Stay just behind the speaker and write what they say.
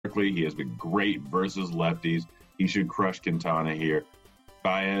historically, he has been great versus lefties. He should crush Quintana here.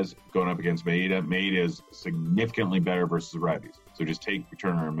 Baez going up against Maeda. Maeda is significantly better versus righties. So just take your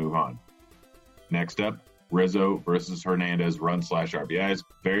Turner and move on. Next up, Rizzo versus Hernandez, run/RBIs.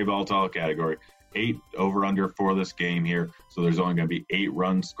 Very volatile category. 8 over-under for this game here. So there's only going to be 8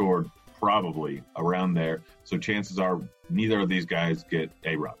 runs scored, probably around there. So chances are neither of these guys get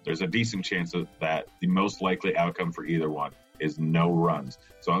a run. There's a decent chance that the most likely outcome for either one is no runs.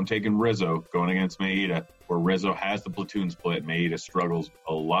 So I'm taking Rizzo going against Maeda, where Rizzo has the platoon split. Maeda struggles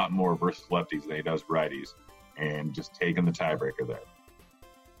a lot more versus lefties than he does righties, and just taking the tiebreaker there.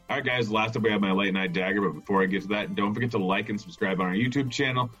 All right, guys, last up we have my late night dagger, but before I get to that, don't forget to like and subscribe on our YouTube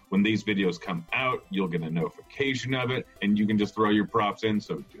channel. When these videos come out, you'll get a notification of it, and you can just throw your props in,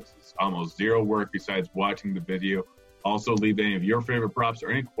 so it's almost zero work besides watching the video. Also, leave any of your favorite props or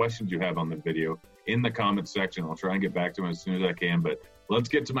any questions you have on the video in the comments section. I'll try and get back to them as soon as I can, but let's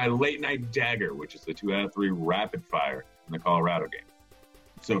get to my late night dagger, which is the 2 out of 3 rapid fire in the Colorado game.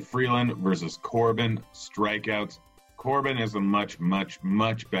 So Freeland versus Corbin, strikeouts. Corbin is a much, much,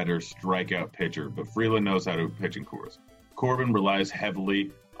 much better strikeout pitcher, but Freeland knows how to pitch in Coors. Corbin relies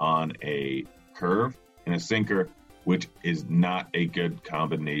heavily on a curve and a sinker, which is not a good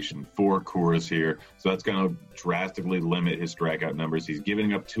combination for Coors here. So that's going to drastically limit his strikeout numbers. He's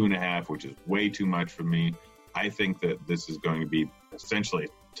giving up 2.5, which is way too much for me. I think that this is going to be essentially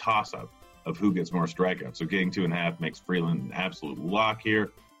a toss-up of who gets more strikeouts. So getting 2.5 makes Freeland an absolute lock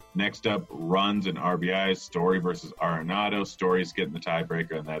here. Next up, runs and RBIs, Story versus Arenado. Story's getting the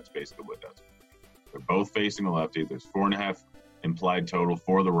tiebreaker, and that's basically what does it. They're both facing a lefty. There's 4.5 implied total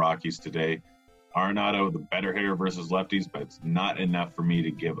for the Rockies today. Arenado, the better hitter versus lefties, but it's not enough for me to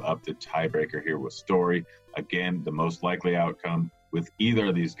give up the tiebreaker here with Story. Again, the most likely outcome with either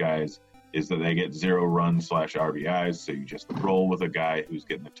of these guys is that they get 0 runs/RBIs, so you just roll with a guy who's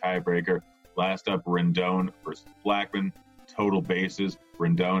getting the tiebreaker. Last up, Rendon versus Blackmon. Total bases,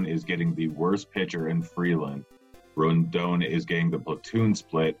 Rendon is getting the worst pitcher in Freeland. Rendon is getting the platoon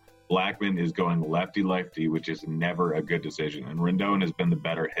split. Blackmon is going lefty-lefty, which is never a good decision, and Rendon has been the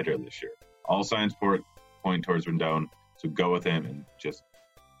better hitter this year. All signs point towards Rendon, so go with him and just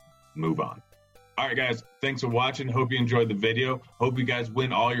move on. All right, guys, thanks for watching. Hope you enjoyed the video. Hope you guys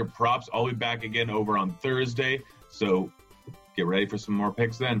win all your props. I'll be back again over on Thursday, so get ready for some more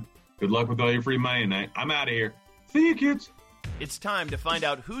picks then. Good luck with all your free money tonight. I'm out of here. See you, kids. It's time to find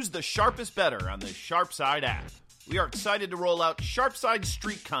out who's the sharpest bettor on the Sharpside app. We are excited to roll out Sharpside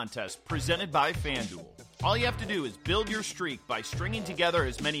Streak Contest presented by FanDuel. All you have to do is build your streak by stringing together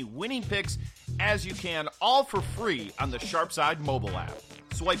as many winning picks as you can, all for free on the Sharpside mobile app.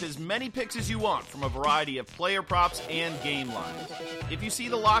 Swipe as many picks as you want from a variety of player props and game lines. If you see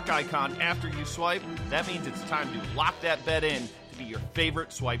the lock icon after you swipe, that means it's time to lock that bet in to be your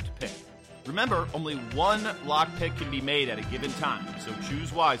favorite swiped pick. Remember, only one lock pick can be made at a given time, so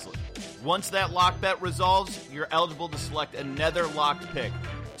choose wisely. Once that lock bet resolves, you're eligible to select another locked pick.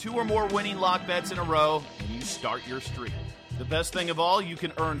 2 or more winning lock bets in a row, and you start your streak. The best thing of all, you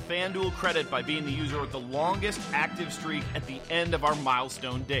can earn FanDuel credit by being the user with the longest active streak at the end of our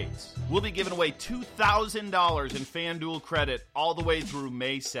milestone dates. We'll be giving away $2,000 in FanDuel credit all the way through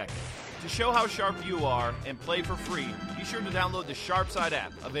May 2nd. To show how sharp you are and play for free, be sure to download the Sharpside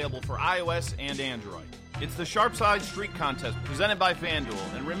app, available for iOS and Android. It's the Sharpside Streak Contest presented by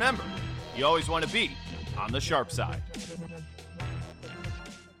FanDuel, and remember, you always want to be on the sharp side.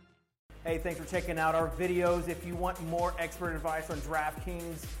 Hey, thanks for checking out our videos. If you want more expert advice on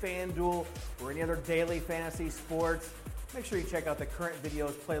DraftKings, FanDuel, or any other daily fantasy sports, make sure you check out the current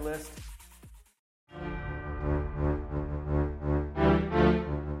videos playlist.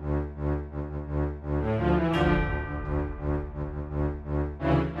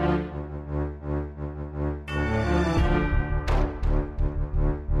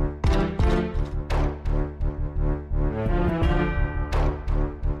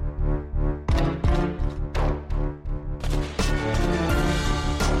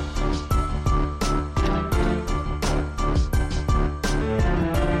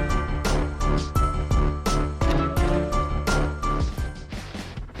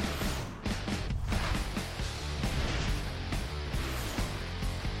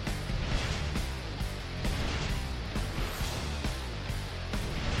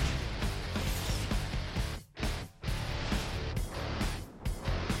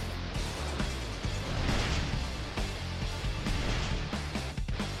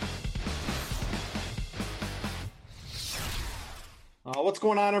 What's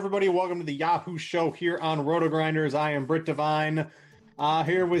going on, everybody? Welcome to the Yahoo show here on Roto Grinders. I am Britt Devine.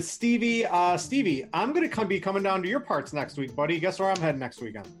 Here with Stevie. Stevie, I'm going to be coming down to your parts next week, buddy. Guess where I'm heading next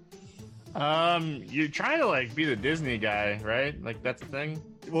weekend? You're trying to like be the Disney guy, right? Like that's the thing.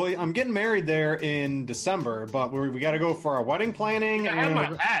 Well, I'm getting married there in December, but we got to go for our wedding planning. I have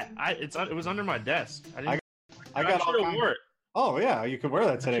my hat. It was under my should have wore it. Oh yeah, you could wear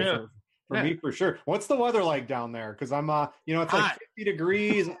that today for me for sure. What's the weather like down there? Because I'm it's like 50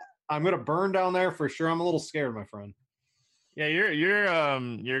 degrees. I'm gonna burn down there for sure. I'm a little scared, my friend. Yeah,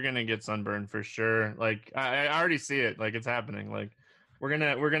 you're gonna get sunburned for sure. Like I already see it. Like it's happening. Like we're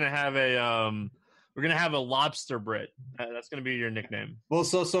gonna have a lobster Brit. That's gonna be your nickname. Well,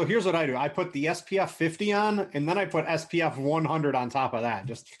 so here's what I do. I put the SPF 50 on, and then I put SPF 100 on top of that,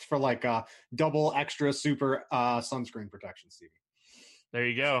 just for like double extra super sunscreen protection, Stevie. There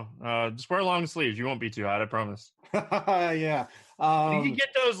you go. Just wear long sleeves. You won't be too hot, I promise. Yeah. You can get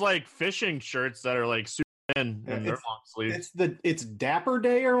those like fishing shirts that are like super thin and they're long sleeves. It's Dapper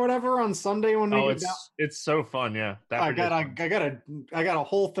Day or whatever on Sunday when we get down. It's so fun, yeah. I got a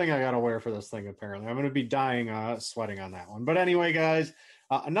whole thing I gotta wear for this thing. Apparently, I'm gonna be dying sweating on that one. But anyway, guys,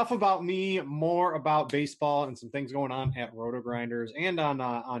 enough about me. More about baseball and some things going on at Roto Grinders and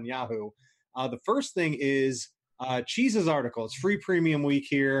on Yahoo. The first thing is Cheese's article. It's free premium week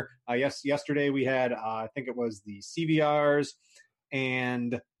here. Yesterday we had I think it was the CVRs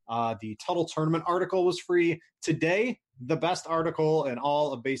and the Tuttle Tournament article was free. Today, the best article in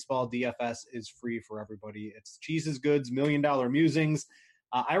all of baseball DFS is free for everybody. It's Cheese's Goods $1 Million Musings.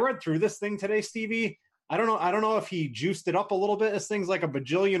 I read through this thing today, Stevie. I don't know if he juiced it up a little bit. This thing's like a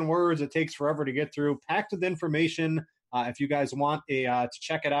bajillion words. It takes forever to get through. Packed with information. If you guys want to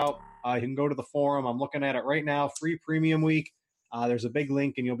check it out, you can go to the forum. I'm looking at it right now. Free premium week. There's a big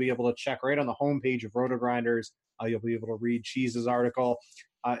link, and you'll be able to check right on the homepage of Roto Grinders. You'll be able to read Cheese's article.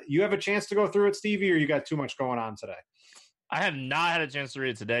 You have a chance to go through it, Stevie, or you got too much going on today? I have not had a chance to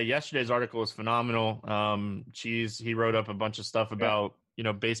read it today. Yesterday's article was phenomenal. Cheese, he wrote up a bunch of stuff about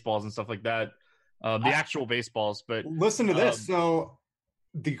baseballs and stuff like that. The actual baseballs, but listen to this. So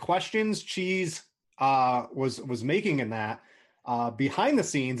the questions Cheese was making in that behind the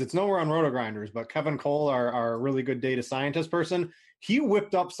scenes, it's nowhere on Roto Grinders, but Kevin Cole, our really good data scientist person, he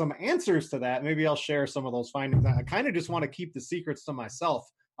whipped up some answers to that. Maybe I'll share some of those findings. I kind of just want to keep the secrets to myself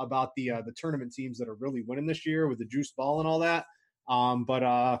about the tournament teams that are really winning this year with the juice ball and all that.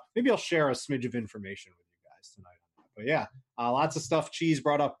 But maybe I'll share a smidge of information with you guys tonight. But yeah, lots of stuff Cheese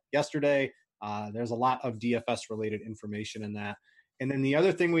brought up yesterday. There's a lot of DFS related information in that. And then the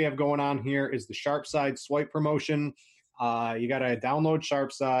other thing we have going on here is the Sharp Side swipe promotion. You got to download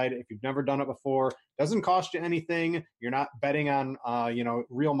Sharp Side if you've never done it before. Doesn't cost you anything. You're not betting on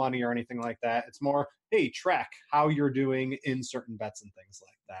real money or anything like that. It's more, hey, track how you're doing in certain bets and things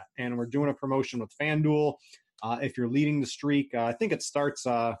like that. And we're doing a promotion with FanDuel. If you're leading the streak, I think it starts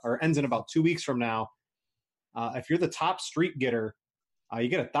or ends in about 2 weeks from now. If you're the top streak getter, you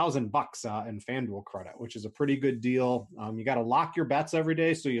get $1,000 in FanDuel credit, which is a pretty good deal. You got to lock your bets every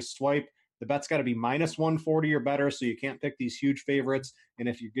day, so you swipe. The bet's got to be minus 140 or better, so you can't pick these huge favorites. And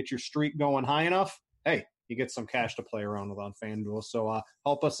if you get your streak going high enough, hey, you get some cash to play around with on FanDuel. So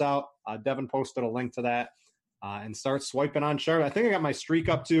help us out. Devin posted a link to that and start swiping on Sharp. I think I got my streak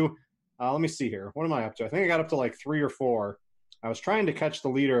up to, let me see here. What am I up to? I think I got up to like 3 or 4. I was trying to catch the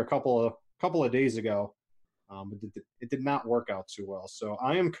leader a couple of days ago, but it did not work out too well. So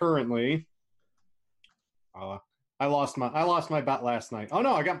I am currently I lost my bet last night. Oh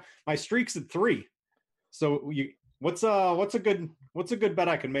no, I got my streaks at 3. So what's a good bet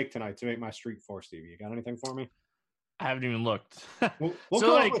I can make tonight to make my streak 4, Stevie? You got anything for me? I haven't even looked. We'll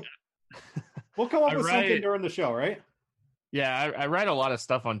come up with something during the show, right? Yeah, I write a lot of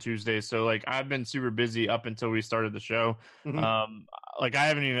stuff on Tuesdays, so like I've been super busy up until we started the show. Mm-hmm. Like I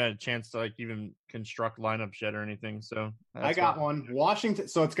haven't even had a chance to like even construct lineups yet or anything. So I got one. Washington,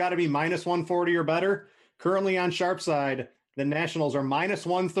 so it's got to be minus 140 or better. Currently on Sharp Side, the Nationals are minus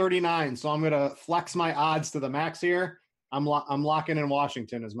 139. So I'm gonna flex my odds to the max here. I'm locking in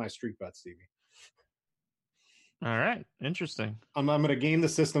Washington as my streak bet, Stevie. All right, interesting. I'm gonna game the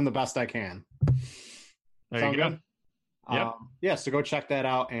system the best I can. There you go. Good? Yeah, so go check that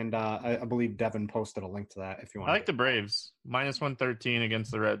out, and I believe Devin posted a link to that if you want. I like the Braves minus 113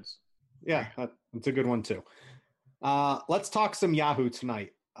 against the Reds. Yeah, that's a good one too. Let's talk some Yahoo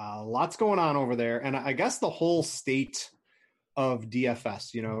tonight. Lots going on over there, and I guess the whole state of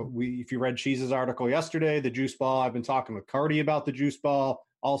DFS. If you read Cheese's article yesterday, the juice ball. I've been talking with Cardi about the juice ball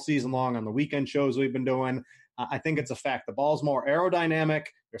all season long on the weekend shows we've been doing. I think it's a fact. The ball's more aerodynamic.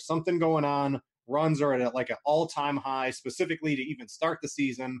 There's something going on. Runs are at like an all-time high, specifically to even start the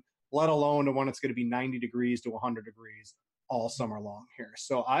season, let alone to when it's going to be 90 degrees to 100 degrees. all summer long here.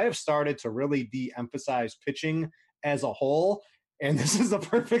 So I have started to really de-emphasize pitching as a whole. And this is the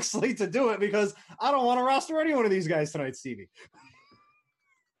perfect slate to do it because I don't want to roster any one of these guys tonight, Stevie.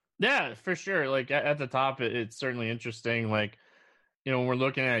 Yeah, for sure. Like at the top, it's certainly interesting. Like, when we're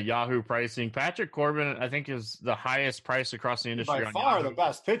looking at Yahoo pricing, Patrick Corbin, I think, is the highest price across the industry. By far the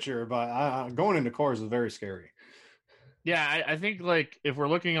best pitcher, but going into Coors is very scary. Yeah, I think like if we're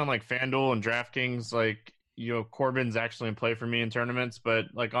looking on like FanDuel and DraftKings, like Corbin's actually in play for me in tournaments, but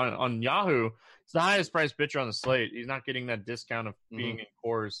like on Yahoo, it's the highest priced pitcher on the slate. He's not getting that discount of being in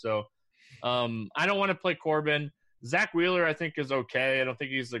Coors, so I don't want to play Corbin. Zach Wheeler, I think, is okay. I don't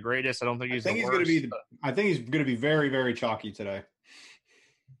think he's the greatest. I don't think he's the worst. I think he's going to be very, very chalky today.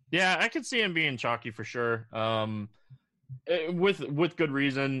 Yeah, I could see him being chalky for sure. With good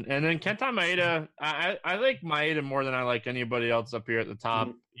reason. And then Kenta Maeda, I like Maeda more than I like anybody else up here at the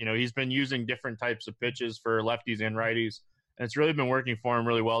top. He's been using different types of pitches for lefties and righties, and it's really been working for him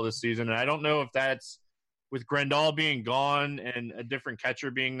really well this season. And I don't know if that's with Grandal being gone and a different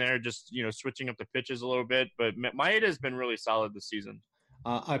catcher being there, just switching up the pitches a little bit. But Maeda has been really solid this season.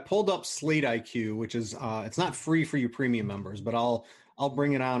 I pulled up Slate IQ, which is it's not free for you premium members, but I'll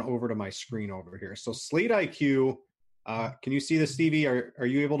bring it on over to my screen over here. So Slate IQ, can you see this, Stevie? Are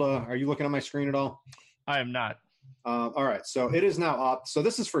you able to? Are you looking at my screen at all? I am not. All right, so it is now up. So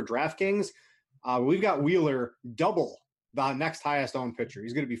this is for DraftKings. We've got Wheeler double the next highest owned pitcher.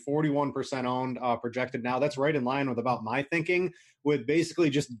 He's going to be 41% owned projected now. That's right in line with about my thinking, with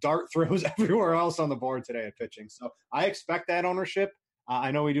basically just dart throws everywhere else on the board today at pitching. So I expect that ownership. I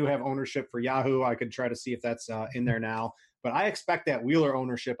know we do have ownership for Yahoo. I could try to see if that's in there now. But I expect that Wheeler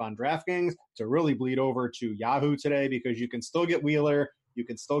ownership on DraftKings to really bleed over to Yahoo today, because you can still get Wheeler. You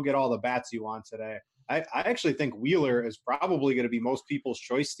can still get all the bats you want today. I actually think Wheeler is probably going to be most people's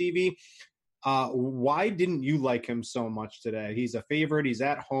choice, Stevie. Why didn't you like him so much today? He's a favorite. He's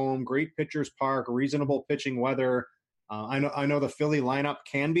at home, great pitcher's park, reasonable pitching weather. I know the Philly lineup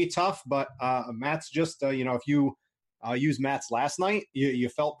can be tough, but Matt's just, if you used Matt's last night, you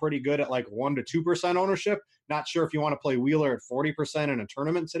felt pretty good at like 1% to 2% ownership. Not sure if you want to play Wheeler at 40% in a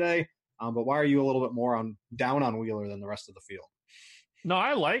tournament today, but why are you a little bit more down on Wheeler than the rest of the field? No,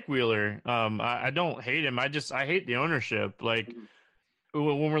 I like Wheeler. I don't hate him. I hate the ownership. Like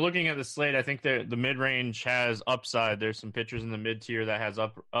when we're looking at the slate, I think the mid-range has upside. There's some pitchers in the mid-tier that has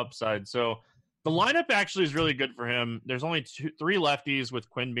upside. So the lineup actually is really good for him. There's only 3 lefties, with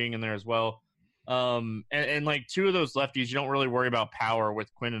Quinn being in there as well. And like 2 of those lefties, you don't really worry about power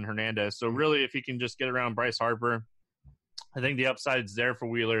with Quinn and Hernandez. So really, if he can just get around Bryce Harper, I think the upside's there for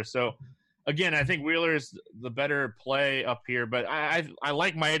Wheeler. So again, I think Wheeler's the better play up here, but I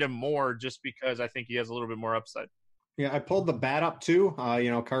like Maeda more just because I think he has a little bit more upside. Yeah, I pulled the bat up too.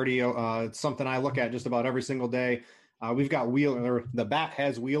 Cardio, it's something I look at just about every single day. We've got Wheeler. The bat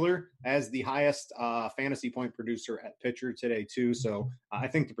has Wheeler as the highest fantasy point producer at pitcher today too. So I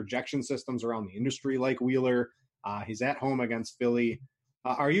think the projection systems around the industry like Wheeler. He's at home against Philly.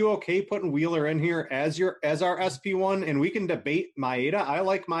 Are you okay putting Wheeler in here as our SP1? And we can debate Maeda. I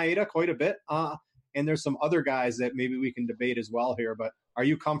like Maeda quite a bit. And there's some other guys that maybe we can debate as well here. But are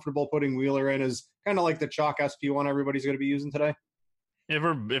you comfortable putting Wheeler in as kind of like the chalk SP1 everybody's going to be using today? If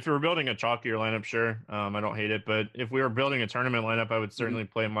we're building a chalkier lineup, sure. I don't hate it. But if we were building a tournament lineup, I would certainly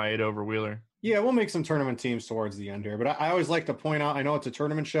play Maeda over Wheeler. Yeah, we'll make some tournament teams towards the end here. But I always like to point out, I know it's a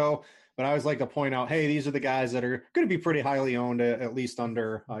tournament show, but I always like to point out, hey, these are the guys that are going to be pretty highly owned, at least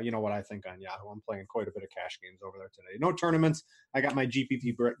under, what I think on Yahoo. I'm playing quite a bit of cash games over there today. No tournaments. I got my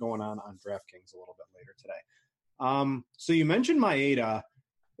GPP Brit going on DraftKings a little bit later today. So you mentioned Maeda.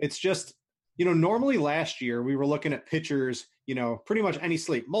 It's just, normally last year we were looking at pitchers, pretty much any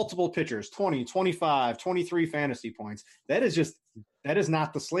slate, multiple pitchers, 20, 25, 23 fantasy points. That is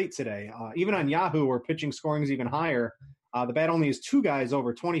not the slate today. Even on Yahoo, where pitching scoring is even higher, the bat only has 2 guys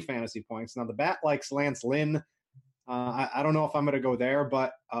over 20 fantasy points. Now, the bat likes Lance Lynn. I don't know if I'm going to go there,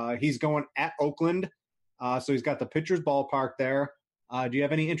 but he's going at Oakland. So he's got the pitcher's ballpark there. Do you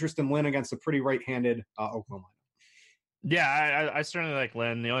have any interest in Lynn against a pretty right-handed Oakland lineup? Yeah, I certainly like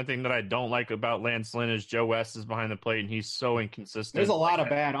Lynn. The only thing that I don't like about Lance Lynn is Joe West is behind the plate, and he's so inconsistent. There's a lot of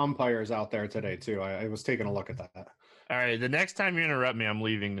bad umpires out there today, too. I was taking a look at that. All right, the next time you interrupt me, I'm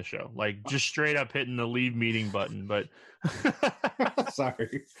leaving the show. Like, just straight up hitting the leave meeting button. But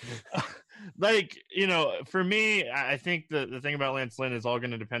sorry. For me, I think the thing about Lance Lynn is all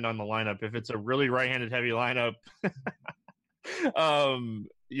going to depend on the lineup. If it's a really right-handed heavy lineup,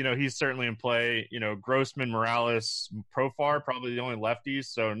 he's certainly in play. Grossman, Morales, Profar, probably the only lefties,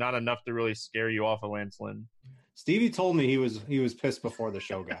 so not enough to really scare you off of Lance Lynn. Stevie told me he was pissed before the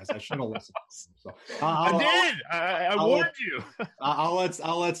show, guys. I should have listened. So I warned you.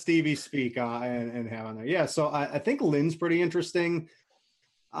 I'll let Stevie speak and have on there. Yeah, so I think Lynn's pretty interesting.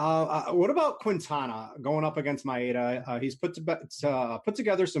 What about Quintana going up against Maeda? He's put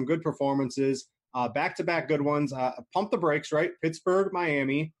together some good performances, back-to-back good ones. Pump the brakes, right? Pittsburgh,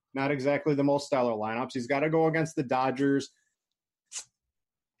 Miami, not exactly the most stellar lineups. He's got to go against the Dodgers.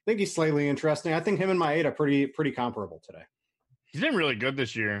 I think he's slightly interesting. I think him and Maeda pretty comparable today. He's been really good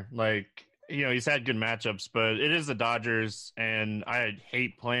this year. Like, he's had good matchups, but it is the Dodgers, and I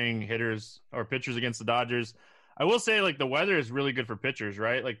hate playing hitters or pitchers against the Dodgers. I will say, like, the weather is really good for pitchers,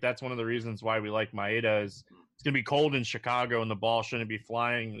 right? Like, that's one of the reasons why we like Maeda is it's going to be cold in Chicago, and the ball shouldn't be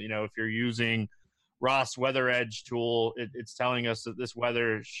flying. If you're using Ross Weather Edge tool, it's telling us that this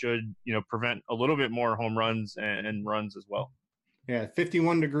weather should, prevent a little bit more home runs and runs as well. Yeah,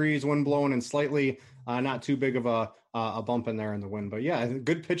 51 degrees, wind blowing, and slightly not too big of a bump in there in the wind. But yeah,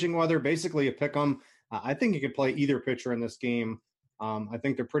 good pitching weather, basically a pick 'em. I think you could play either pitcher in this game. I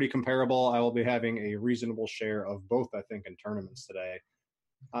think they're pretty comparable. I will be having a reasonable share of both, I think, in tournaments today.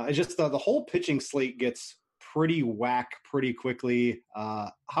 It's just the whole pitching slate gets pretty whack pretty quickly.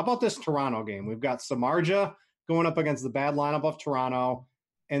 How about this Toronto game? We've got Samardzija going up against the bad lineup of Toronto.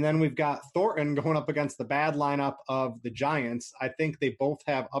 And then we've got Thornton going up against the bad lineup of the Giants. I think they both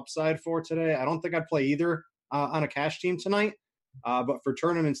have upside for today. I don't think I'd play either on a cash team tonight. But for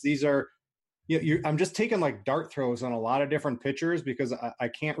tournaments, these are I'm just taking like dart throws on a lot of different pitchers because I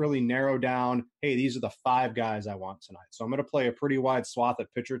can't really narrow down, hey, these are the 5 guys I want tonight. So I'm going to play a pretty wide swath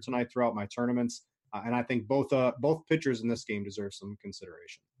at pitcher tonight throughout my tournaments. And I think both pitchers in this game deserve some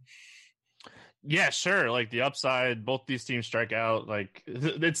consideration. Yeah, sure. Like the upside, both these teams strike out. Like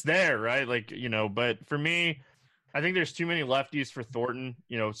it's there, right? Like, but for me, I think there's too many lefties for Thornton.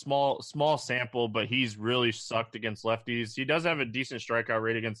 Small sample, but he's really sucked against lefties. He does have a decent strikeout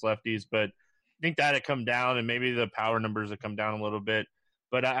rate against lefties, but I think that had come down, and maybe the power numbers have come down a little bit.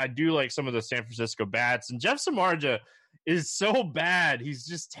 But I do like some of the San Francisco bats. And Jeff Samardzija is so bad. He's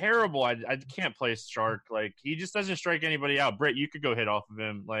just terrible. I can't play Shark. Like, he just doesn't strike anybody out. Britt, you could go hit off of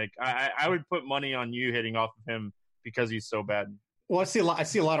him. Like, I would put money on you hitting off of him because he's so bad. Well, I see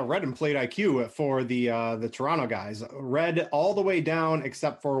a lot of red in plate IQ for the Toronto guys. Red all the way down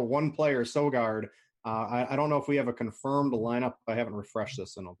except for one player, Sogard. I don't know if we have a confirmed lineup. I haven't refreshed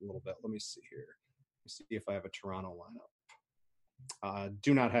this in a little bit. Let me see here. Let me see if I have a Toronto lineup.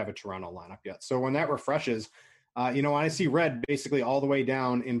 Do not have a Toronto lineup yet. So when that refreshes, I see red basically all the way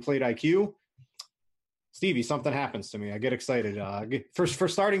down in plate IQ. Stevie, something happens to me. I get excited. For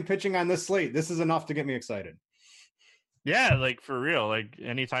starting pitching on this slate, this is enough to get me excited. Yeah, like for real. Like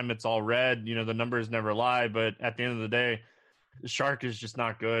anytime it's all red, the numbers never lie. But at the end of the day, the Shark is just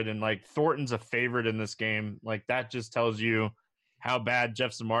not good. And like Thornton's a favorite in this game. Like that just tells you how bad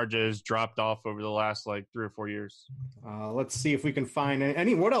Jeff Samardzija has dropped off over the last like 3 or 4 years. Let's see if we can find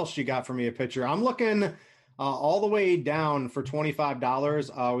any. What else you got for me a pitcher? I'm looking all the way down for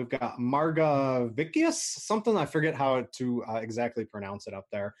 $25. We've got Margavicius, something I forget how to exactly pronounce it up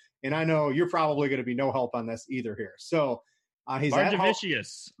there. And I know you're probably going to be no help on this either here. So he's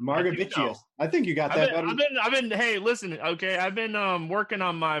Margavicius. I think you got that. I've been. Hey, listen. Okay, I've been working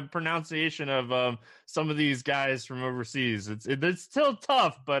on my pronunciation of some of these guys from overseas. It's still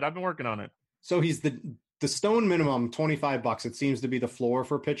tough, but I've been working on it. So he's the stone minimum, $25. It seems to be the floor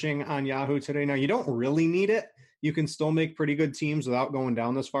for pitching on Yahoo today. Now you don't really need it. You can still make pretty good teams without going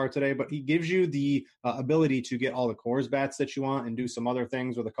down this far today, but he gives you the ability to get all the Coors bats that you want and do some other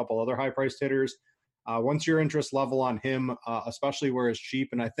things with a couple other high-priced hitters. Once your interest level on him, especially where it's cheap,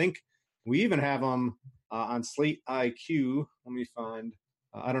 and I think we even have him on Slate IQ. Let me find.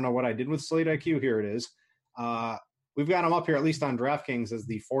 I don't know what I did with Slate IQ. Here it is. We've got him up here, at least on DraftKings, as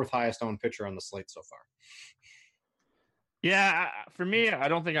the 4th highest owned pitcher on the slate so far. Yeah, for me, I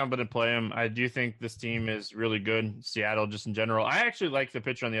don't think I'm going to play him. I do think this team is really good, Seattle, just in general. I actually like the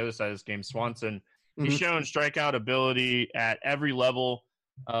pitcher on the other side of this game, Swanson. He's shown strikeout ability at every level.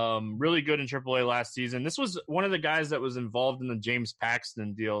 Really good in AAA last season. This was one of the guys that was involved in the James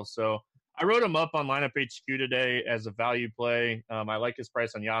Paxton deal. So I wrote him up on Lineup HQ today as a value play. I like his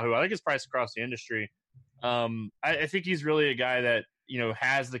price on Yahoo. I like his price across the industry. I think he's really a guy that,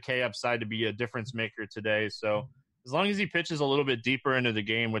 has the K upside to be a difference maker today. So as long as he pitches a little bit deeper into the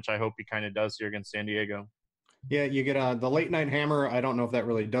game, which I hope he kind of does here against San Diego. Yeah, you get the late night hammer. I don't know if that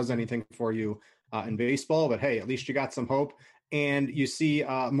really does anything for you in baseball, but hey, at least you got some hope. And you see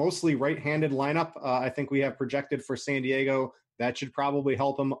mostly right-handed lineup. I think we have projected for San Diego. That should probably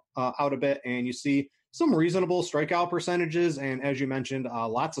help him out a bit. And you see some reasonable strikeout percentages. And as you mentioned,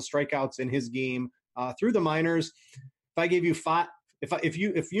 lots of strikeouts in his game through the minors. If I gave you five, if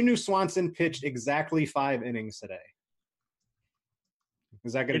you knew Swanson pitched exactly 5 innings today,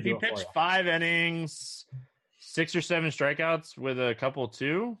 is that going to do it for you? If he pitched 5 innings, 6 or 7 strikeouts with a couple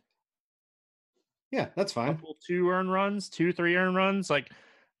 2. Yeah, that's fine. Couple 2 earned runs, 2-3 earned runs. Like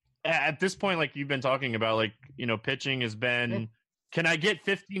at this point, like you've been talking about, like, you know, pitching has been, can I get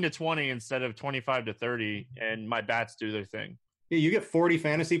 15 to 20 instead of 25 to 30 and my bats do their thing? Yeah, you get 40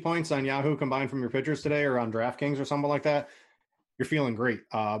 fantasy points on Yahoo combined from your pitchers today, or on DraftKings or something like that. You're feeling great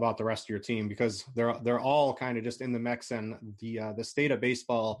about the rest of your team, because they're all kind of just in the mix. And the state of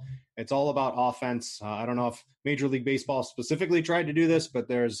baseball, it's all about offense. I don't know if Major League Baseball specifically tried to do this, but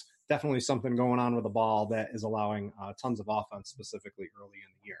there's definitely something going on with the ball that is allowing tons of offense, specifically early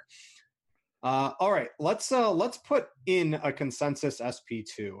in the year. All right, let's put in a consensus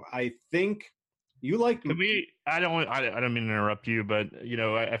SP2. I think you like. Can we? I don't mean to interrupt you, but you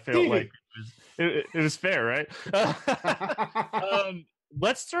know, I felt like it was fair, right?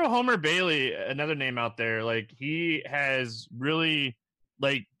 Let's throw Homer Bailey, another name out there. Like, he has really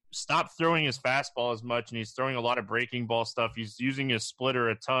like stopped throwing his fastball as much, and he's throwing a lot of breaking ball stuff. He's using his splitter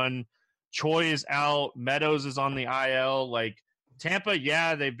a ton. Choi is out. Meadows is on the IL. Like, Tampa,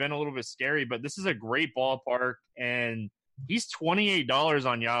 yeah, they've been a little bit scary, but this is a great ballpark, and he's $28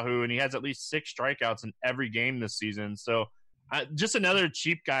 on Yahoo, and he has at least 6 strikeouts in every game this season. So, just another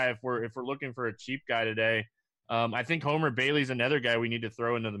cheap guy if we're looking for a cheap guy today. I think Homer Bailey's another guy we need to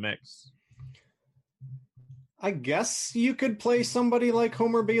throw into the mix. I guess you could play somebody like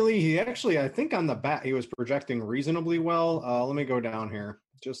Homer Bailey. He actually, I think on the bat, he was projecting reasonably well. Let me go down here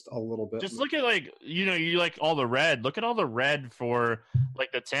just a little bit. Just look at, like, you know, you like all the red. Look at all the red for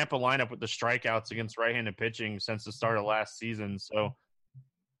like the Tampa lineup with the strikeouts against right-handed pitching since the start of last season. So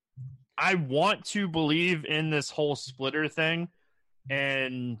I want to believe in this whole splitter thing.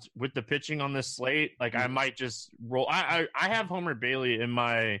 And with the pitching on this slate, like, I might just roll. I have Homer Bailey in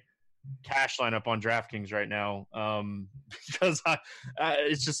my cash lineup on DraftKings right now, because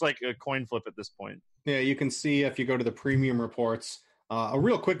it's just like a coin flip at this point. Yeah, you can see if you go to the premium reports, a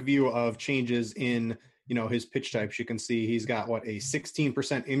real quick view of changes in, you know, his pitch types. You can see he's got a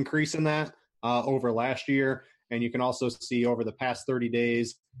 16% increase in that over last year. And you can also see over the past 30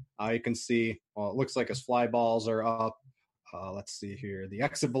 days, you can see, well, it looks like his fly balls are up. Let's see here. The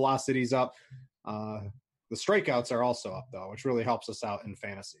exit velocity's up. The strikeouts are also up, though, which really helps us out in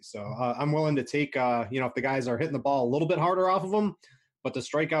fantasy. So I'm willing to take, if the guys are hitting the ball a little bit harder off of them, but the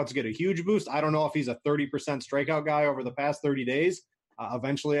strikeouts get a huge boost. I don't know if he's a 30% strikeout guy over the past 30 days.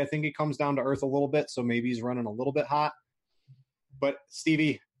 Eventually, I think he comes down to earth a little bit, so maybe he's running a little bit hot. But,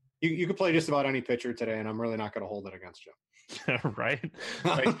 Stevie, you could play just about any pitcher today, and I'm really not going to hold it against you. Right?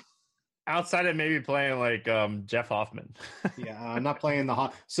 Like, outside of maybe playing like Jeff Hoffman. Yeah, I'm not playing the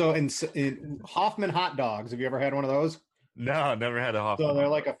hot. So in Hoffman hot dogs, have you ever had one of those? No, never had a Hoffman. So they're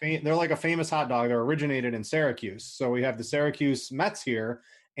like a famous hot dog. They're originated in Syracuse. So we have the Syracuse Mets here,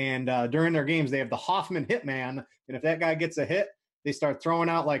 and during their games they have the Hoffman Hitman, and if that guy gets a hit, they start throwing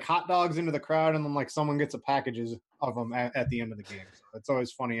out like hot dogs into the crowd, and then like someone gets a packages of them at the end of the game. So it's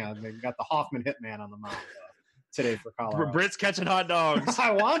always funny. They've got the Hoffman Hitman on the mound today for Colorado. Britt's catching hot dogs.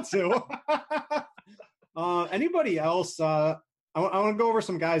 I want to. Anybody else? I want to go over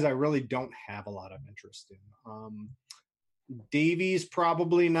some guys I really don't have a lot of interest in. Davies,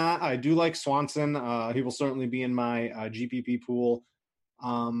 probably not. I do like Swanson. He will certainly be in my GPP pool.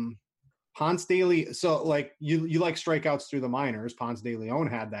 Ponce de Leon. So, like, you like strikeouts through the minors. Ponce de Leon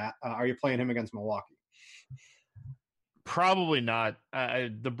had that. Are you playing him against Milwaukee? Probably not.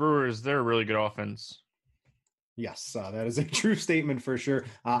 The Brewers, they're a really good offense. Yes, that is a true statement for sure.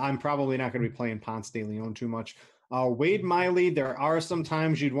 I'm probably not going to be playing Ponce de Leon too much. Wade Miley, there are some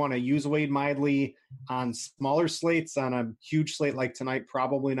times you'd want to use Wade Miley on smaller slates. On a huge slate like tonight,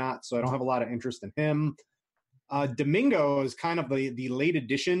 probably not. So I don't have a lot of interest in him. Domingo is kind of the late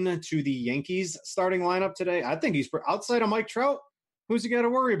addition to the Yankees starting lineup today. I think he's outside of Mike Trout. Who's he got to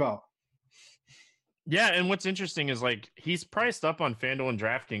worry about? Yeah, and what's interesting is, like, he's priced up on FanDuel and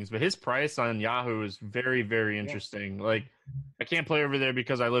DraftKings, but his price on Yahoo is very, very interesting. Yeah. Like, I can't play over there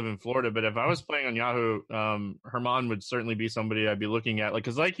because I live in Florida, but if I was playing on Yahoo, Herman would certainly be somebody I'd be looking at. Like,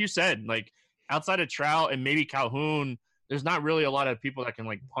 because like you said, like, outside of Trout and maybe Calhoun, there's not really a lot of people that can,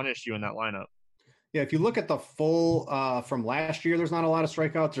 like, punish you in that lineup. Yeah, if you look at the full from last year, there's not a lot of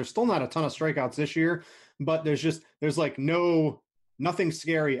strikeouts. There's still not a ton of strikeouts this year, but there's like nothing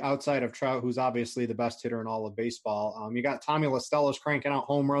scary outside of Trout, who's obviously the best hitter in all of baseball. You got Tommy La Stella's cranking out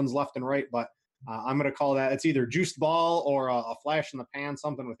home runs left and right, but I'm going to call that it's either juiced ball or a flash in the pan,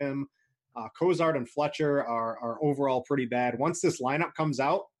 something with him. Cozart and Fletcher are overall pretty bad. Once this lineup comes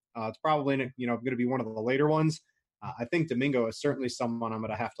out, It's probably going to be one of the later ones. I think Domingo is certainly someone I'm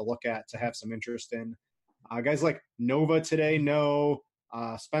going to have to look at to have some interest in. Guys like Nova today, no.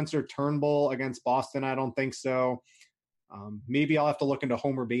 Spencer Turnbull against Boston, I don't think so. Maybe I'll have to look into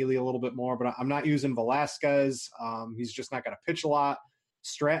Homer Bailey a little bit more, but I'm not using Velasquez. He's just not going to pitch a lot.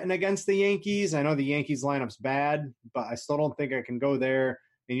 Stratton against the Yankees. I know the Yankees lineup's bad, but I still don't think I can go there.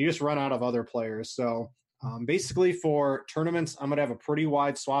 And you just run out of other players. So basically for tournaments, I'm going to have a pretty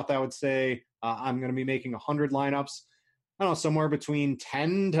wide swath, I would say. I'm going to be making 100 lineups. I don't know, somewhere between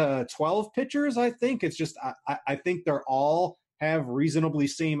 10 to 12 pitchers, I think. It's just I think they're all have reasonably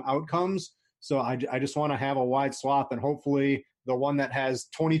same outcomes. So I just want to have a wide swath, and hopefully the one that has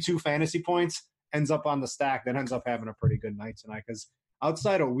 22 fantasy points ends up on the stack that ends up having a pretty good night tonight. Because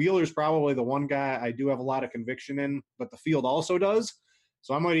outside of Wheeler's probably the one guy I do have a lot of conviction in, but the field also does.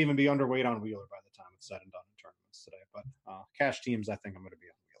 So I might even be underweight on Wheeler by the time it's said and done in tournaments today. But cash teams, I think I'm going to be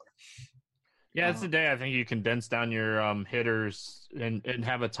on Wheeler. Yeah, it's the day I think you condense down your hitters and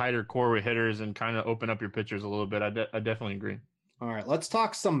have a tighter core with hitters and kind of open up your pitchers a little bit. I definitely agree. All right, let's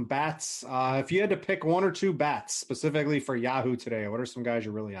talk some bats. If you had to pick one or two bats specifically for Yahoo today, what are some guys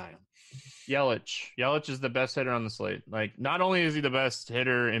you're really eyeing? Yelich. Yelich is the best hitter on the slate. Like, not only is he the best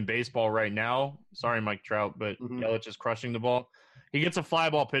hitter in baseball right now, sorry, Mike Trout, but Yelich is crushing the ball. He gets a fly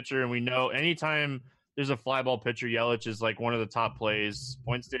ball pitcher, and we know anytime there's a fly ball pitcher, Yelich is like one of the top plays.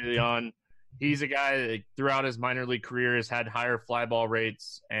 Points de Leon. He's a guy that throughout his minor league career has had higher fly ball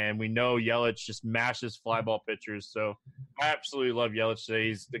rates, and we know Yelich just mashes fly ball pitchers. So I absolutely love Yelich today.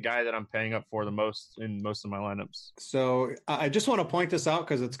 He's the guy that I'm paying up for the most in most of my lineups. So I just want to point this out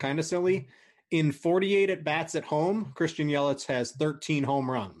because it's kind of silly. In 48 at-bats at home, Christian Yelich has 13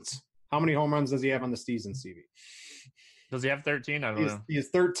 home runs. How many home runs does he have on the season, CB? Does he have 13? I don't know. He has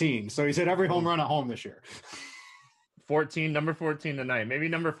 13. So he's hit every home run at home this year. 14, number 14 tonight. Maybe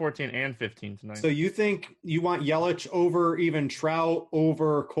number 14 and 15 tonight. So you think you want Yelich over even Trout,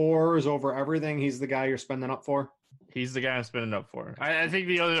 over Coors, over everything? He's the guy you're spending up for? He's the guy I'm spending up for. I think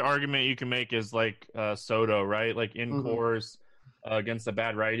the other argument you can make is like Soto, right? Like in Coors against a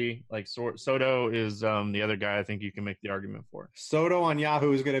bad righty. Like Soto is the other guy I think you can make the argument for. Soto on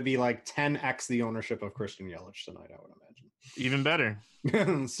Yahoo is going to be like 10x the ownership of Christian Yelich tonight, I would imagine. Even better.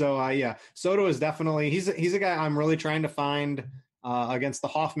 So yeah, Soto is definitely he's a guy I'm really trying to find against the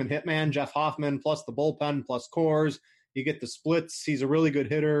Hoffman hitman, Jeff Hoffman, plus the bullpen, plus Coors. You get the splits. He's a really good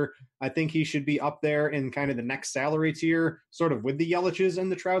hitter. I think he should be up there in kind of the next salary tier, sort of with the Yeliches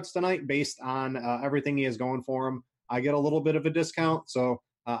and the Trouts tonight, based on everything he has going for him. I get a little bit of a discount, so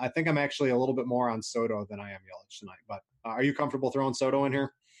I think I'm actually a little bit more on Soto than I am Yelich tonight. But are you comfortable throwing Soto in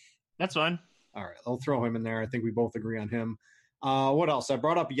here? That's fine. All right, I'll throw him in there. I think we both agree on him. What else? I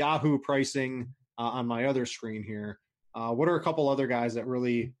brought up Yahoo pricing on my other screen here. What are a couple other guys that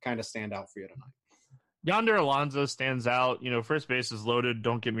really kind of stand out for you tonight? Yonder Alonso stands out. You know, first base is loaded,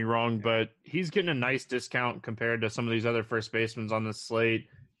 don't get me wrong, but he's getting a nice discount compared to some of these other first basemen on the slate.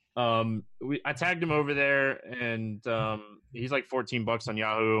 I tagged him over there, and he's like $14 on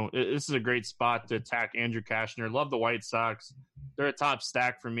Yahoo. This is a great spot to attack Andrew Cashner. Love the White Sox. They're a top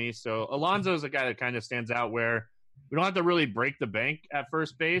stack for me. So Alonso is a guy that kind of stands out where we don't have to really break the bank at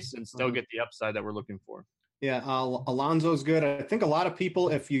first base and still get the upside that we're looking for. Yeah, Alonso's good. I think a lot of people,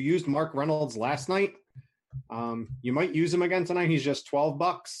 if you used Mark Reynolds last night, you might use him again tonight. He's just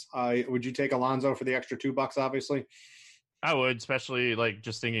 $12. Would you take Alonso for the extra $2, obviously? I would, especially like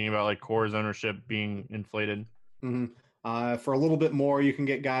just thinking about like Coors ownership being inflated. For a little bit more, you can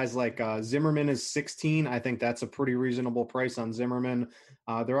get guys like Zimmerman is 16. I think that's a pretty reasonable price on Zimmerman.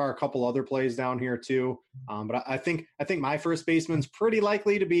 There are a couple other plays down here too, but I think my first baseman's pretty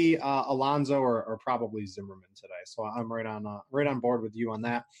likely to be Alonso or probably Zimmerman today. So I'm right on board with you on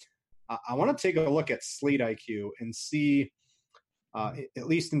that. I want to take a look at Slate IQ and see, at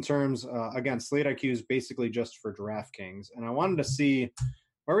least in terms, again, Slate IQ is basically just for DraftKings, and I wanted to see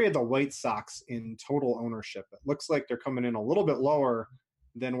where we had the White Sox in total ownership. It looks like they're coming in a little bit lower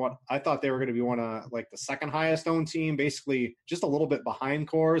than what I thought they were going to be, one of like the second highest owned team, basically just a little bit behind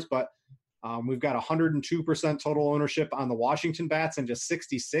Coors, but we've got 102% total ownership on the Washington Bats and just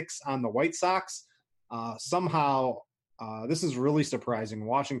 66 on the White Sox. Somehow, this is really surprising.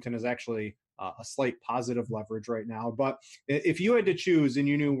 Washington is actually a slight positive leverage right now, but if you had to choose and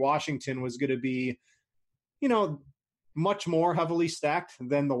you knew Washington was going to be, much more heavily stacked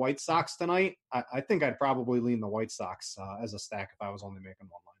than the White Sox tonight, I think I'd probably lean the White Sox as a stack if I was only making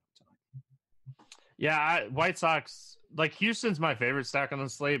one lineup tonight. Yeah, White Sox, like Houston's my favorite stack on the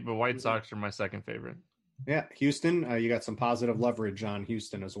slate, but White Sox are my second favorite. Yeah, Houston, you got some positive leverage on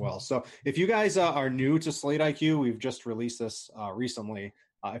Houston as well. So if you guys are new to Slate IQ, we've just released this recently.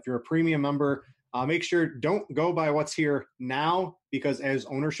 If you're a premium member, make sure don't go by what's here now, because as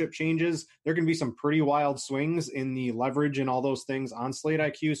ownership changes, there can be some pretty wild swings in the leverage and all those things on Slate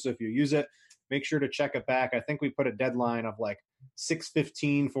IQ. So if you use it, make sure to check it back. I think we put a deadline of like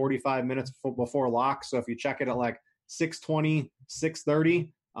 6:15, 45 minutes before lock. So if you check it at like 6:20,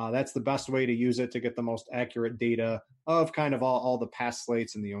 6:30, that's the best way to use it to get the most accurate data of kind of all the past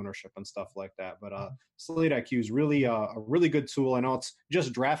slates and the ownership and stuff like that. But Slate IQ is really a really good tool. I know it's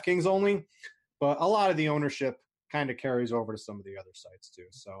just DraftKings only, but a lot of the ownership kind of carries over to some of the other sites too.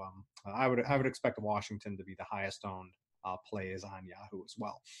 So I would expect Washington to be the highest owned plays on Yahoo as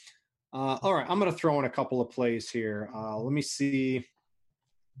well. All right, I'm going to throw in a couple of plays here. Let me see.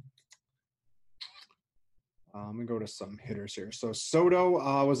 Let me go to some hitters here. So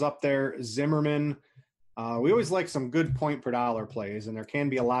Soto was up there. Zimmerman. We always like some good point per dollar plays, and there can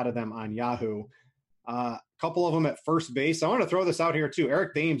be a lot of them on Yahoo. A couple of them at first base. I want to throw this out here too.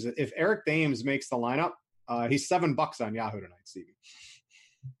 Eric Thames. If Eric Thames makes the lineup, he's $7 on Yahoo tonight, Stevie.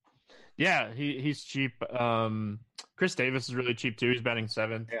 Yeah, he's cheap. Chris Davis is really cheap too. He's batting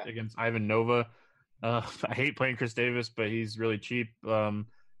 7th against Ivan Nova. I hate playing Chris Davis, but he's really cheap.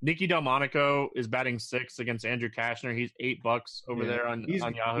 Nicky Delmonico is batting 6th against Andrew Kashner. He's $8 over there on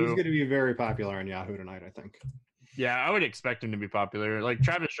Yahoo. He's going to be very popular on Yahoo tonight, I think. Yeah, I would expect him to be popular. Like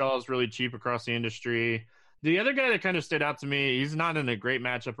Travis Shaw is really cheap across the industry. The other guy that kind of stood out to me, he's not in a great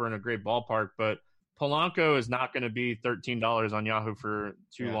matchup or in a great ballpark, but Polanco is not going to be $13 on Yahoo for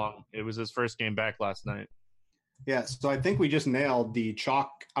too long. It was his first game back last night. Yeah, so I think we just nailed the chalk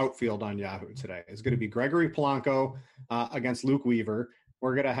outfield on Yahoo today. It's going to be Gregory Polanco against Luke Weaver.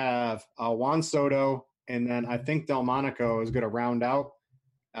 We're going to have Juan Soto, and then I think Delmonico is going to round out.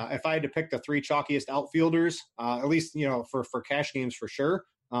 If I had to pick the 3 chalkiest outfielders, at least for cash games for sure,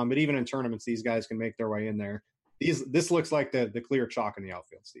 but even in tournaments, these guys can make their way in there. This looks like the clear chalk in the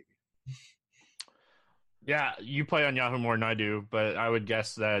outfield, Stevie. Yeah, you play on Yahoo more than I do, but I would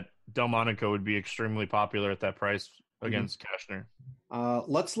guess that Delmonico would be extremely popular at that price against Kashner.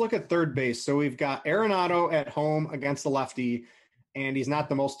 Let's look at third base. So we've got Arenado at home against the lefty, and he's not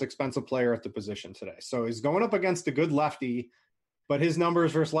the most expensive player at the position today. So he's going up against a good lefty, but his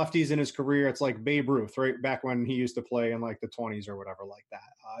numbers versus lefties in his career, it's like Babe Ruth, right back when he used to play in like the 20s or whatever like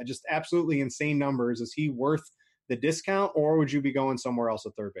that. Just absolutely insane numbers. Is he worth the discount, or would you be going somewhere else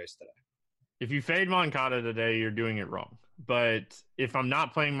at third base today? If you fade Moncada today, you're doing it wrong. But if I'm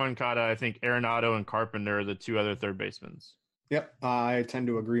not playing Moncada, I think Arenado and Carpenter are the 2 other third basemen. Yep, I tend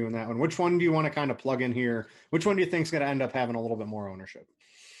to agree on that one. Which one do you want to kind of plug in here? Which one do you think is going to end up having a little bit more ownership?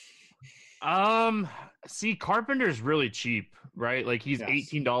 See, Carpenter's really cheap, right? Like he's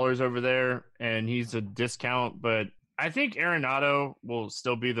 $18 over there, and he's a discount. But I think Arenado will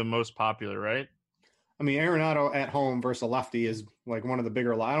still be the most popular, right? I mean, Arenado at home versus a lefty is like one of the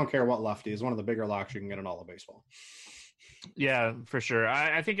bigger. I don't care what lefty is, one of the bigger locks you can get in all of baseball. Yeah, for sure.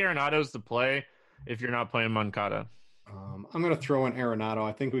 I think Arenado's the play if you're not playing Moncada. I'm going to throw in Arenado.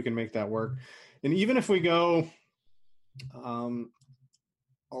 I think we can make that work. And even if we go a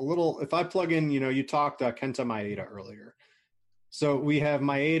little, if I plug in, you talked Kenta Maeda earlier. So we have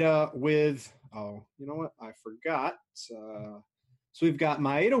Maeda with, you know what? I forgot. So we've got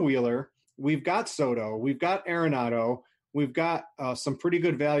Maeda Wheeler. We've got Soto. We've got Arenado. We've got some pretty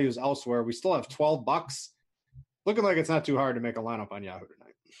good values elsewhere. We still have $12. Looking like it's not too hard to make a lineup on Yahoo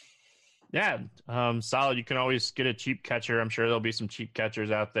tonight. Yeah, solid. You can always get a cheap catcher. I'm sure there'll be some cheap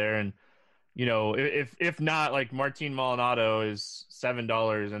catchers out there. And, if not, like Martin Maldonado is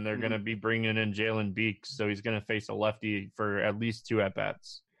 $7 and they're going to be bringing in Jalen Beeks. So he's going to face a lefty for at least 2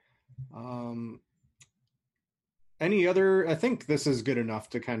 at-bats. Any other? I think this is good enough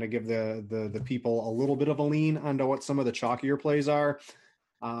to kind of give the people a little bit of a lean onto what some of the chalkier plays are.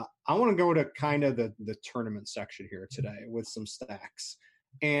 I want to go to kind of the tournament section here today with some stacks,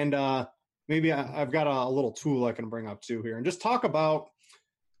 and maybe I've got a little tool I can bring up too here and just talk about.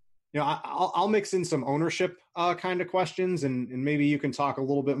 I'll mix in some ownership kind of questions, and maybe you can talk a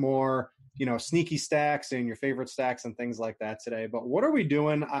little bit more, sneaky stacks and your favorite stacks and things like that today. But what are we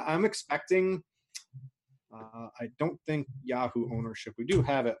doing? I'm expecting. I don't think Yahoo ownership. We do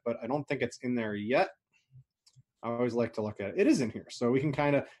have it, but I don't think it's in there yet. I always like to look at it. It is in here. So we can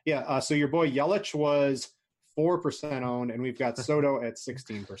kind of, so your boy Yelich was 4% owned, and we've got Soto at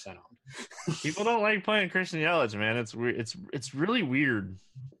 16% owned. People don't like playing Christian Yelich, man. It's weird. It's really weird.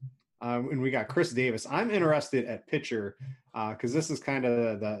 And we got Chris Davis. I'm interested at pitcher because this is kind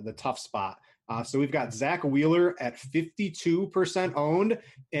of the tough spot. So we've got Zach Wheeler at 52% owned.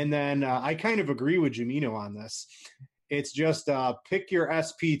 And then I kind of agree with Jamino on this. It's just pick your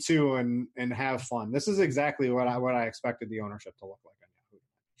SP2 and have fun. This is exactly what I expected the ownership to look like on Yahoo.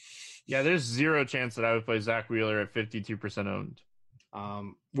 Yeah, there's zero chance that I would play Zach Wheeler at 52% owned.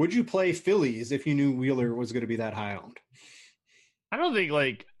 Would you play Phillies if you knew Wheeler was going to be that high owned? I don't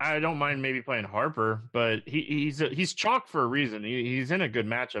think I don't mind maybe playing Harper, but he's chalk for a reason. He's in a good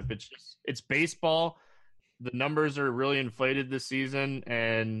matchup. It's baseball. The numbers are really inflated this season,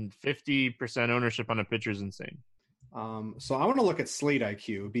 and 50% ownership on a pitcher is insane. So I want to look at Slate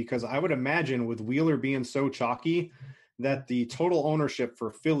IQ because I would imagine with Wheeler being so chalky that the total ownership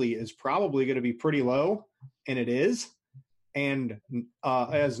for Philly is probably going to be pretty low, and it is. And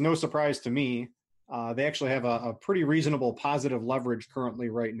as no surprise to me, they actually have a pretty reasonable positive leverage currently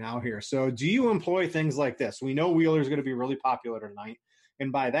right now here. So do you employ things like this? We know Wheeler is going to be really popular tonight,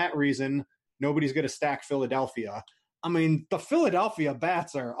 and by that reason, nobody's going to stack Philadelphia. I mean, the Philadelphia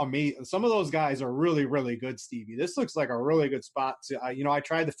bats are amazing. Some of those guys are really, really good, Stevie. This looks like a really good spot. I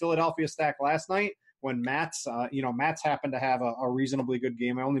tried the Philadelphia stack last night when Matt's happened to have a reasonably good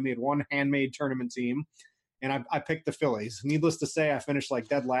game. I only made one handmade tournament team, and I picked the Phillies. Needless to say, I finished like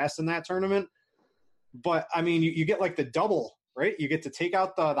dead last in that tournament. But, I mean, you get like the double, right? You get to take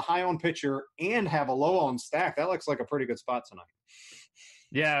out the high-owned pitcher and have a low-owned stack. That looks like a pretty good spot tonight.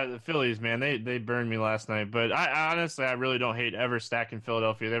 Yeah, the Phillies, man, they burned me last night. But I honestly really don't hate ever stacking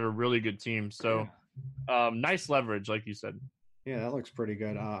Philadelphia. They have a really good team. So nice leverage, like you said. Yeah, that looks pretty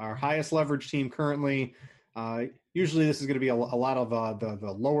good. Our highest leverage team currently, usually this is going to be a lot of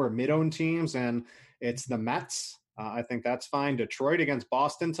the lower mid-owned teams, and it's the Mets. I think that's fine. Detroit against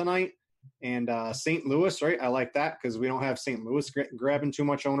Boston tonight. And St. Louis, right? I like that because we don't have St. Louis grabbing too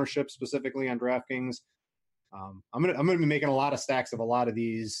much ownership specifically on DraftKings. I'm gonna be making a lot of stacks of a lot of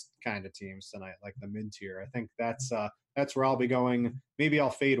these kind of teams tonight, like the mid tier. I think that's where I'll be going. Maybe I'll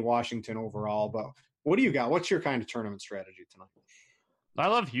fade Washington overall, but what do you got? What's your kind of tournament strategy tonight? I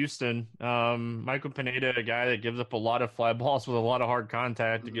love Houston. Michael Pineda, a guy that gives up a lot of fly balls with a lot of hard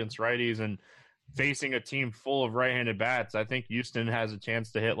contact against righties and facing a team full of right-handed bats. I think Houston has a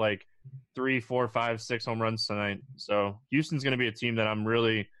chance to hit like 3, 4, 5, 6 home runs tonight. So Houston's going to be a team that I'm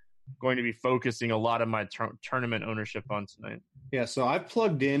really going to be focusing a lot of my tournament ownership on tonight. Yeah, so I've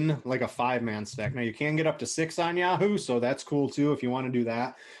plugged in like a 5-man stack. Now you can get up to 6 on Yahoo, so that's cool too if you want to do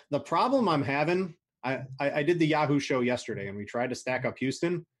that. The problem I'm having, I did the Yahoo show yesterday and we tried to stack up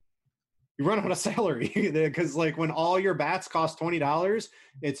Houston. You run out of salary because like when all your bats cost $20,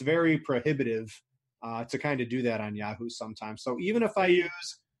 it's very prohibitive to kind of do that on Yahoo sometimes. So even if I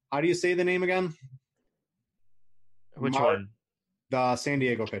use, how do you say the name again? Which one? The San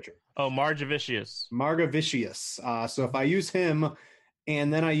Diego pitcher. Oh, Margevicius. So if I use him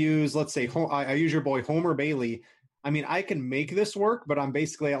and then I use, let's say, I use your boy Homer Bailey, I mean, I can make this work, but I'm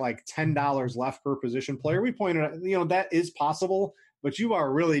basically at like $10 left per position player. We pointed out, that is possible, but you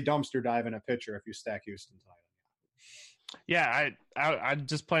are really dumpster diving a pitcher if you stack Houston tonight. Yeah, I'm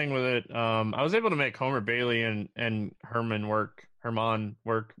just playing with it. I was able to make Homer Bailey and Herman work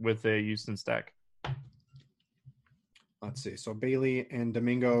with a Houston stack. Let's see. So Bailey and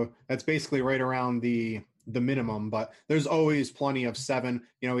Domingo, that's basically right around the minimum, but there's always plenty of 7.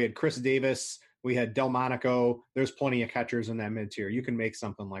 We had Chris Davis, we had Delmonico. There's plenty of catchers in that mid tier. You can make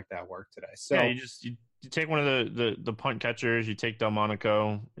something like that work today. So yeah, you take one of the punt catchers, you take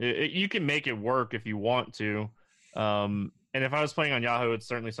Delmonico. You can make it work if you want to. And if I was playing on Yahoo, it's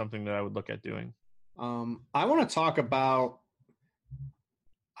certainly something that I would look at doing. I want to talk about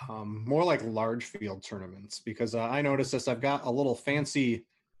more like large field tournaments because I noticed this. I've got a little fancy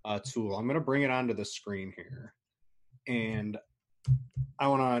tool. I'm going to bring it onto the screen here. And I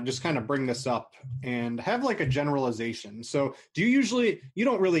want to just kind of bring this up and have like a generalization. So do you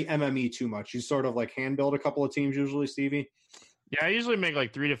don't really MME too much. You sort of like hand build a couple of teams usually, Stevie? Yeah, I usually make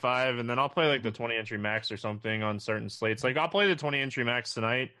like 3 to 5, and then I'll play like the 20 entry max or something on certain slates. Like I'll play the 20 entry max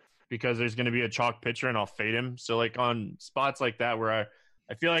tonight because there's going to be a chalk pitcher and I'll fade him. So like on spots like that where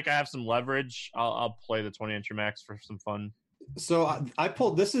I feel like I have some leverage, I'll play the 20 entry max for some fun. So I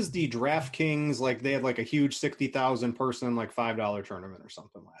pulled, this is the DraftKings, like they had like a huge 60,000 person, like $5 tournament or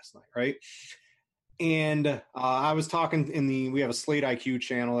something last night. Right. And I was talking we have a Slate IQ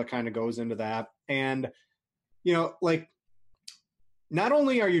channel that kind of goes into that. And, like not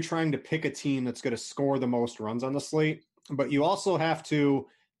only are you trying to pick a team that's going to score the most runs on the slate, but you also have to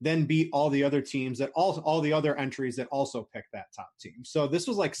then beat all the other teams that all the other entries that also pick that top team. So this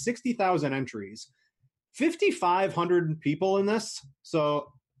was like 60,000 entries. 5,500 people in this.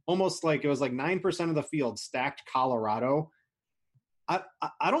 So almost like it was like 9% of the field stacked Colorado. I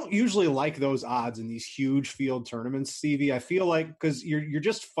don't usually like those odds in these huge field tournaments, Stevie. I feel like because you're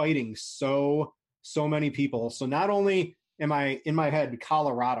just fighting so many people. So not only am I in my head,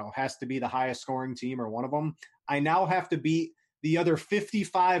 Colorado has to be the highest scoring team or one of them, I now have to beat the other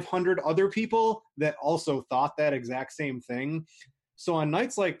 5,500 other people that also thought that exact same thing. So on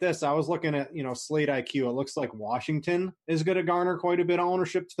nights like this, I was looking at, Slate IQ. It looks like Washington is going to garner quite a bit of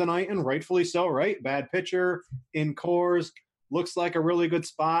ownership tonight, and rightfully so, right? Bad pitcher in Coors, looks like a really good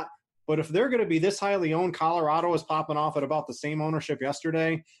spot. But if they're going to be this highly owned, Colorado is popping off at about the same ownership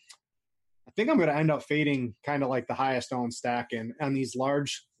yesterday. I think I'm going to end up fading kind of like the highest owned stack on these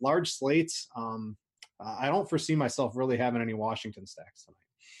large slates. I don't foresee myself really having any Washington stacks tonight.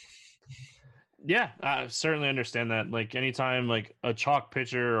 Yeah, I certainly understand that. Like anytime like a chalk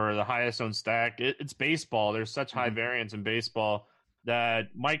pitcher or the highest owned stack, it's baseball. There's such high variance in baseball that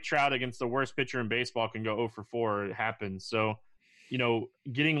Mike Trout against the worst pitcher in baseball can go 0 for 4. It happens. So,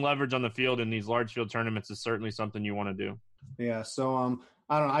 getting leverage on the field in these large field tournaments is certainly something you want to do. Yeah. So,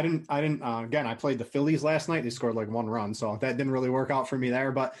 I don't know. I didn't, again, I played the Phillies last night. They scored like 1 run. So that didn't really work out for me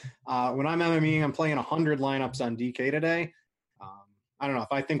there. But when I'm MMEing, I'm playing 100 lineups on DK today. I don't know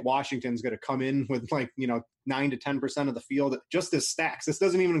if I think Washington's going to come in with 9 to 10% of the field just as stacks. This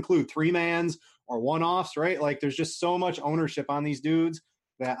doesn't even include 3-mans or one-offs, right? Like there's just so much ownership on these dudes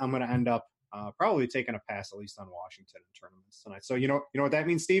that I'm going to end up probably taking a pass, at least on Washington in tournaments tonight. So you know what that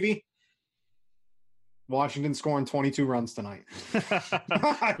means, Stevie? Washington scoring 22 runs tonight.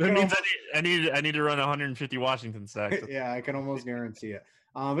 That means I need to run 150 Washington stacks. Yeah, I can almost guarantee it.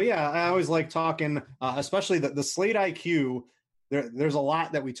 But yeah, I always like talking, especially the Slate IQ. There's a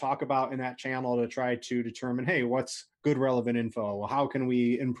lot that we talk about in that channel to try to determine, hey, what's good relevant info? How can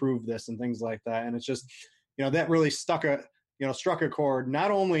we improve this and things like that? And it's just, that really struck a chord.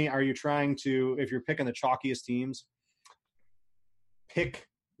 Not only are you trying to, if you're picking the chalkiest teams, pick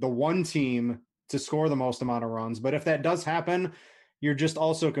the one team to score the most amount of runs, but if that does happen, you're just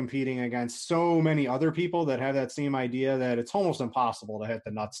also competing against so many other people that have that same idea that it's almost impossible to hit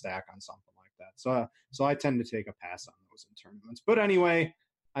the nut stack on something like that. So I tend to take a pass on those in tournaments. But anyway,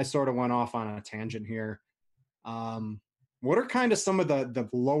 I sort of went off on a tangent here. What are kind of some of the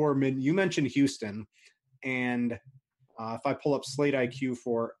lower mid? You mentioned Houston, and if I pull up Slate IQ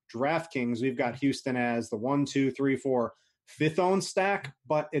for DraftKings, we've got Houston as the 1, 2, 3, 4, 5th owned stack,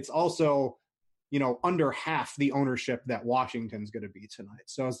 but it's also under half the ownership that Washington's going to be tonight.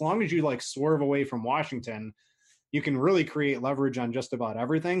 So as long as you swerve away from Washington, you can really create leverage on just about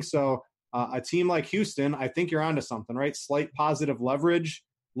everything. So a team like Houston, I think you're onto something, right? Slight positive leverage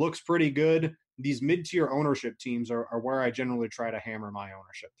looks pretty good. These mid-tier ownership teams are where I generally try to hammer my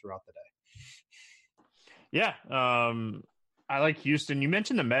ownership throughout the day. Yeah. I like Houston. You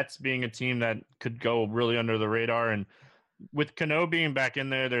mentioned the Mets being a team that could go really under the radar, and with Cano being back in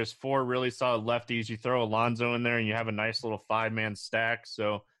there, there's 4 really solid lefties. You throw Alonso in there and you have a nice little 5-man stack.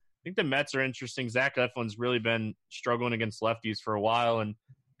 So I think the Mets are interesting. Zach Eflin's really been struggling against lefties for a while. And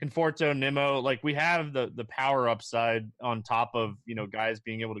Conforto, Nimmo, we have the power upside on top of, guys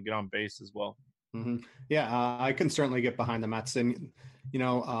being able to get on base as well. Mm-hmm. Yeah, I can certainly get behind the Mets. And,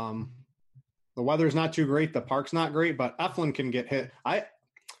 the weather's not too great. The park's not great, but Eflin can get hit.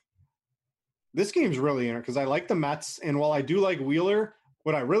 This game's really in it because I like the Mets, and while I do like Wheeler,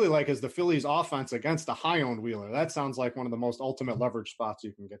 what I really like is the Phillies' offense against a high-owned Wheeler. That sounds like one of the most ultimate leverage spots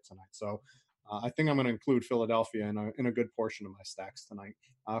you can get tonight. So I think I'm going to include Philadelphia in a good portion of my stacks tonight.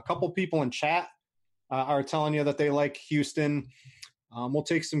 A couple people in chat are telling you that they like Houston. We'll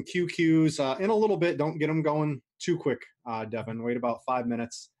take some QQs in a little bit. Don't get them going too quick, Devin. Wait about 5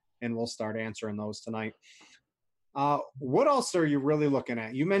 minutes, and we'll start answering those tonight. What else are you really looking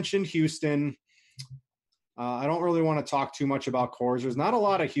at? You mentioned Houston. I don't really want to talk too much about Coors. There's not a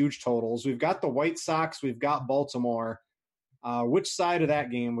lot of huge totals. We've got the White Sox. We've got Baltimore. Which side of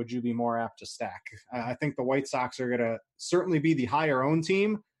that game would you be more apt to stack? I think the White Sox are going to certainly be the higher owned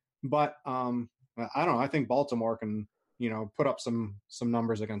team, but I don't know. I think Baltimore can, put up some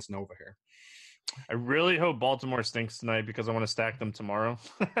numbers against Nova here. I really hope Baltimore stinks tonight because I want to stack them tomorrow.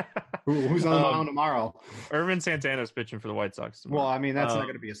 Who's on the mound tomorrow? Irvin Santana's pitching for the White Sox tomorrow. Well, I mean, that's not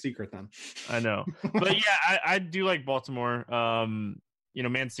going to be a secret then. I know. But yeah, I do like Baltimore.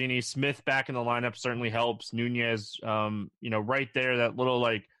 Mancini, Smith back in the lineup certainly helps. Nunez, right there, that little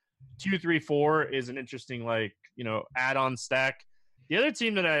 2, 3, 4 is an interesting add-on stack. The other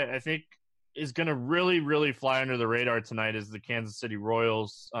team that I think is going to really, really fly under the radar tonight is the Kansas City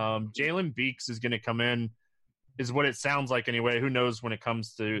Royals. Jalen Beeks is going to come in, is what it sounds like anyway. Who knows when it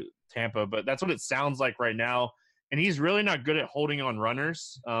comes to Tampa, but that's what it sounds like right now. And he's really not good at holding on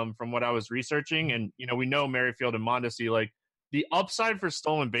runners from what I was researching. And, we know Merrifield and Mondesi, the upside for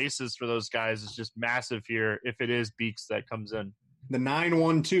stolen bases for those guys is just massive here if it is Beeks that comes in. The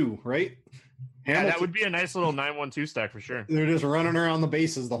 9-1-2, right? Yeah, that would be a nice little 9-1-2 stack for sure. They're just running around the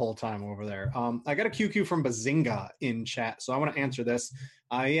bases the whole time over there. I got a QQ from Bazinga in chat, so I want to answer this.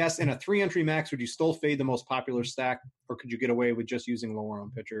 He asked, in a 3-entry max, would you still fade the most popular stack, or could you get away with just using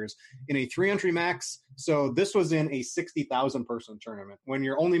lower-owned pitchers? In a 3-entry max, so this was in a 60,000-person tournament. When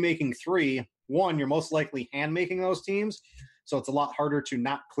you're only making 3, one, you're most likely hand-making those teams, so it's a lot harder to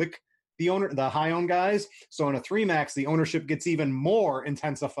not click the high-owned guys. So in a 3 max, the ownership gets even more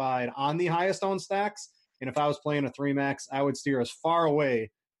intensified on the highest owned stacks. And if I was playing a 3 max, I would steer as far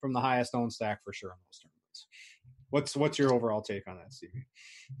away from the highest owned stack for sure in those tournaments. What's your overall take on that, Stevie?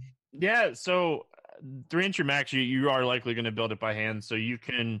 Yeah, so 3-entry max, you are likely going to build it by hand, so you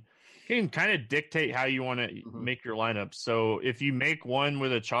can kind of dictate how you want to make your lineup. So if you make one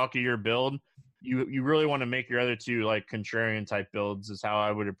with a chalkier build, you really want to make your other two like contrarian type builds is how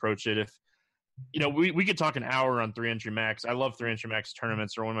I would approach it. If we could talk an hour on 3-entry max. I love 3-entry max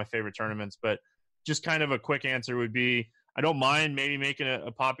tournaments. They're one of my favorite tournaments, but just kind of a quick answer would be I don't mind maybe making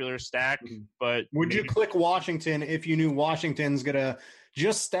a popular stack, but would you click Washington if you knew Washington's gonna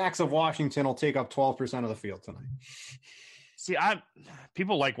just stacks of Washington will take up 12% of the field tonight? See,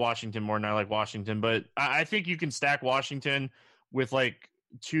 people like Washington more than I like Washington, but I think you can stack Washington with like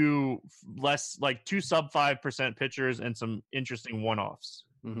two sub 5% pitchers and some interesting one-offs.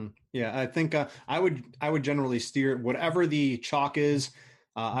 Yeah, I think I would generally steer whatever the chalk is.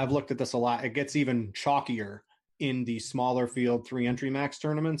 I've looked at this a lot. It gets even chalkier in the smaller field 3-entry max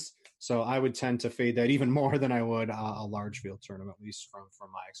tournaments. So I would tend to fade that even more than I would a large field tournament, at least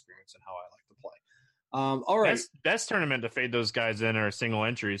from my experience and how I like to play. All right. Best tournament to fade those guys in are single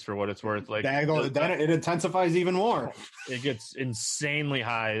entries for what it's worth. Like then it intensifies even more. It gets insanely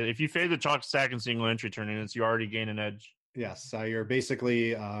high. If you fade the chalk stack in single entry tournaments, you already gain an edge. Yes, you're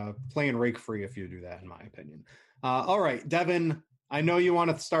basically playing rake free if you do that, in my opinion. All right, Devin, I know you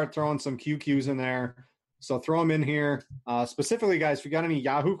want to start throwing some QQs in there, so throw them in here. Specifically, guys, if you got any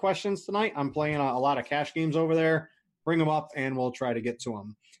Yahoo questions tonight, I'm playing a lot of cash games over there. Bring them up, and we'll try to get to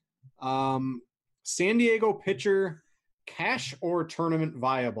them. San Diego pitcher, cash or tournament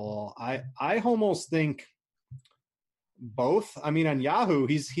viable? I almost think both. I mean, on Yahoo,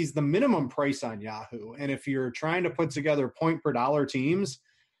 he's the minimum price on Yahoo. And if you're trying to put together point per dollar teams,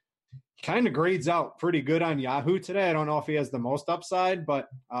 kind of grades out pretty good on Yahoo today. I don't know if he has the most upside, but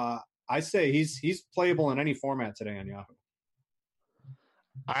I say he's playable in any format today on Yahoo.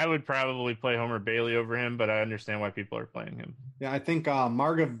 I would probably play Homer Bailey over him, but I understand why people are playing him. Yeah, I think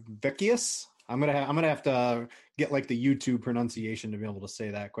Margavicius. I'm gonna have to get like the YouTube pronunciation to be able to say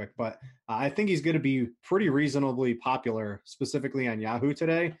that quick, but I think he's going to be pretty reasonably popular, specifically on Yahoo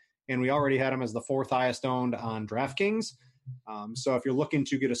today. And we already had him as the 4th highest owned on DraftKings. So if you're looking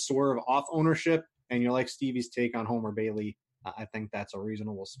to get a swerve off ownership and you like Stevie's take on Homer Bailey, I think that's a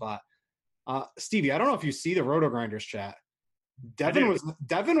reasonable spot. Stevie, I don't know if you see the Roto Grinders chat. Devin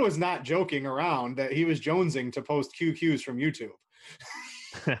was not joking around that he was jonesing to post QQs from YouTube.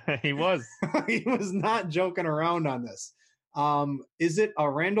 He was. He was not joking around on this. Is it a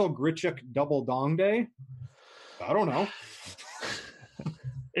Randall Grichuk double dong day? I don't know.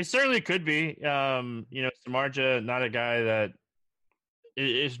 It certainly could be. Samardzija, not a guy that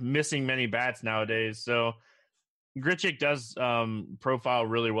is missing many bats nowadays. So Grichuk does profile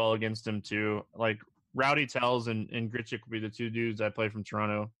really well against him too. Like Rowdy Tells and Grichuk would be the two dudes I play from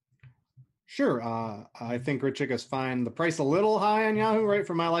Toronto. Sure. I think Grichuk is fine. The price a little high on Yahoo, right?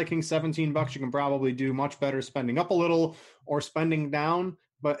 For my liking, $17. You can probably do much better spending up a little or spending down.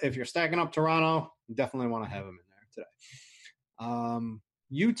 But if you're stacking up Toronto, you definitely want to have him in there today.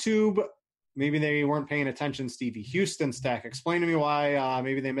 YouTube, maybe they weren't paying attention. Stevie, Houston stack. Explain to me why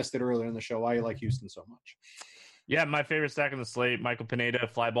maybe they missed it earlier in the show, why you like Houston so much. Yeah, my favorite stack on the slate, Michael Pineda,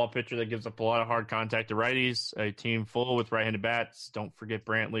 fly ball pitcher that gives up a lot of hard contact to righties, a team full with right-handed bats. Don't forget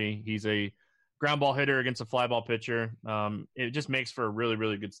Brantley. He's a ground ball hitter against a fly ball pitcher. It just makes for a really,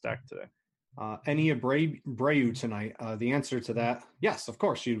 really good stack today. Any Abreu tonight? The answer to that, yes, of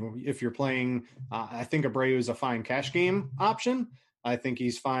course. If you're playing, I think Abreu is a fine cash game option. I think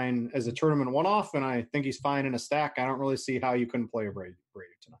he's fine as a tournament one-off, and I think he's fine in a stack. I don't really see how you couldn't play Abreu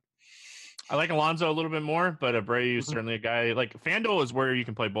tonight. I like Alonso a little bit more, but Abreu is certainly a guy. Like FanDuel is where you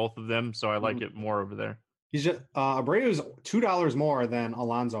can play both of them, so I like it more over there. He's just Abreu is $2 more than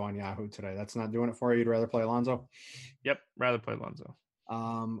Alonso on Yahoo today. That's not doing it for you. You'd rather play Alonso? Yep, rather play Alonso.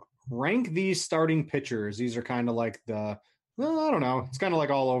 Rank these starting pitchers. These are kind of like I don't know. It's kind of like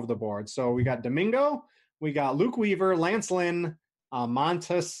all over the board. So we got Domingo, we got Luke Weaver, Lance Lynn,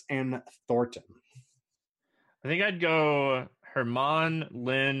 Montes, and Thornton. I think I'd go Herman,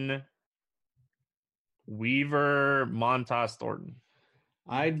 Lynn, Weaver, Montas, Thornton.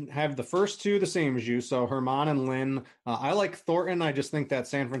 I'd have the first two the same as you, so Herman and Lynn. I like Thornton. I just think that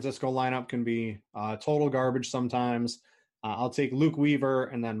San Francisco lineup can be total garbage sometimes. I'll take Luke Weaver,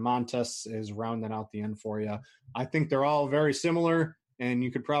 and then Montes is rounding out the end for you. I think they're all very similar, and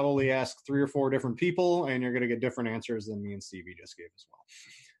you could probably ask 3 or 4 different people, and you're going to get different answers than me and Stevie just gave as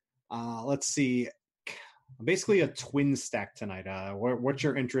well. Let's see. Basically a twin stack tonight. What's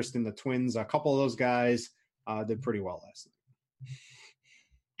your interest in the Twins? A couple of those guys did pretty well last night.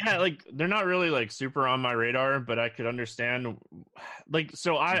 Yeah, like they're not really like super on my radar, but I could understand. Like,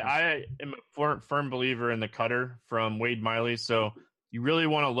 so I am a firm believer in the cutter from Wade Miley. So you really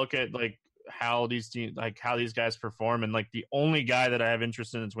want to look at like how these teams, like how these guys perform, and like the only guy that I have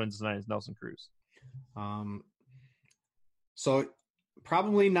interest in the Twins tonight is Nelson Cruz. So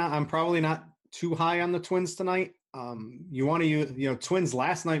probably not. I'm probably not too high on the Twins tonight. You want to use, Twins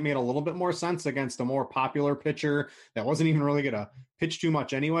last night made a little bit more sense against a more popular pitcher that wasn't even really going to pitch too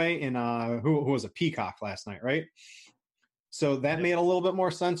much anyway. In who was a Peacock last night, right? So that made a little bit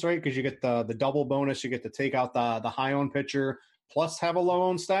more sense, right? Because you get the double bonus, you get to take out the high owned pitcher plus have a low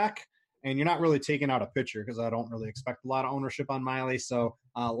owned stack, and you're not really taking out a pitcher because I don't really expect a lot of ownership on Miley. So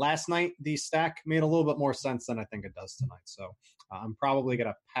last night the stack made a little bit more sense than I think it does tonight. So I'm probably going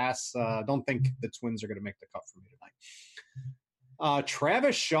to pass. Don't think the Twins are going to make the cut for me tonight.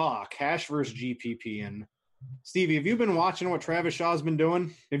 Travis Shaw, cash versus GPP. And Stevie, have you been watching what Travis Shaw's been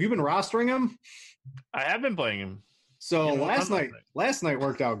doing? Have you been rostering him? I have been playing him. So last night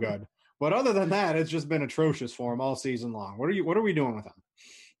worked out good. But other than that, it's just been atrocious for him all season long. What are we doing with him?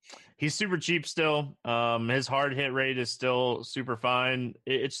 He's super cheap still. His hard hit rate is still super fine.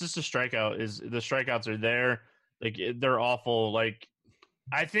 It's just a strikeout. The strikeouts are there. Like they're awful. Like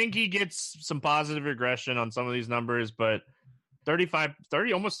I think he gets some positive regression on some of these numbers, but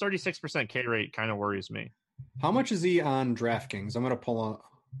 30, almost 36% K rate kind of worries me. How much is he on DraftKings? I'm going to pull up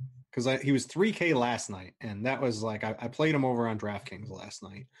because he was 3K last night, and that was like I played him over on DraftKings last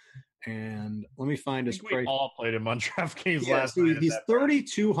night. And let me find his price. We all played him on DraftKings last night. He's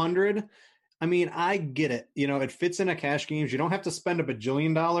 3,200. I mean, I get it. It fits in a cash games. You don't have to spend $1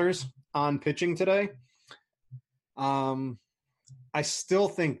 bajillion on pitching today. I still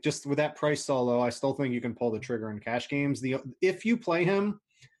think just with that price solo, I still think you can pull the trigger in cash games. If you play him,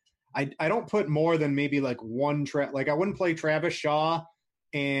 I don't put more than maybe like one like I wouldn't play Travis Shaw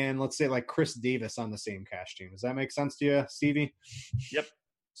and let's say like Chris Davis on the same cash team. Does that make sense to you, Stevie? Yep.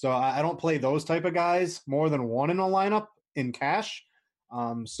 So I don't play those type of guys more than one in a lineup in cash.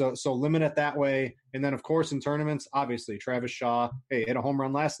 So limit it that way. And then of course in tournaments, obviously Travis Shaw, hit a home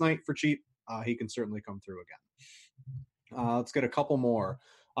run last night for cheap. He can certainly come through again. Let's get a couple more.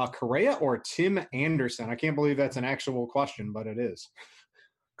 Correa or Tim Anderson? I can't believe that's an actual question, but it is.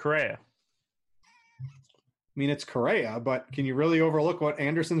 Correa. I mean, it's Correa, but can you really overlook what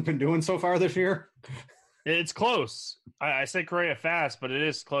Anderson's been doing so far this year? It's close. I say Correa fast, but it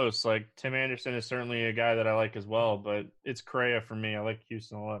is close. Like Tim Anderson is certainly a guy that I like as well, but it's Correa for me. I like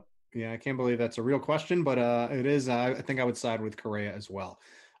Houston a lot. Yeah, I can't believe that's a real question, but it is. I think I would side with Correa as well.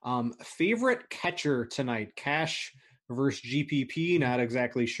 Favorite catcher tonight, cash versus GPP. Not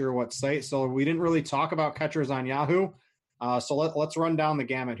exactly sure what site. So we didn't really talk about catchers on Yahoo. So let's run down the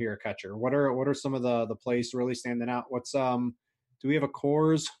gamut here. Catcher. What are some of the plays really standing out? Do we have a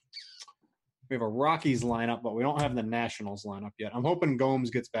Coors? We have a Rockies lineup, but we don't have the Nationals lineup yet. I'm hoping Gomes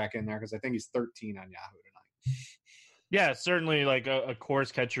gets back in there because I think he's 13 on Yahoo tonight. Yeah, certainly like a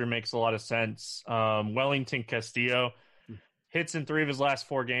Coors catcher makes a lot of sense. Wellington Castillo hits in 3 of his last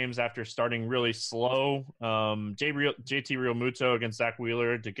 4 games after starting really slow. JT Realmuto against Zach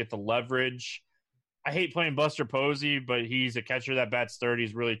Wheeler to get the leverage. I hate playing Buster Posey, but he's a catcher that bats third.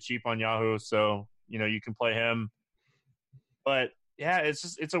 He's really cheap on Yahoo, so you can play him. But yeah,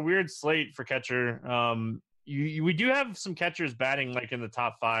 it's a weird slate for catcher. We do have some catchers batting like in the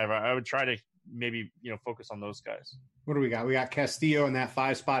top 5. I would try to maybe focus on those guys. What do we got? We got Castillo in that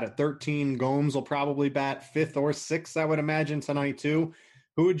 5 spot at 13. Gomes will probably bat 5th or 6th, I would imagine, tonight too.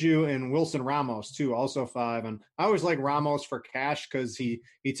 Who would you, and Wilson Ramos too, also 5. And I always like Ramos for cash because he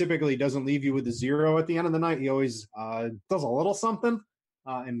typically doesn't leave you with a 0 at the end of the night. He always does a little something.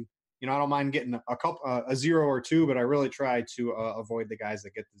 And I don't mind getting a 0 or 2, but I really try to avoid the guys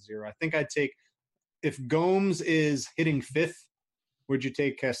that get the 0. I think I'd take, if Gomes is hitting 5th, would you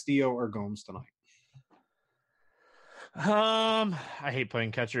take Castillo or Gomes tonight? I hate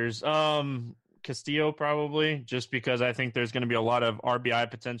playing catchers. Castillo probably, just because I think there's going to be a lot of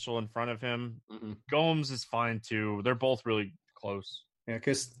RBI potential in front of him. Mm-mm. Gomes is fine too. They're both really close. Yeah,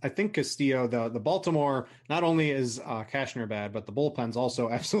 because I think Castillo, the Baltimore, not only is Cashner bad, but the bullpen's also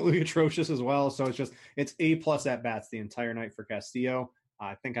absolutely atrocious as well. So it's A+ at bats the entire night for Castillo.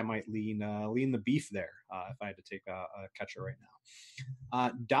 I think I might lean the beef there if I had to take a catcher right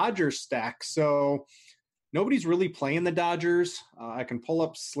now. Dodgers stack. So nobody's really playing the Dodgers. I can pull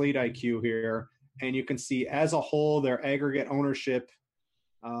up Slate IQ here, and you can see as a whole their aggregate ownership.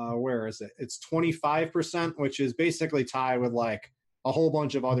 Where is it? It's 25%, which is basically tied with like a whole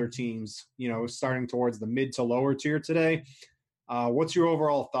bunch of other teams, starting towards the mid to lower tier today. What's your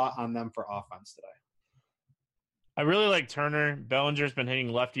overall thought on them for offense today? I really like Turner. Bellinger's been hitting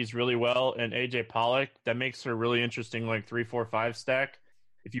lefties really well, and AJ Pollock. That makes her really interesting, like 3-4-5 stack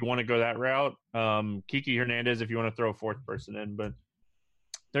if you want to go that route. Kiki Hernandez if you want to throw a fourth person in, but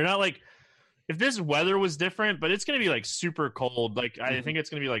they're not like if this weather was different, but it's going to be like super cold. Like I think it's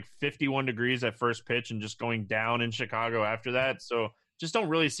going to be like 51 degrees at first pitch and just going down in Chicago after that. So just don't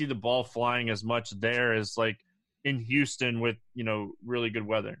really see the ball flying as much there as like in Houston with, really good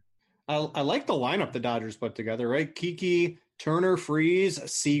weather. I like the lineup the Dodgers put together, right? Kiki, Turner, Freeze,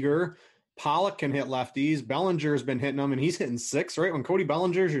 Seager, Pollock can hit lefties. Bellinger's been hitting them, and he's hitting 6, right? When Cody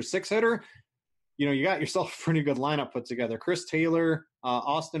Bellinger's your 6 hitter, you got yourself a pretty good lineup put together. Chris Taylor,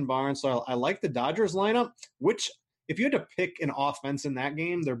 Austin Barnes. So I like the Dodgers lineup, which if you had to pick an offense in that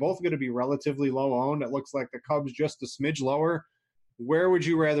game, they're both going to be relatively low owned. It looks like the Cubs just a smidge lower. Which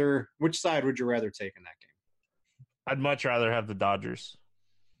side would you rather take in that game? I'd much rather have the Dodgers.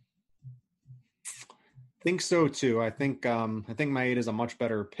 Think so too. I think Maeda is a much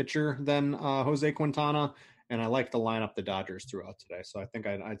better pitcher than Jose Quintana, and I like the lineup the Dodgers threw out today. So I think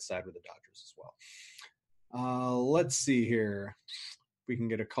I'd side with the Dodgers as well. Let's see here. We can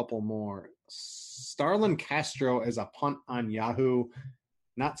get a couple more. Starlin Castro as a punt on Yahoo.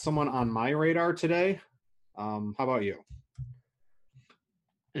 Not someone on my radar today. How about you?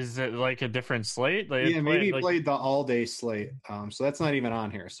 Is it like a different slate? Maybe he played the all-day slate. So that's not even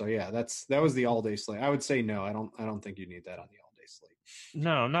on here. So yeah, that was the all-day slate. I would say no. I don't think you need that on the all-day slate.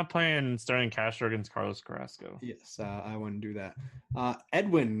 No, I'm not playing Starlin Castro against Carlos Carrasco. Yes, I wouldn't do that.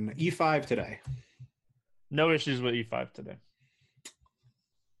 Edwin E5 today. No issues with E5 today.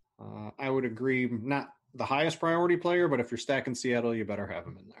 I would agree. Not the highest priority player, but if you're stacking Seattle, you better have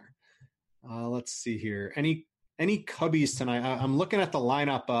him in there. Let's see here. Any Cubbies tonight? I'm looking at the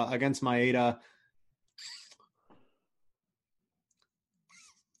lineup against Maeda.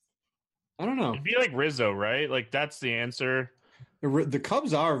 I don't know. It'd be like Rizzo, right? Like that's the answer. The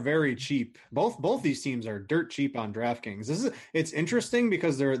Cubs are very cheap. Both these teams are dirt cheap on DraftKings. It's interesting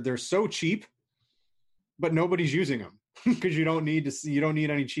because they're so cheap, but nobody's using them because you don't need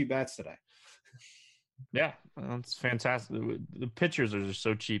any cheap bats today. Yeah, that's fantastic. The pitchers are just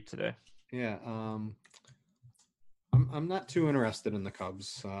so cheap today. Yeah. I'm not too interested in the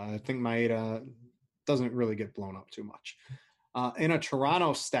Cubs. I think Maeda doesn't really get blown up too much. In a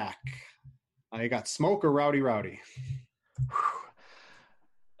Toronto stack, you got Smoke or Rowdy.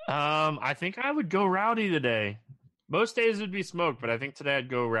 I think I would go Rowdy today. Most days it would be Smoke, but I think today I'd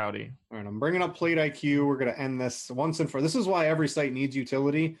go Rowdy. All right, I'm bringing up Plate IQ. We're going to end this once and for. This is why every site needs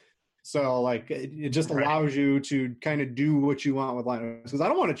utility. So, it just allows you to kind of do what you want with lineups. Because I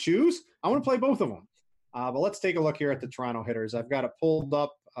don't want to choose. I want to play both of them. But let's take a look here at the Toronto hitters. I've got it pulled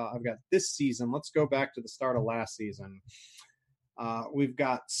up. I've got this season. Let's go back to the start of last season. We've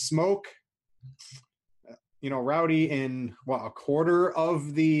got Smoke, Rowdy in a quarter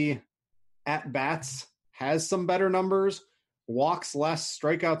of the at-bats has some better numbers, walks less,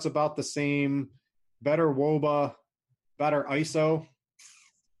 strikeouts about the same, better WOBA, better ISO.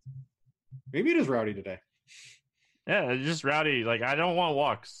 Maybe it is Rowdy today. Yeah, just Rowdy. I don't want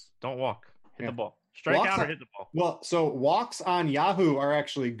walks. Don't walk. Hit the ball. Strike out or hit the ball. Well, so walks on Yahoo are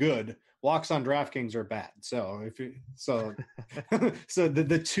actually good. Walks on DraftKings are bad. So so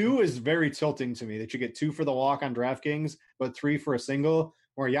the 2 is very tilting to me that you get 2 for the walk on DraftKings, but 3 for a single,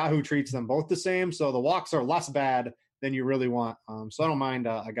 where Yahoo treats them both the same. So the walks are less bad than you really want. So I don't mind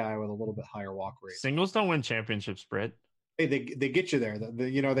a guy with a little bit higher walk rate. Singles don't win championships, Britt. Hey, they get you there.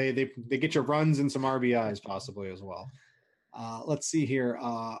 They get you runs and some RBIs possibly as well. Let's see here.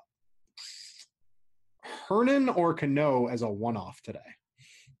 Hernan or Cano as a one-off today?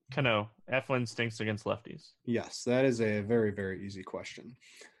 Cano. Eflin stinks against lefties. Yes, that is a very, very easy question.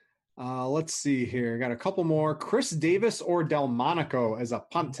 Let's see here. Got a couple more. Chris Davis or Delmonico as a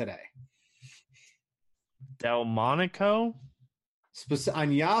punt today? Delmonico?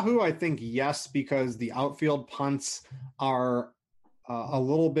 On Yahoo, I think yes, because the outfield punts are a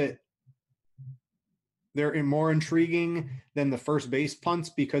little bit – they're more intriguing than the first base punts,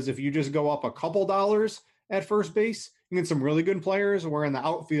 because if you just go up a couple dollars at first base, you get some really good players, where in the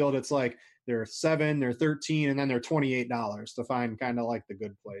outfield it's like they're $7, they're $13, and then they're $28 to find kind of like the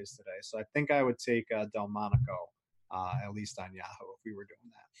good plays today. So I think I would take Delmonico at least on Yahoo, if we were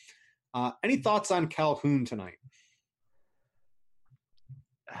doing that. Any thoughts on Calhoun tonight?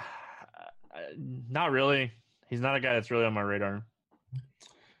 Not really. He's not a guy that's really on my radar.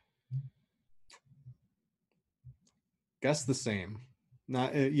 Guess the same.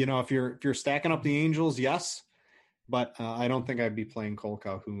 Not, if you're stacking up the Angels, yes, but I don't think I'd be playing Cole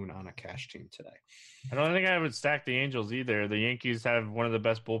Calhoun on a cash team today. I don't think I would stack the Angels either. The Yankees have one of the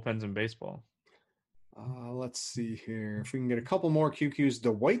best bullpens in baseball. Let's see here. If we can get a couple more QQs.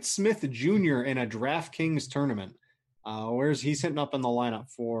 Dwight Smith Jr. in a DraftKings tournament. He's hitting up in the lineup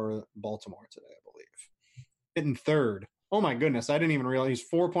for Baltimore today, I believe. Hitting third. Oh my goodness, I didn't even realize he's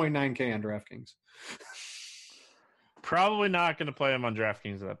 4.9K on DraftKings. Probably not going to play him on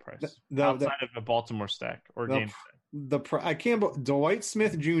DraftKings at that price. Outside of a Baltimore stack or game stack. Dwight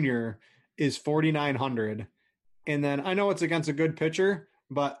Smith Jr. is 4,900, and then I know it's against a good pitcher,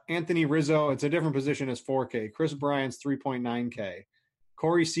 but Anthony Rizzo, it's a different position, is 4K. Chris Bryant's 3.9K.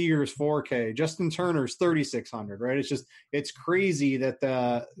 Corey Seager's 4K. Justin Turner's 3,600. Right? It's crazy that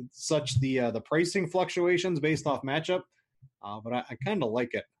the pricing fluctuations based off matchup. But I kind of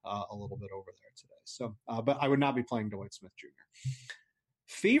like it a little bit over there today. So, but I would not be playing Dwight Smith Jr.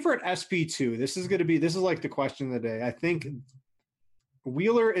 Favorite SP2. This is like the question of the day. I think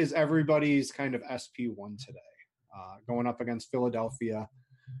Wheeler is everybody's kind of SP1 today, going up against Philadelphia.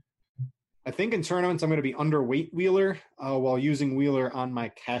 I think in tournaments I'm going to be underweight Wheeler while using Wheeler on my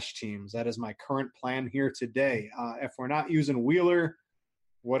cash teams. That is my current plan here today. If we're not using Wheeler,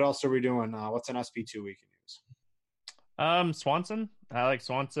 what else are we doing? What's an SP2 we can use? Swanson. I like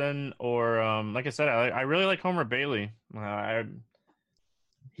Swanson, or like I said, I really like Homer Bailey.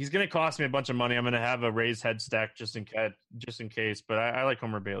 He's going to cost me a bunch of money. I'm going to have a raised head stack just in case, but I like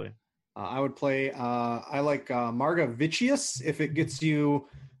Homer Bailey. I would play. I like Marga Vicious if it gets you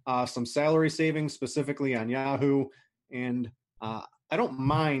some salary savings, specifically on Yahoo, and I don't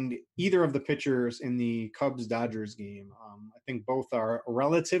mind either of the pitchers in the Cubs-Dodgers game. I think both are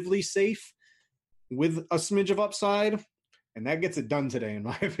relatively safe with a smidge of upside, and that gets it done today, in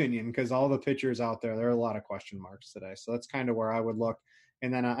my opinion, because all the pitchers out there are a lot of question marks today. So that's kind of where I would look.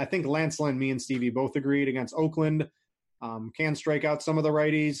 And then I think Lance Lynn, me and Stevie both agreed against Oakland, can strike out some of the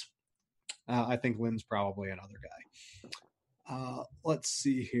righties. I think Lynn's probably another guy. Let's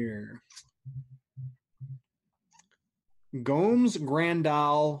see here. Gomes,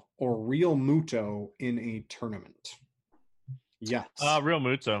 Grandal, or Real Muto in a tournament? Yes. Real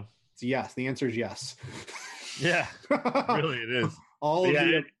Muto. Yes. The answer is yes. Yeah, really it is.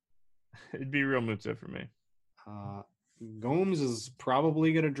 It'd be Real Muto for me. Gomes is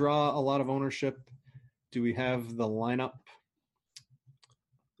probably going to draw a lot of ownership. Do we have the lineup?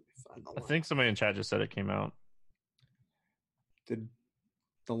 I think somebody in chat just said it came out. Did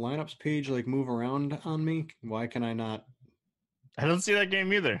the lineups page move around on me? Why can I not? I don't see that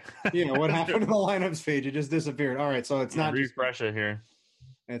game either. Yeah, what happened to the lineups page? It just disappeared. All right, so it's not refresh it here.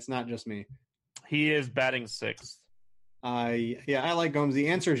 It's not just me. He is batting sixth. I like Gomes. The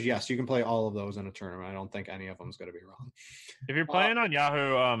answer is yes. You can play all of those in a tournament. I don't think any of them is going to be wrong. If you're playing on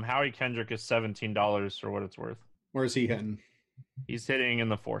Yahoo, Howie Kendrick is $17 for what it's worth. Where's he hitting? He's hitting in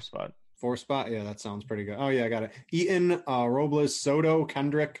the 4 spot. 4 spot? Yeah, that sounds pretty good. Oh, yeah, I got it. Eaton, Robles, Soto,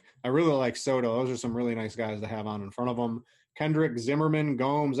 Kendrick. I really like Soto. Those are some really nice guys to have on in front of them. Kendrick, Zimmerman,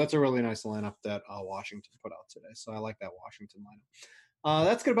 Gomes. That's a really nice lineup that Washington put out today. So I like that Washington lineup.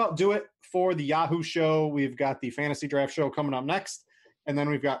 That's going to about do it for the Yahoo show. We've got the Fantasy Draft show coming up next. And then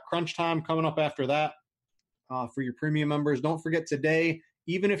we've got Crunch Time coming up after that for your premium members. Don't forget today,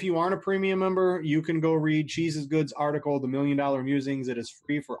 even if you aren't a premium member, you can go read Cheese's Goods article, The $1 Million Musings. It is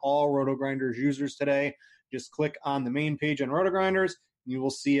free for all Roto-Grinders users today. Just click on the main page on Roto-Grinders, and you will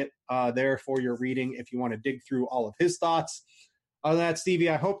see it there for your reading if you want to dig through all of his thoughts. Other than that, Stevie,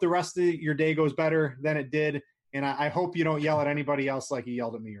 I hope the rest of your day goes better than it did. And I hope you don't yell at anybody else like you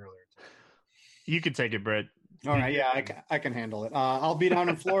yelled at me earlier today. You can take it, Brett. All right, yeah, I can handle it. I'll be down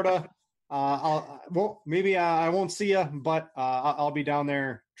in Florida. Maybe I won't see you, but I'll be down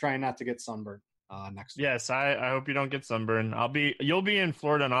there trying not to get sunburned next week. Yes, I hope you don't get sunburned. You'll be in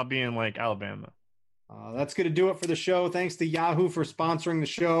Florida, and I'll be in Alabama. That's going to do it for the show. Thanks to Yahoo for sponsoring the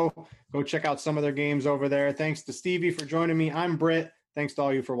show. Go check out some of their games over there. Thanks to Stevie for joining me. I'm Britt. Thanks to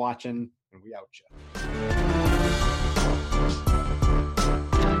all you for watching, and we out, ya.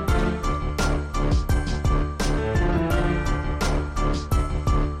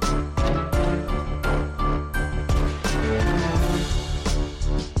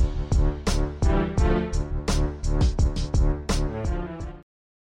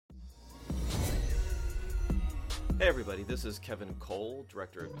 Hey everybody, this is Kevin Cole,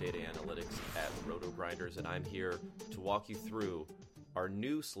 Director of Data Analytics at RotoGrinders, and I'm here to walk you through our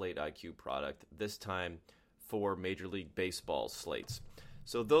new Slate IQ product, this time for Major League Baseball slates.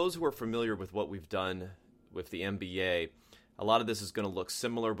 So those who are familiar with what we've done with the NBA, a lot of this is going to look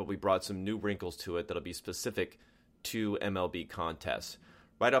similar, but we brought some new wrinkles to it that'll be specific to MLB contests.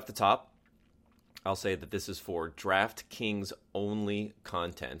 Right off the top, I'll say that this is for DraftKings only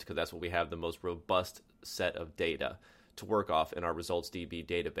content, because that's what we have the most robust set of data to work off in our ResultsDB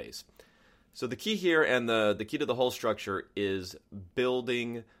database. So the key here, and the key to the whole structure, is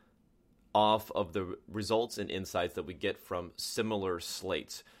building off of the results and insights that we get from similar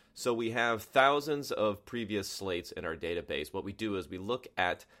slates. So we have thousands of previous slates in our database. What we do is we look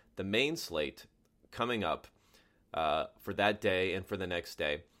at the main slate coming up for that day and for the next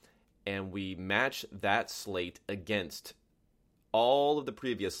day, and we match that slate against all of the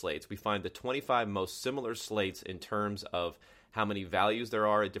previous slates. We find the 25 most similar slates in terms of how many values there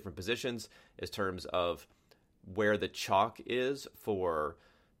are at different positions, in terms of where the chalk is for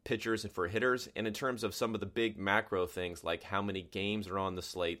pitchers and for hitters, and in terms of some of the big macro things like how many games are on the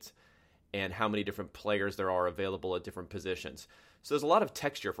slates and how many different players there are available at different positions. So there's a lot of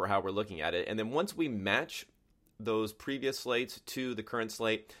texture for how we're looking at it. And then once we match those previous slates to the current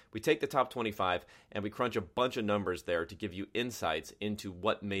slate, we take the top 25 and we crunch a bunch of numbers there to give you insights into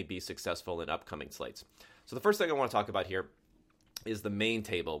what may be successful in upcoming slates. So the first thing I want to talk about here is the main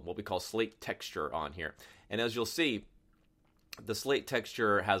table, what we call slate texture on here. And as you'll see, the slate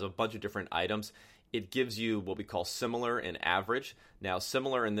texture has a bunch of different items. It gives you what we call similar and average. Now,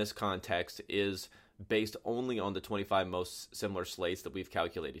 similar in this context is based only on the 25 most similar slates that we've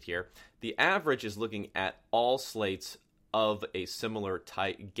calculated here. The average is looking at all slates of a similar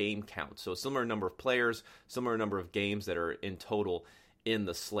type game count. So a similar number of players, similar number of games that are in total in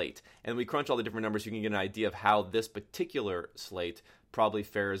the slate. And we crunch all the different numbers, you can get an idea of how this particular slate probably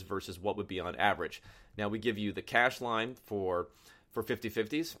fares versus what would be on average. Now, we give you the cash line for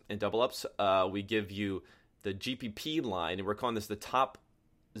 50-50s and double-ups. We give you the GPP line, and we're calling this the top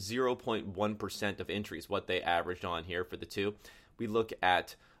 0.1% of entries, what they averaged on here for the two. We look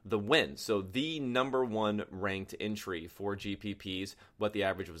at the win. So the number one ranked entry for GPPs, what the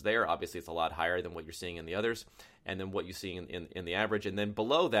average was there. Obviously, it's a lot higher than what you're seeing in the others, and then what you see in the average. And then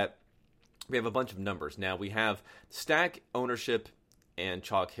below that, we have a bunch of numbers. Now, we have stack, ownership, and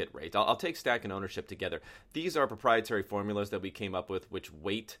chalk hit rate. I'll take stack and ownership together. These are proprietary formulas that we came up with, which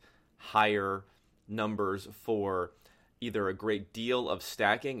weight higher numbers for either a great deal of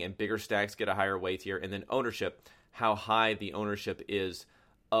stacking, and bigger stacks get a higher weight here, and then ownership, how high the ownership is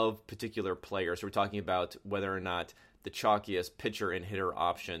of particular players. So we're talking about whether or not the chalkiest pitcher and hitter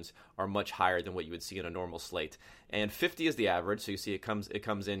options are much higher than what you would see in a normal slate. And 50 is the average, so you see it comes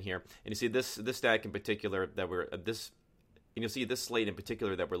in here, and you see this stack in particular that and you'll see this slate in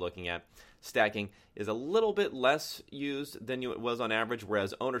particular that we're looking at, stacking is a little bit less used than it was on average,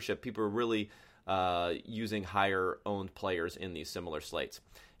 whereas ownership, people are really using higher owned players in these similar slates.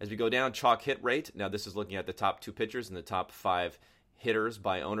 As we go down, chalk hit rate. Now this is looking at the top two pitchers and the top 5 hitters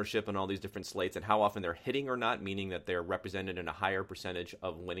by ownership on all these different slates and how often they're hitting or not, meaning that they're represented in a higher percentage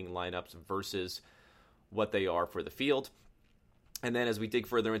of winning lineups versus what they are for the field. And then as we dig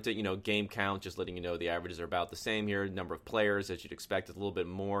further into, game count, just letting you know the averages are about the same here. Number of players, as you'd expect, is a little bit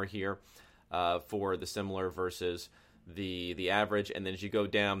more here for the similar versus the average. And then as you go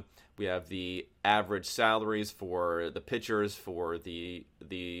down, we have the average salaries for the pitchers for the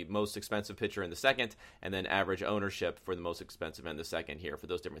most expensive pitcher in the second, and then average ownership for the most expensive in the second here for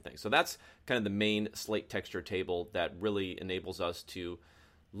those different things. So that's kind of the main slate texture table that really enables us to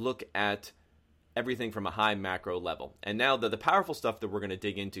look at everything from a high macro level. And now the powerful stuff that we're going to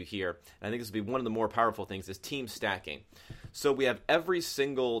dig into here, and I think this will be one of the more powerful things, is team stacking. So we have every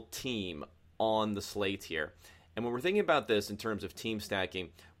single team on the slate here. And when we're thinking about this in terms of team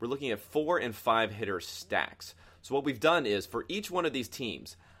stacking, we're looking at 4 and 5 hitter stacks. So what we've done is for each one of these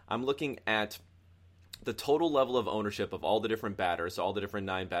teams, I'm looking at the total level of ownership of all the different batters, all the different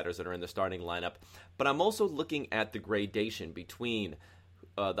 9 batters that are in the starting lineup. But I'm also looking at the gradation between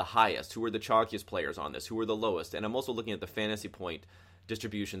the highest, who are the chalkiest players on this, who are the lowest, and I'm also looking at the fantasy point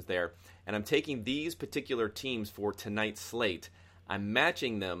distributions there, and I'm taking these particular teams for tonight's slate, I'm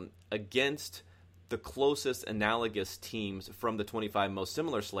matching them against the closest analogous teams from the 25 most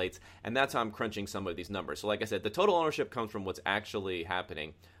similar slates, and that's how I'm crunching some of these numbers. So like I said, the total ownership comes from what's actually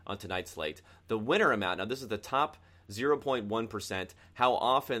happening on tonight's slate. The winner amount, now this is the top 0.1%, how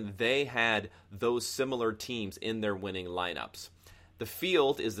often they had those similar teams in their winning lineups. The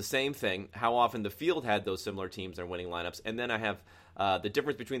field is the same thing, how often the field had those similar teams in their winning lineups. And then I have The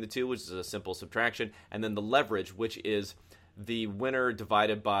difference between the two, which is a simple subtraction, and then the leverage, which is the winner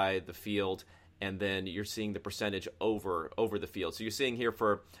divided by the field, and then you're seeing the percentage over the field. So you're seeing here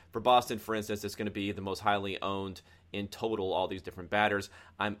for Boston, for instance, it's going to be the most highly owned in total, all these different batters.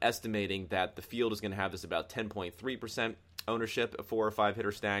 I'm estimating that the field is going to have this about 10.3% ownership of 4 or 5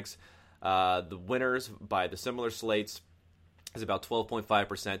 hitter stacks. The winners by the similar slates is about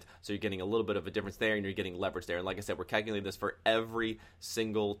 12.5%, so you're getting a little bit of a difference there, and you're getting leverage there. And like I said, we're calculating this for every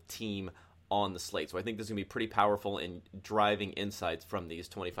single team on the slate. So I think this is going to be pretty powerful in driving insights from these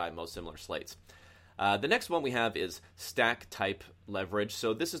 25 most similar slates. The next one we have is stack type leverage.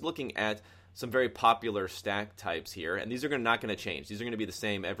 So this is looking at some very popular stack types here, and these are not going to change. These are going to be the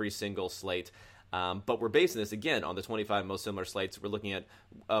same every single slate. But we're basing this, again, on the 25 most similar slates. We're looking at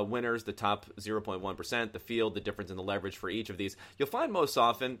winners, the top 0.1%, the field, the difference in the leverage for each of these. You'll find most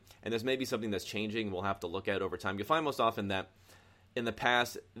often, and this may be something that's changing, we'll have to look at over time, you'll find most often that in the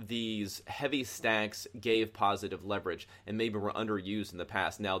past, these heavy stacks gave positive leverage and maybe were underused in the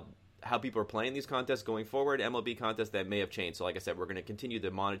past. Now, how people are playing these contests going forward, MLB contests, that may have changed. So like I said, we're going to continue to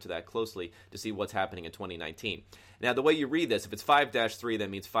monitor that closely to see what's happening in 2019. Now, the way you read this, if it's 5-3, that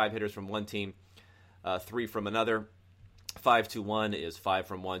means 5 hitters from one team, 3 from another. 5-1 is 5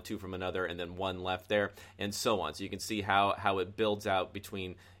 from one, 2 from another, and then 1 left there, and so on. So you can see how it builds out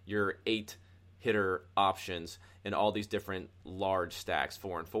between your 8 hitter options and all these different large stacks,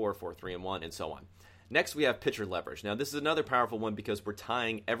 4 and 4, 4, 3 and 1, and so on. Next, we have pitcher leverage. Now, this is another powerful one because we're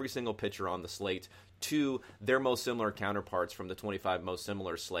tying every single pitcher on the slate to their most similar counterparts from the 25 most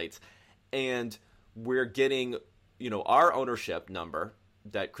similar slates. And we're getting, our ownership number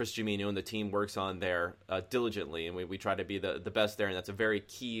that Chris Gimino and the team works on there diligently, and we try to be the best there, and that's a very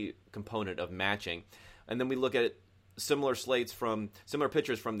key component of matching. And then we look at similar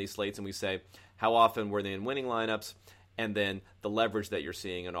pitchers from these slates, and we say, how often were they in winning lineups, and then the leverage that you're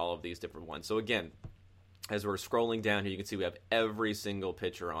seeing in all of these different ones. So again, as we're scrolling down here, you can see we have every single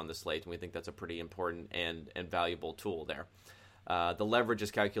pitcher on the slate, and we think that's a pretty important and valuable tool there. The leverage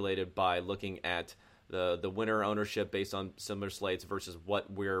is calculated by looking at the winner ownership based on similar slates versus what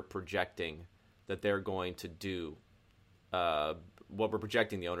we're projecting that they're going to do, what we're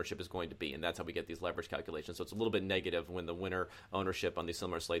projecting the ownership is going to be, and that's how we get these leverage calculations. So it's a little bit negative when the winner ownership on these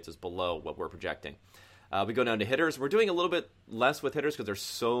similar slates is below what we're projecting. We go down to hitters. We're doing a little bit less with hitters because there's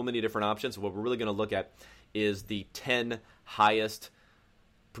so many different options. So what we're really going to look at is the 10 highest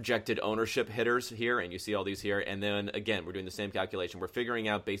projected ownership hitters here, and you see all these here. And then, again, we're doing the same calculation. We're figuring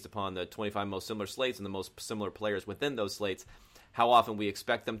out, based upon the 25 most similar slates and the most similar players within those slates, how often we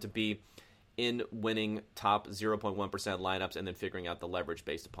expect them to be in winning top 0.1% lineups, and then figuring out the leverage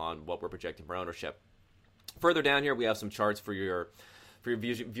based upon what we're projecting for ownership. Further down here, we have some charts for your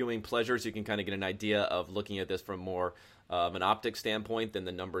viewing pleasure, so you can kind of get an idea of looking at this from more of an optic standpoint than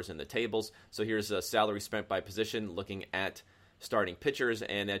the numbers in the tables. So here's a salary spent by position, looking at starting pitchers,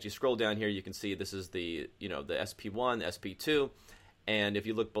 and as you scroll down here, you can see this is the SP1, SP2, and if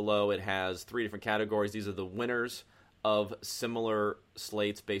you look below, it has 3 different categories. These are the winners of similar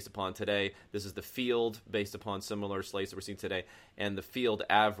slates based upon today. This is the field based upon similar slates that we're seeing today, and the field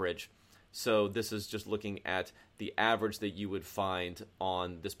average. So this is just looking at the average that you would find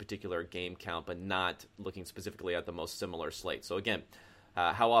on this particular game count, but not looking specifically at the most similar slate. So again,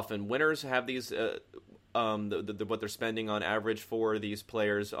 how often winners have these, what they're spending on average for these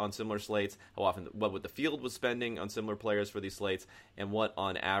players on similar slates, what the field was spending on similar players for these slates, and what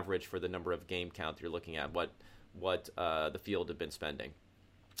on average for the number of game count you're looking at, what the field had been spending.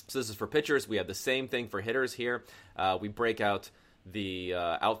 So this is for pitchers. We have the same thing for hitters here. We break out the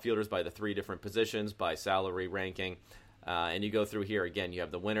outfielders by the 3 different positions by salary ranking, and you go through here again. You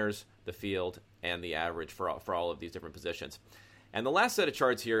have the winners, the field, and the average for all of these different positions. And the last set of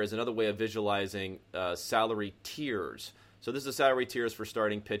charts here is another way of visualizing salary tiers. So this is salary tiers for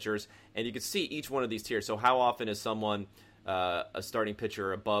starting pitchers, and you can see each one of these tiers. So how often is someone a starting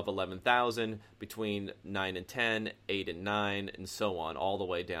pitcher above 11,000, between 9 and 10, 8 and 9, and so on, all the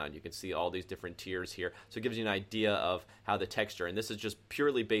way down. You can see all these different tiers here. So it gives you an idea of how the texture, and this is just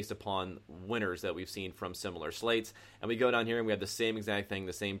purely based upon winners that we've seen from similar slates. And we go down here and we have the same exact thing,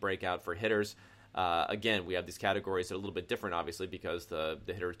 the same breakout for hitters. Again, we have these categories that are a little bit different, obviously, because the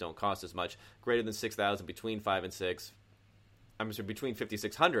hitters don't cost as much. Greater than 6,000, between 5 and 6. Between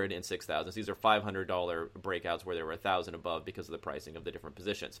 5,600 and 6,000. These are $500 breakouts where there were 1,000 above because of the pricing of the different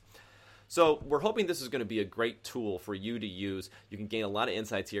positions. So we're hoping this is going to be a great tool for you to use. You can gain a lot of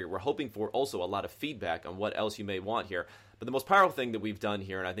insights here. We're hoping for also a lot of feedback on what else you may want here. But the most powerful thing that we've done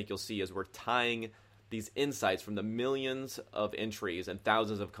here, and I think you'll see, is we're tying these insights from the millions of entries and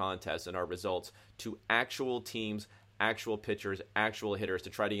thousands of contests and our results to actual teams, actual pitchers, actual hitters to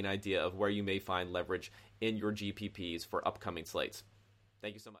try to get an idea of where you may find leverage in your GPPs for upcoming slates.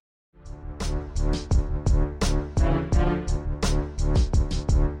 Thank you so much.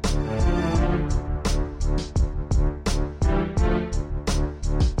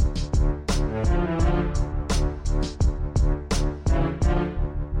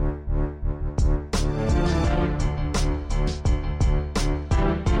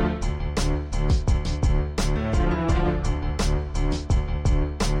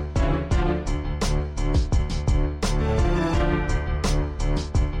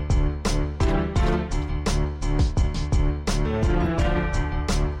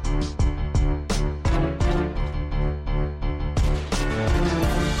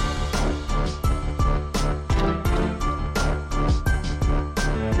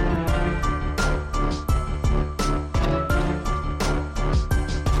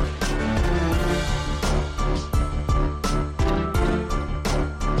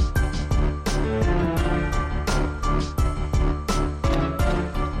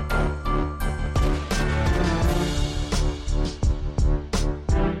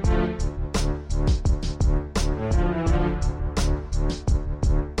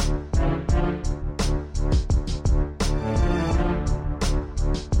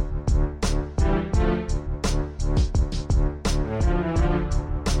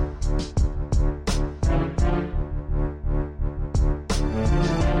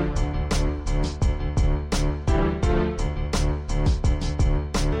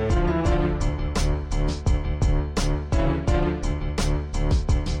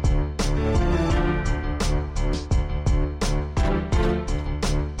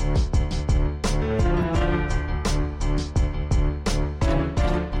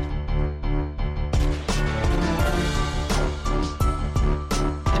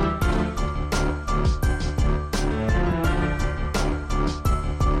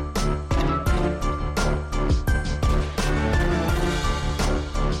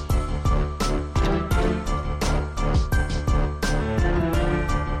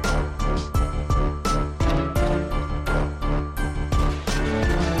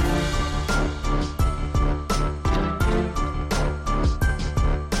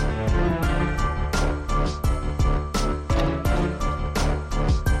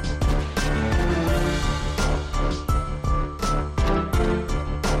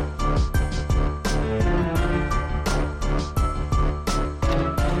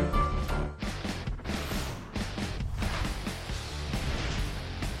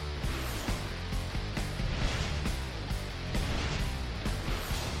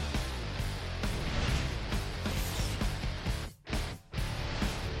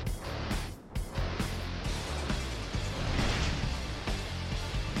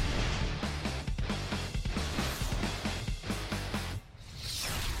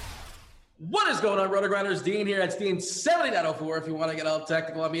 What is going on, Roto Grinders? Dean here. It's Dean 7904 if you want to get all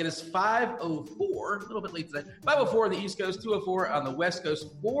technical on me. It is 5:04, a little bit late today. 5:04 on the East Coast, 2:04 on the West Coast,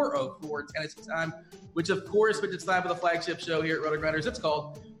 4:04 Tennessee time, which of course, it's time for the flagship show here at Roto Grinders. It's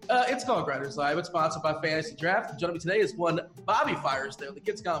called GrindersLive. It's sponsored by FantasyDraft. Joining me today is one Bobby Firestone. The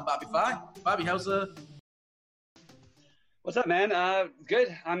kids call him Bobby Fi. Bobby, What's up, man?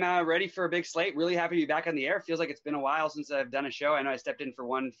 Good. I'm ready for a big slate. Really happy to be back on the air. Feels like it's been a while since I've done a show. I know I stepped in for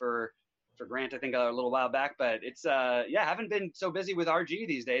one for Grant, I think a little while back, but it's haven't been so busy with RG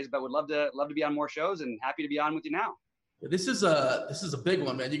these days, but would love to be on more shows and happy to be on with you now. This is a big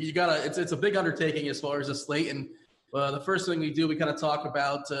one, man. You gotta it's a big undertaking as far as a slate, and the first thing we do, we kind of talk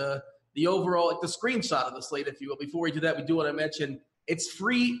about the overall, like the screenshot of the slate, if you will. Before we do that, we do want to mention it's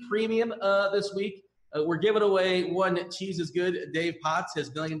free premium this week. We're giving away one Cheese is Good, Dave Potts,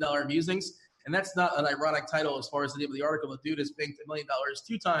 his $1 million musings, and that's not an ironic title as far as the name of the article. The dude has banked $1 million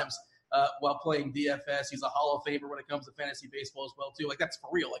 2 times. While playing DFS. He's a Hall of Famer when it comes to fantasy baseball as well, too. Like, that's for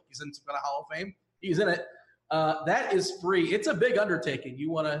real. Like, he's in some kind of Hall of Fame. He's in it. That is free. It's a big undertaking.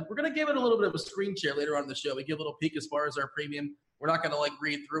 We're going to give it a little bit of a screen share later on in the show. We give a little peek as far as our premium. We're not going to,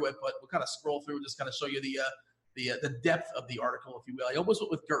 read through it, but we'll kind of scroll through and just kind of show you the depth of the article, if you will. I almost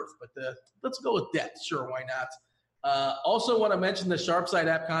went with girth, but let's go with depth. Sure, why not? Also want to mention the Sharpside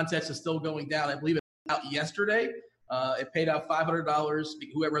app contest is still going down. I believe it was out yesterday. It paid out $500.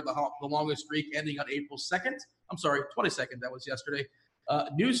 Whoever had the longest streak ending on April 2nd. I'm sorry, 22nd. That was yesterday.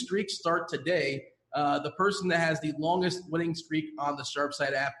 New streaks start today. The person that has the longest winning streak on the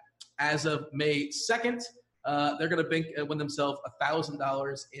Sharpside app as of May 2nd, they're going to win themselves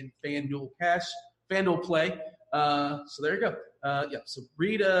 $1,000 in FanDuel cash, FanDuel play. So there you go. So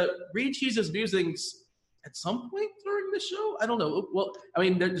read Cheese's musings at some point during the show. I don't know. Well, I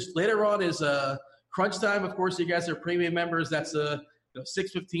mean, just later on is Crunch time, of course, you guys are premium members. That's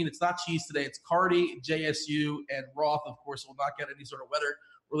 $6.15. It's not cheese today. It's Cardi, JSU, and Roth. Of course, will not get any sort of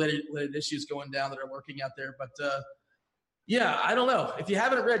weather-related issues going down that are lurking out there. But yeah, I don't know. If you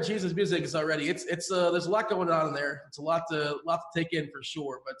haven't read Jesus' music already, it's there's a lot going on in there. It's a lot to take in for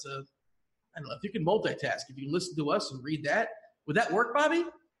sure. But I don't know if you can multitask. If you can listen to us and read that, would that work, Bobby?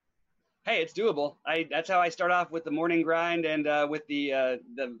 Hey, it's doable. That's how I start off with the morning grind and with the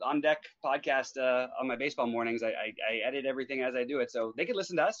On Deck podcast on my baseball mornings. I edit everything as I do it, so they can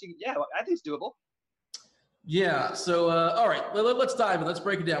listen to us. Yeah, I think it's doable. Yeah. So all right, let's dive in. Let's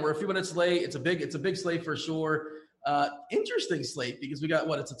break it down. We're a few minutes late. It's a big slate for sure. Interesting slate because we got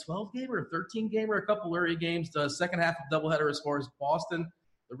it's a 12-game or a 13-game or a couple early games. The second half of doubleheader as far as Boston.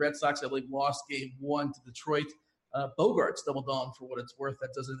 The Red Sox, I believe, lost game 1 to Detroit. Bogarts doubled on for what it's worth. That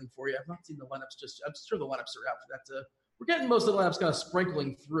does anything for you. I've not seen the lineups. I'm sure the lineups are out for that. We're getting most of the lineups kind of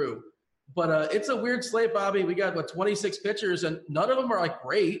sprinkling through. But it's a weird slate, Bobby. We got 26 pitchers, and none of them are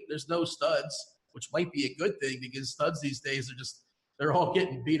great. There's no studs, which might be a good thing because studs these days they're all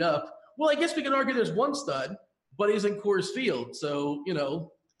getting beat up. Well, I guess we can argue there's one stud, but he's in Coors Field. So,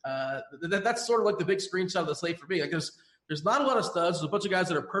 that's sort of like the big screenshot of the slate for me. There's not a lot of studs. There's a bunch of guys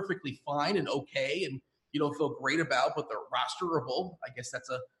that are perfectly fine and okay and you don't feel great about, but they're rosterable. I guess that's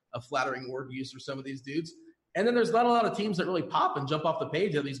a flattering word to use for some of these dudes. And then there's not a lot of teams that really pop and jump off the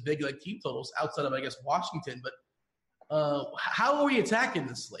page of these big team totals outside of, I guess, Washington. But how are we attacking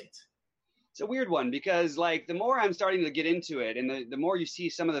this slate? It's a weird one because the more I'm starting to get into it and the more you see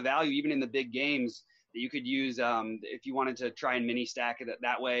some of the value, even in the big games that you could use if you wanted to try and mini stack it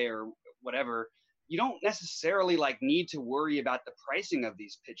that way or whatever, you don't necessarily need to worry about the pricing of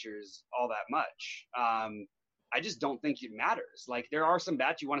these pitchers all that much. I just don't think it matters. There are some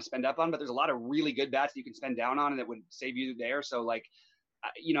bats you want to spend up on, but there's a lot of really good bats that you can spend down on and that would save you there. So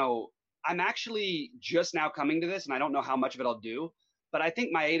I'm actually just now coming to this and I don't know how much of it I'll do, but I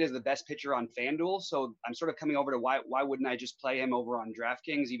think Maeda is the best pitcher on FanDuel. So I'm sort of coming over to why wouldn't I just play him over on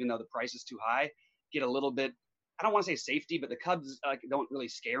DraftKings, even though the price is too high, get a little bit, I don't want to say safety, but the Cubs don't really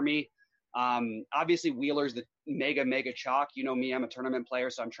scare me. Obviously Wheeler's the mega chalk. You know me, I'm a tournament player,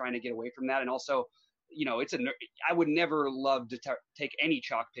 so I'm trying to get away from that. And also, I would never love to take any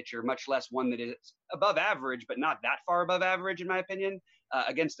chalk pitcher, much less one that is above average, but not that far above average, in my opinion,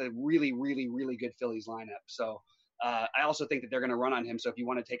 against a really, really, really good Phillies lineup. So I also think that they're going to run on him. So if you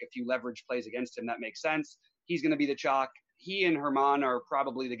want to take a few leverage plays against him, that makes sense. He's going to be the chalk. He and Herman are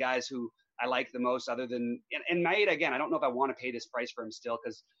probably the guys who I like the most other than – and Maeda, again, I don't know if I want to pay this price for him still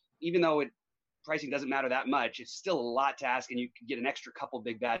because – even though pricing doesn't matter that much, it's still a lot to ask, and you can get an extra couple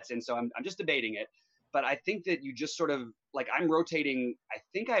big bats in. So I'm just debating it. But I think that you just sort of I'm rotating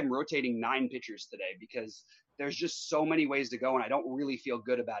 9 pitchers today because there's just so many ways to go, and I don't really feel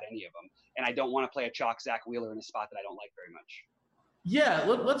good about any of them. And I don't want to play a chalk Zach Wheeler in a spot that I don't like very much. Yeah,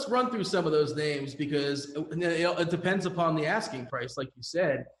 let's run through some of those names because it depends upon the asking price, like you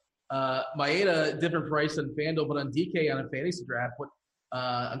said. Maeda, different price than FanDuel, but on DK on a fantasy draft,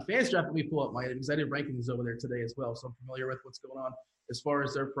 on FantasyDraft, let me pull up Maeda because I did rankings over there today as well, so I'm familiar with what's going on as far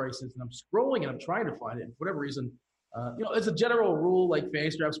as their prices. And I'm scrolling and I'm trying to find it. And for whatever reason, as a general rule,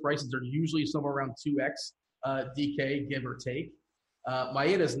 FantasyDraft's prices are usually somewhere around 2x DK, give or take.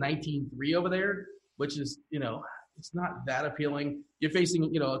 Maeda's 19.3 over there, which is, it's not that appealing. You're facing,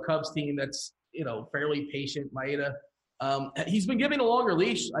 a Cubs team that's, fairly patient. Maeda, he's been given a longer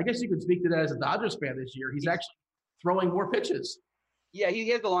leash. I guess you could speak to that as a Dodgers fan this year. He's actually throwing more pitches. Yeah, he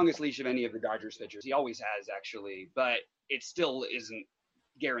has the longest leash of any of the Dodgers pitchers. He always has, actually, but it still isn't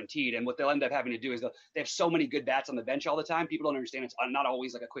guaranteed. And what they'll end up having to do is they have so many good bats on the bench all the time. People don't understand it's not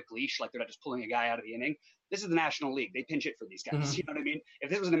always a quick leash, they're not just pulling a guy out of the inning. This is the National League. They pinch it for these guys. Mm-hmm. You know what I mean? If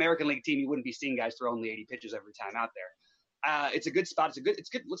this was an American League team, you wouldn't be seeing guys throw only 80 pitches every time out there. It's a good spot. It's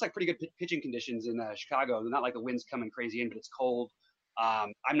good. Looks like pretty good pitching conditions in Chicago. Not like the wind's coming crazy in, but it's cold.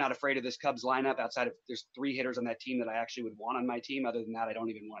 I'm not afraid of this Cubs lineup outside of there's 3 hitters on that team that I actually would want on my team. Other than that, I don't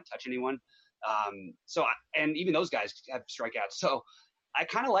even want to touch anyone. And even those guys have strikeouts. So I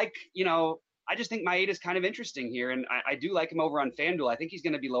kind of I just think Maeda is kind of interesting here. And I do like him over on FanDuel. I think he's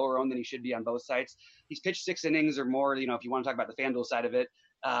going to be lower owned than he should be on both sites. He's pitched 6 innings or more, if you want to talk about the FanDuel side of it.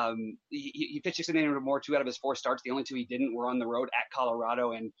 He pitched 6 innings or more 2 out of his 4 starts. The only 2 he didn't were on the road at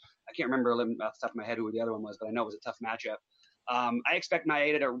Colorado. And I can't remember off the top of my head who the other one was, but I know it was a tough matchup. I expect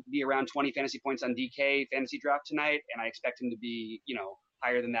Maeda to be around 20 fantasy points on DK fantasy draft tonight, and I expect him to be,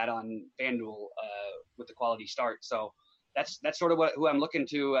 higher than that on FanDuel with the quality start. So that's sort of who I'm looking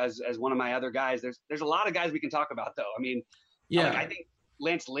to as one of my other guys. There's a lot of guys we can talk about though. I mean, I think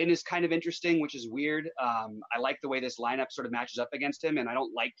Lance Lynn is kind of interesting, which is weird. I like the way this lineup sort of matches up against him, and I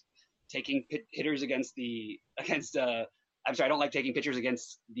don't like taking hitters I don't like taking pitchers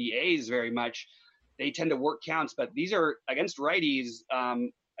against the A's very much. They tend to work counts, but these are against righties.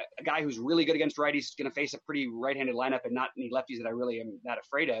 A guy who's really good against righties is going to face a pretty right-handed lineup and not any lefties that I really am that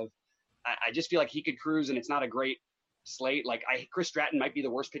afraid of. I just feel like he could cruise, and it's not a great slate. Like Chris Stratton might be the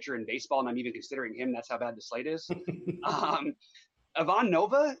worst pitcher in baseball, and I'm even considering him. That's how bad the slate is. Ivan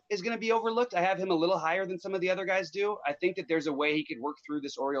Nova is going to be overlooked. I have him a little higher than some of the other guys do. I think that there's a way he could work through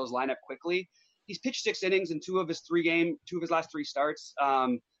this Orioles lineup quickly. He's pitched 6 innings in 2 of his last 3 starts.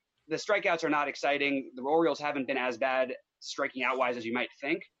 The strikeouts are not exciting. The Orioles haven't been as bad striking out wise as you might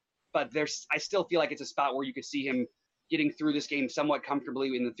think, but I still feel like it's a spot where you could see him getting through this game somewhat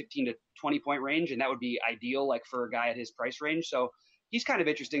comfortably in the 15 to 20 point range. And that would be ideal, like for a guy at his price range. So he's kind of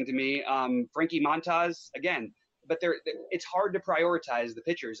interesting to me. Frankie Montas again, but it's hard to prioritize the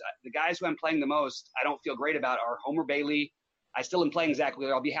pitchers. The guys who I'm playing the most, I don't feel great about are Homer Bailey. I still am playing Zach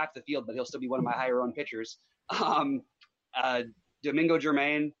Wheeler. I'll be half the field, but he'll still be one of my higher owned pitchers. Domingo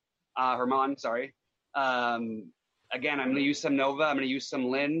Germán. Again, I'm going to use some Nova. I'm going to use some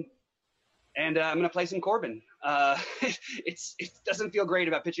Lynn. And I'm going to play some Corbin. It doesn't feel great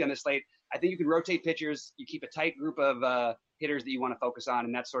about pitching on this slate. I think you can rotate pitchers. You keep a tight group of hitters that you want to focus on,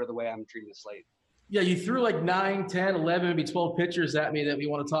 and that's sort of the way I'm treating the slate. Yeah, you threw like 9, 10, 11, maybe 12 pitchers at me that we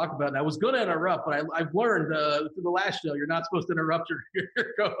want to talk about. And I was going to interrupt, but I've learned through the last show, you're not supposed to interrupt your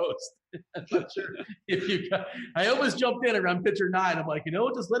co-host. I'm not sure if you got – I almost jumped in around pitcher 9. I'm like,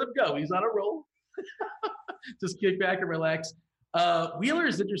 just let him go. He's on a roll. Just kick back and relax. Wheeler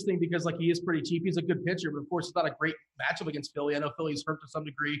is interesting because, he is pretty cheap. He's a good pitcher, but, of course, it's not a great matchup against Philly. I know Philly's hurt to some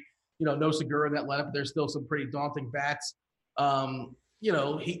degree. No Segura in that lineup, but there's still some pretty daunting bats.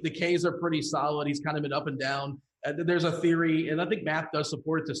 The K's are pretty solid. He's kind of been up and down. There's a theory, and I think math does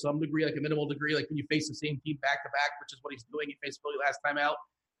support it to some degree, like a minimal degree, like when you face the same team back-to-back, which is what he's doing. He faced Philly last time out.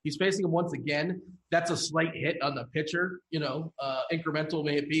 He's facing him once again. That's a slight hit on the pitcher, incremental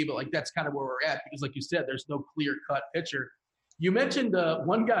may it be, but that's kind of where we're at because, like you said, there's no clear-cut pitcher. You mentioned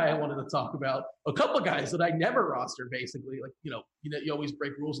one guy I wanted to talk about, a couple of guys that I never roster, basically. You always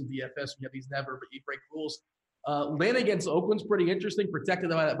break rules in DFS. You have these never, but you break rules. Lynn against Oakland's pretty interesting, protected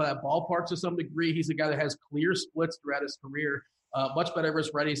by that ballpark to some degree. He's a guy that has clear splits throughout his career, much better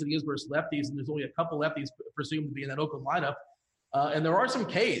versus righties than he is versus lefties, and there's only a couple lefties presumed to be in that Oakland lineup. And there are some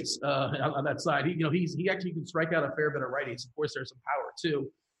Ks on that side. He actually can strike out a fair bit of righties. Of course, there's some power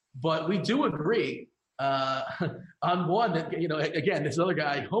too, but we do agree on one that again, this other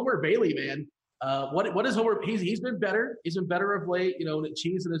guy, Homer Bailey, man. What is Homer? He's been better. He's been better of late.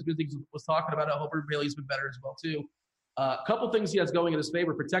 Cheese and his good things was talking about how Homer Bailey's been better as well too. A couple things he has going in his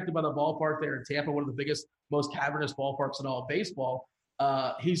favor: protected by the ballpark there in Tampa, one of the biggest, most cavernous ballparks in all of baseball.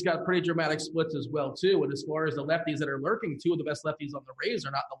 He's got pretty dramatic splits as well too. And as far as the lefties that are lurking, 2 of the best lefties on the Rays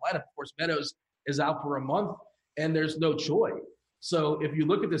are not in the lineup. Of course, Meadows is out for a month, and there's no Choi. So if you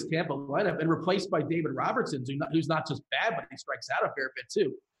look at this Tampa lineup and replaced by David Robertson, who's not just bad, but he strikes out a fair bit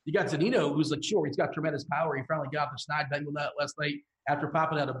too. You got Zunino, who's sure, he's got tremendous power. He finally got the snide dangle last night after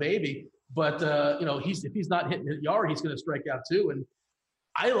popping out a baby. But, if he's not hitting the yard, he's going to strike out too. And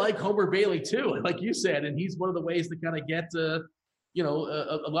I like Homer Bailey too, like you said. And he's one of the ways to kind of get, a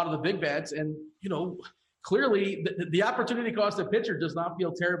lot of the big bats. And, clearly the opportunity cost of pitcher does not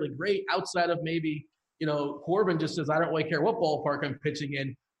feel terribly great outside of maybe, Corbin just says, I don't really care what ballpark I'm pitching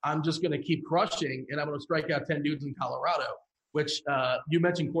in. I'm just going to keep crushing, and I'm going to strike out 10 dudes in Colorado, which you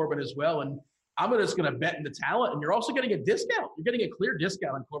mentioned Corbin as well. And I'm just going to bet in the talent, and you're also getting a discount. You're getting a clear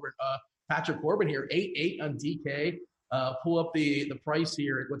discount on Corbin, Patrick Corbin here, 8.8 on DK. Pull up the price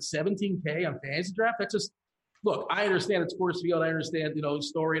here at 17K on FantasyDraft. That's just look. I understand it's Coors Field. I understand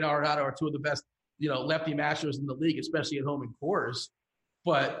Story and Arenado are 2 of the best lefty mashers in the league, especially at home in Coors.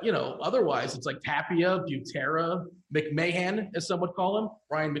 But, otherwise it's like Tapia, Butera, McMahon, as some would call him,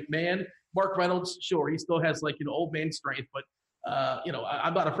 Ryan McMahon, Mark Reynolds. Sure, he still has old man strength, but,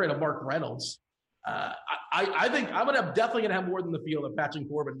 I'm not afraid of Mark Reynolds. I think I'm definitely going to have more than the field of Patrick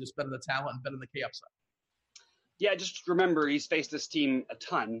Corbin, just better the talent and better the K upside. Yeah, just remember he's faced this team a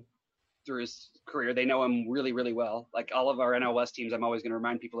ton through his career. They know him really, really well. Like all of our NL West teams, I'm always going to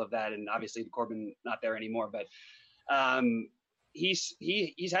remind people of that. And obviously Corbin not there anymore, but he's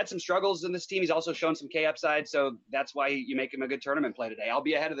had some struggles in this team. He's also shown some K upside. So that's why you make him a good tournament play today. I'll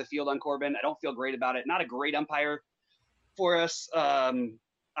be ahead of the field on Corbin. I don't feel great about it. Not a great umpire for us.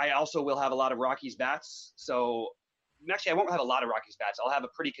 I also will have a lot of Rockies bats. So actually I won't have a lot of Rockies bats. I'll have a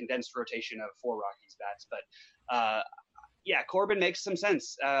pretty condensed rotation of 4 Rockies bats, but yeah, Corbin makes some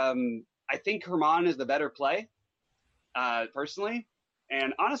sense. I think Herman is the better play, personally.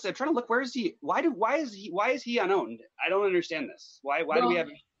 And honestly, I'm trying to look. Where is he? Why is he unowned? I don't understand this. Why do we have?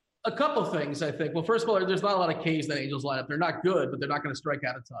 A couple things, I think. Well, first of all, there's not a lot of Ks in that Angels lineup. They're not good, but they're not going to strike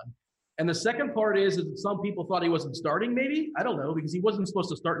out a ton. And the second part is that some people thought he wasn't starting, maybe. I don't know, because he wasn't supposed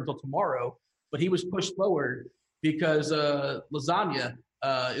to start until tomorrow, but he was pushed forward because Lasagna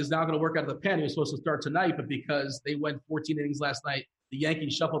is now going to work out of the pen. He was supposed to start tonight, but because they went 14 innings last night, the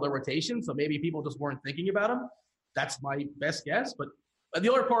Yankees shuffled their rotation, so maybe people just weren't thinking about him. That's my best guess. But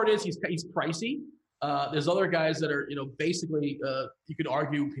the other part is he's pricey. There's other guys that are, basically you could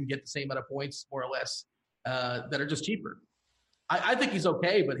argue can get the same amount of points, more or less, that are just cheaper. I think he's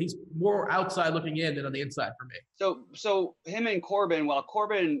okay, but he's more outside looking in than on the inside for me. So him and Corbin, while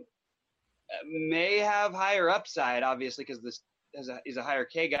Corbin may have higher upside, obviously, because this is a higher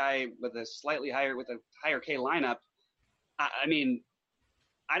K guy with a higher K lineup. I mean,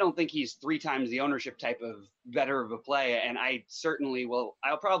 I don't think he's 3 times the ownership type of better of a play, and I certainly will.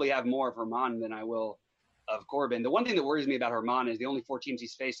 I'll probably have more of Herman than I will of Corbin. The one thing that worries me about Herman is the only 4 teams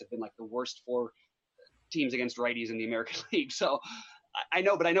he's faced have been like the worst 4 teams against righties in the American League. So I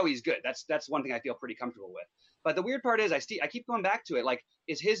know he's good. That's one thing I feel pretty comfortable with. But the weird part is I keep going back to it. Like,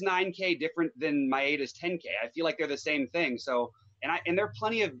 is his 9K different than Maeda's 10K? I feel like they're the same thing. So, and there are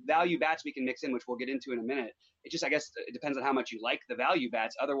plenty of value bats we can mix in, which we'll get into in a minute. It just, I guess, it depends on how much you like the value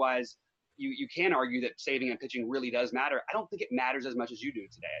bats. Otherwise, you can argue that saving and pitching really does matter. I don't think it matters as much as you do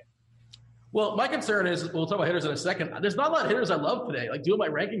today. Well, my concern is, we'll talk about hitters in a second. There's not a lot of hitters I love today. Like, doing my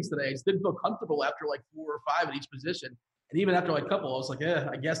rankings today, I just didn't feel comfortable after like 4 or 5 at each position. And even after like a couple, I was like,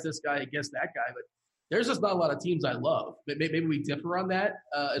 I guess this guy, I guess that guy. But there's just not a lot of teams I love. Maybe we differ on that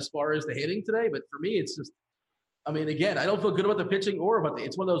as far as the hitting today. But for me, it's just, I mean, again, I don't feel good about the pitching or about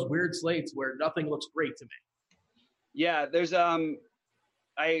it's one of those weird slates where nothing looks great to me. Yeah, there's I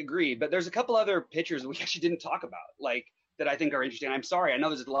agree, but there's a couple other pitchers that we actually didn't talk about, like, that I think are interesting. I'm sorry, I know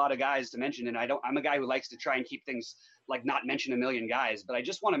there's a lot of guys to mention, and I'm a guy who likes to try and keep things like not mention a million guys, but I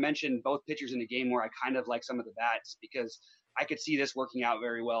just want to mention both pitchers in the game where I kind of like some of the bats, because I could see this working out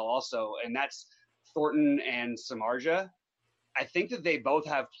very well also, and that's Thornton and Samardzija. I think that they both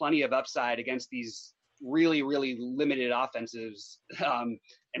have plenty of upside against these really, really limited offensives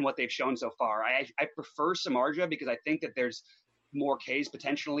and what they've shown so far. I prefer Samardzija because I think that there's more Ks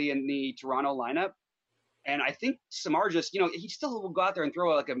potentially in the Toronto lineup. And I think Samardzija, he still will go out there and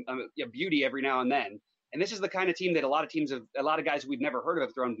throw like a beauty every now and then. And this is the kind of team that a lot of guys we've never heard of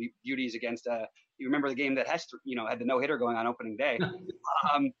have thrown beauties against. You remember the game that Hester, had the no-hitter going on opening day.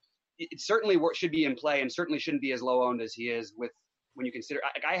 It certainly should be in play and certainly shouldn't be as low owned as he is when you consider.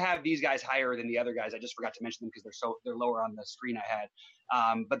 I have these guys higher than the other guys. I just forgot to mention them because they're lower on the screen I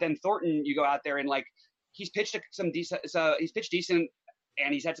had. But then Thornton, you go out there and like he's pitched he's pitched decent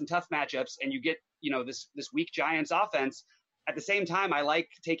and he's had some tough matchups, and you get this weak Giants offense. At the same time, I like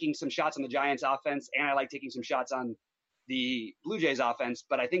taking some shots on the Giants offense, and I like taking some shots on the Blue Jays offense.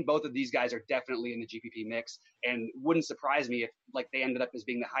 But I think both of these guys are definitely in the GPP mix, and wouldn't surprise me if like they ended up as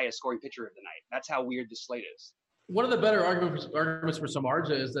being the highest scoring pitcher of the night. That's how weird this slate is. One of the better arguments for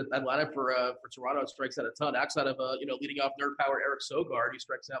Samardzija is that lineup for Toronto strikes out a ton. Outside of leading off nerd power Eric Sogard, who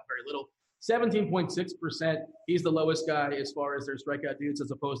strikes out very little. 17.6%. He's the lowest guy as far as their strikeout dudes,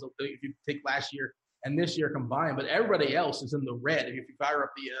 as opposed to if you take last year and this year combined. But everybody else is in the red. If you fire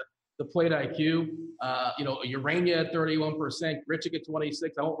up the plate IQ, Urania at 31%, Grichuk at 26%.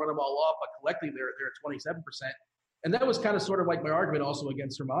 I won't run them all off, but collectively they're at 27%. And that was kind of sort of like my argument also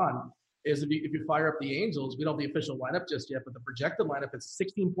against Herman, is if you fire up the Angels, we don't have the official lineup just yet, but the projected lineup is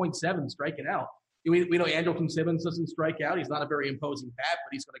 16.7 striking out. We know Andrelton Simmons doesn't strike out. He's not a very imposing bat,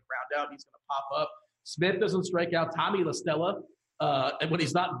 but he's going to ground out. He's going to pop up. Smith doesn't strike out. Tommy La Stella, and when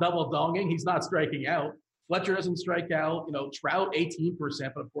he's not double donging, he's not striking out. Fletcher doesn't strike out. Trout 18%,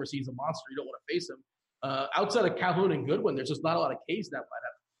 but of course he's a monster. You don't want to face him. Outside of Calhoun and Goodwin, there's just not a lot of Ks in that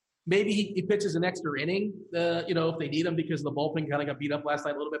lineup. Maybe he pitches an extra inning, if they need him, because the bullpen kind of got beat up last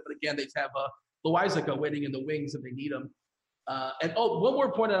night a little bit. But again, they have Loizaga waiting in the wings if they need him. One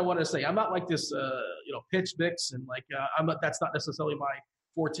more point I want to say. I'm not like this, pitch mix, and like that's not necessarily my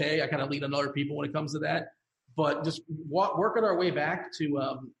forte. I kind of lean on other people when it comes to that. But just working our way back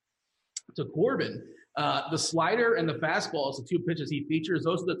to Corbin, the slider and the fastball is the 2 pitches he features.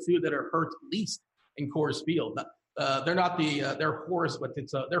 Those are the 2 that are hurt least in Coors Field. They're not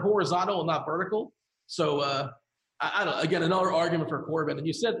they're horizontal and not vertical. So I don't. Again, another argument for Corbin. And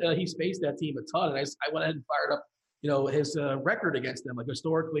you said he spaced that team a ton, and I went ahead and fired up. His record against them, like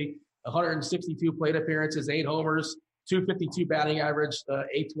historically, 162 plate appearances, 8 homers, 252 batting average,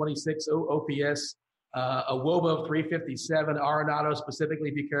 826 OPS, a WOBA of 357. Arenado specifically,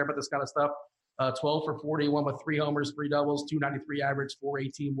 if you care about this kind of stuff, 12 for 41 with 3 homers, 3 doubles, 293 average,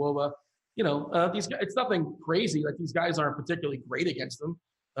 418 WOBA. These guys, it's nothing crazy. Like, these guys aren't particularly great against them.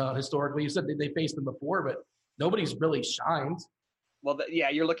 historically. You said they faced them before, but nobody's really shined. Well,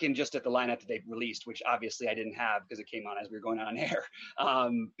 you're looking just at the lineup that they released, which obviously I didn't have because it came on as we were going on air.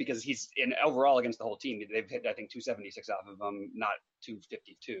 Because he's in overall against the whole team, they've hit I think 276 off of him, not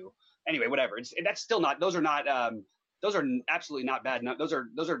 252. Anyway, whatever. That's still not. Those are not. Those are absolutely not bad. Those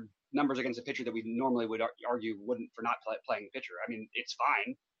are numbers against a pitcher that we normally would argue wouldn't for not playing the pitcher. I mean, it's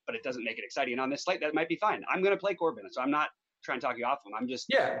fine, but it doesn't make it exciting. And on this slate, that might be fine. I'm going to play Corbin, so I'm not trying to talk you off him. I'm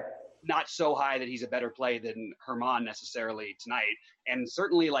just not so high that he's a better play than Herman necessarily tonight. And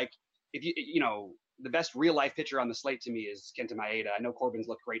certainly, like, if the best real life pitcher on the slate to me is Kenta Maeda. I know Corbin's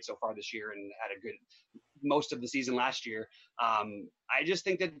looked great so far this year and had a good most of the season last year. I just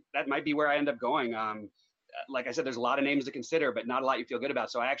think that might be where I end up going. Like I said, there's a lot of names to consider, but not a lot you feel good about.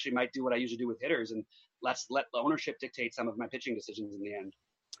 So I actually might do what I usually do with hitters and let the ownership dictate some of my pitching decisions in the end.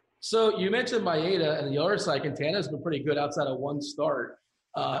 So you mentioned Maeda, and the other side, Quintana's been pretty good outside of one start.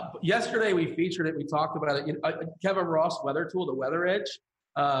 Yesterday we featured it. We talked about it. Kevin Ross weather tool, the Weather Edge,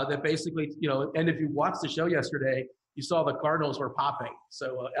 that basically, and if you watched the show yesterday, you saw the Cardinals were popping.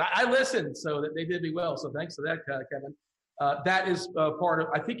 So I listened, so that they did me well. So thanks for that, Kevin. That is part of.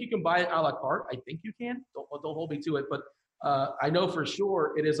 I think you can buy it a la carte. I think you can. Don't hold me to it, but I know for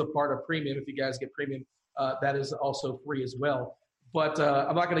sure it is a part of premium. If you guys get premium, that is also free as well. But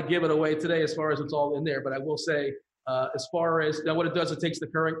I'm not going to give it away today as far as it's all in there. But I will say, as far as what it does, it takes the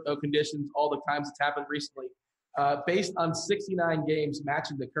current conditions, all the times it's happened recently, based on 69 games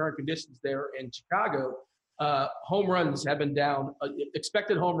matching the current conditions there in Chicago. Home runs have been down.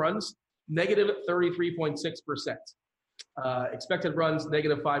 Expected home runs, negative 33.6%. Expected runs,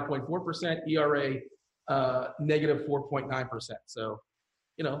 negative 5.4%. ERA, negative 4.9%. So,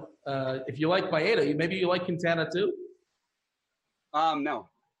 if you like Maeda, maybe you like Quintana too? No.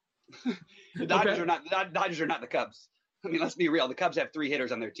 The Dodgers are not. The Dodgers are not the Cubs. I mean, let's be real. The Cubs have 3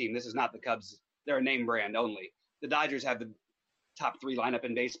 hitters on their team. This is not the Cubs. They're a name brand only. The Dodgers have the top 3 lineup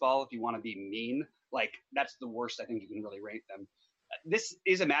in baseball. If you want to be mean, like that's the worst I think you can really rate them. This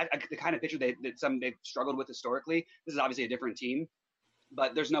is the kind of pitcher they've struggled with historically. This is obviously a different team,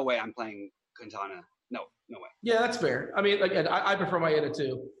 but there's no way I'm playing Quintana. No way. Yeah, that's fair. I mean, again, I prefer Maeda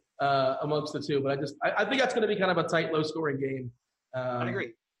too amongst the two, but I think that's going to be kind of a tight, low-scoring game. I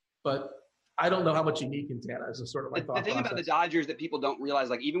agree. But I don't know how much you need Quintana as a sort of like the thing about the Dodgers that people don't realize,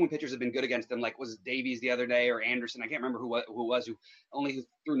 like even when pitchers have been good against them, like was Davies the other day or Anderson, I can't remember who only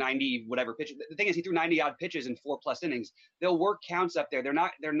threw 90 whatever pitches. The thing is, he threw 90 odd pitches in 4+ innings. They'll work counts up there. They're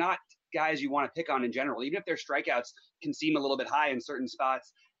not guys you want to pick on in general. Even if their strikeouts can seem a little bit high in certain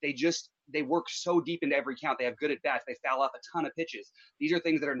spots, they work so deep into every count. They have good at bats. They foul off a ton of pitches. These are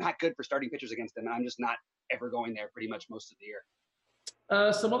things that are not good for starting pitchers against them. And I'm just not ever going there pretty much most of the year.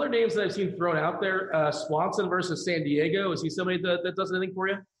 Some other names that I've seen thrown out there, Swanson versus San Diego. Is he somebody that does anything for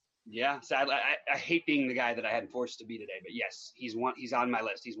you? Yeah, sadly, I hate being the guy that I had forced to be today. But yes, he's on my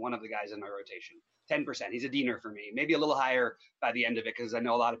list. He's one of the guys in my rotation. 10%. He's a diener for me. Maybe a little higher by the end of it because I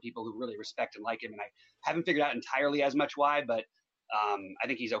know a lot of people who really respect and like him. And I haven't figured out entirely as much why, but I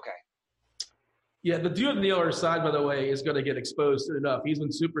think he's okay. Yeah, the dude on the other side, by the way, is going to get exposed enough. He's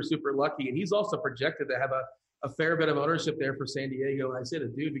been super, super lucky. And he's also projected to have a fair bit of ownership there for San Diego. And I say the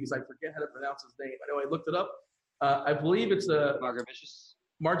dude because I forget how to pronounce his name. I know I looked it up. I believe it's Margevicius.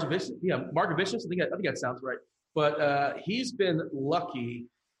 Yeah, Margevicius. I think that sounds right. But he's been lucky,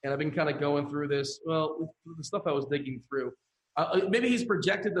 and I've been kind of going through this. Well, the stuff I was digging through. Maybe he's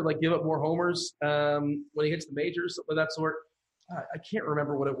projected to give up more homers when he hits the majors, something of that sort. I can't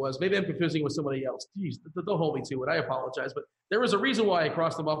remember what it was. Maybe I'm confusing with somebody else. Jeez, don't hold me to it. I apologize, but there was a reason why I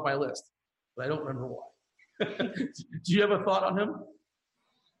crossed him off my list, but I don't remember why. Do you have a thought on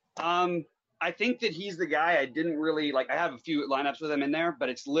him? I think that he's the guy I didn't really like. I have a few lineups with him in there, but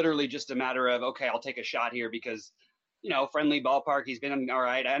it's literally just a matter of, okay, I'll take a shot here because, friendly ballpark. He's been all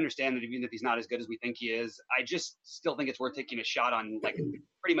right. I understand that even if he's not as good as we think he is, I just still think it's worth taking a shot on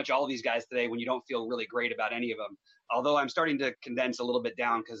pretty much all of these guys today when you don't feel really great about any of them. Although I'm starting to condense a little bit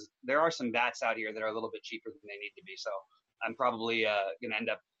down because there are some bats out here that are a little bit cheaper than they need to be. So I'm probably going to end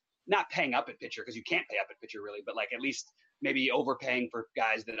up not paying up at pitcher because you can't pay up at pitcher really, but at least maybe overpaying for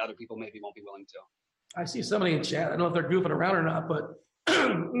guys that other people maybe won't be willing to. I see somebody in chat. I don't know if they're goofing around or not, but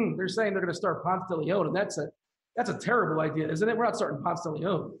they're saying they're going to start Ponce de Leon, and that's a terrible idea, isn't it? We're not starting Ponce de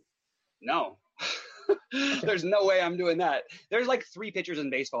Leon. No. There's no way I'm doing that. There's 3 pitchers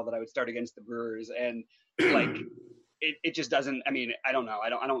in baseball that I would start against the Brewers, and it just doesn't. I mean, I don't know. I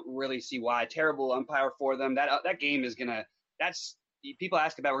don't really see why. Terrible umpire for them. That game is gonna. That's people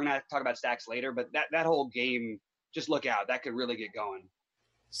ask about. We're gonna talk about stacks later, but that whole game. Just look out. That could really get going.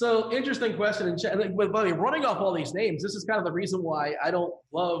 So interesting question. And by the way, running off all these names, this is kind of the reason why I don't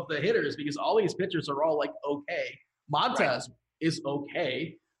love the hitters, because all these pitchers are all like okay. Montas is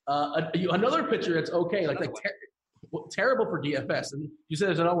okay. Another pitcher that's okay, terrible for DFS. And you said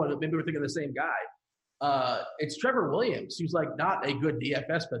there's another one. Maybe we're thinking of the same guy. It's Trevor Williams, who's like not a good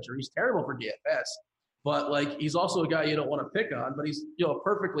DFS pitcher. He's terrible for DFS, but like he's also a guy you don't want to pick on. But he's a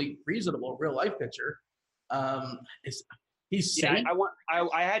perfectly reasonable real life pitcher. He's safe.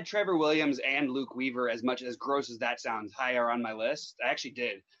 I had Trevor Williams and Luke Weaver, as much as gross as that sounds, higher on my list. I actually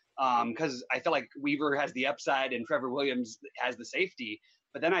did, because I feel like Weaver has the upside and Trevor Williams has the safety.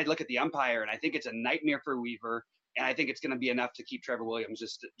 But then I look at the umpire, and I think it's a nightmare for Weaver, and I think it's going to be enough to keep Trevor Williams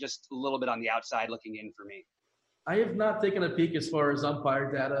just a little bit on the outside looking in for me. I have not taken a peek as far as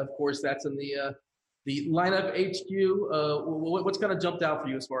umpire data. Of course, that's in the lineup HQ. What's kind of jumped out for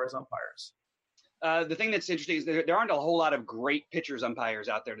you as far as umpires? The thing that's interesting is there aren't a whole lot of great pitchers umpires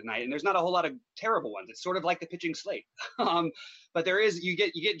out there tonight, and there's not a whole lot of terrible ones. It's sort of like the pitching slate. But there is, you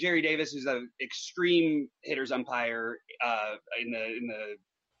get Jerry Davis, who's an extreme hitters umpire in the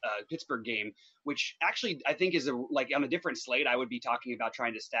Pittsburgh game, which actually I think is like on a different slate. I would be talking about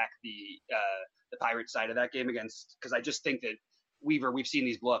trying to stack the Pirates side of that game against, because I just think that Weaver, we've seen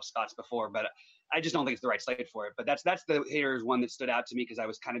these blow up spots before, but I just don't think it's the right slate for it. But that's the hitters one that stood out to me because I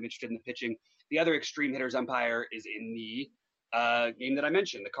was kind of interested in the pitching. The other extreme hitters umpire is in the game that I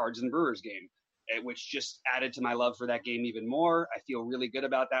mentioned, the Cards and Brewers game, which just added to my love for that game even more. I feel really good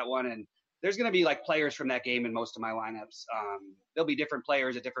about that one. And there's going to be like players from that game in most of my lineups. There'll be different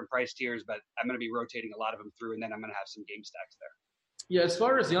players at different price tiers, but I'm going to be rotating a lot of them through, and then I'm going to have some game stacks there. Yeah, as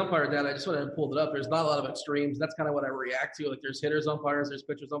far as the umpire data, I just went ahead and pulled it up. There's not a lot of extremes. That's kind of what I react to. Like there's hitters umpires, there's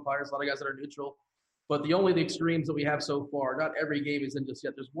pitchers umpires, a lot of guys that are neutral. But the extremes that we have so far, not every game is in just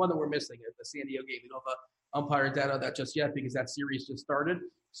yet. There's one that we're missing at the San Diego game. We don't have umpire data of that just yet because that series just started.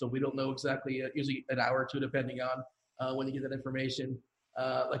 So we don't know exactly, usually an hour or two, depending on when you get that information.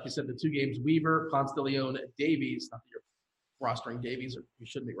 Like you said, the two games, Weaver, Ponce de Leon, Davies. Not that you're rostering Davies, or you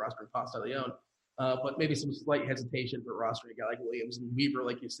shouldn't be rostering Ponce de Leon. But maybe some slight hesitation for rostering a guy like Williams and Weaver,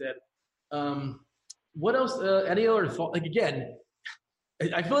 like you said. What else? Any other thought? Like, again,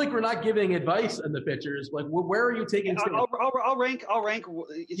 I feel like we're not giving advice on the pitchers. Like, where are you taking? I'll rank.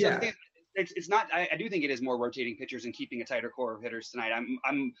 Yeah. It's not. I do think it is more rotating pitchers and keeping a tighter core of hitters tonight.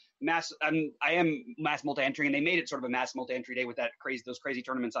 I am mass multi-entry, and they made it sort of a mass multi-entry day with those crazy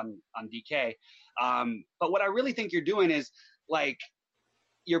tournaments on DK. But what I really think you're doing is like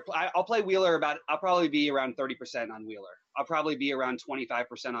I'll play Wheeler I'll probably be around 30% on Wheeler. I'll probably be around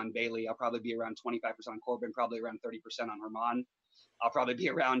 25% on Bailey. I'll probably be around 25% on Corbin. Probably around 30% on Herman. I'll probably be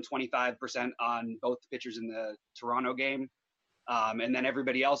around 25% on both the pitchers in the Toronto game. And then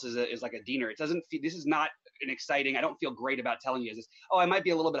everybody else is like a diener. This is not an exciting, I don't feel great about telling you this. Oh, I might be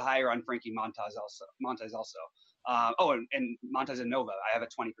a little bit higher on Frankie Montas also. And Montas and Nova, I have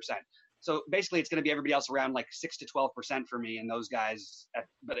at 20%. So basically it's going to be everybody else around like 6 to 12% for me and those guys.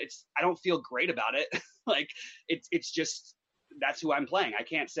 But I don't feel great about it. Like it's just, that's who I'm playing. I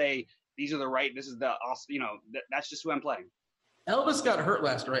can't say these are this is the, that's just who I'm playing. Elvis got hurt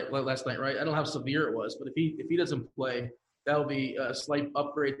last night, right? I don't know how severe it was, but if he doesn't play, that'll be a slight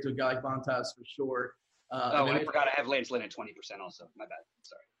upgrade to a guy like Montas for sure. I forgot I have Lance Lynn at 20% also. My bad.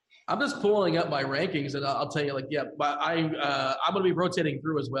 Sorry. I'm just pulling up my rankings, and I'll tell you, but I'm going to be rotating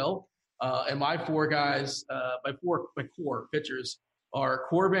through as well. And my four guys, my core pitchers are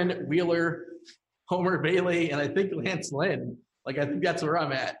Corbin, Wheeler, Homer Bailey, and I think Lance Lynn. I think that's where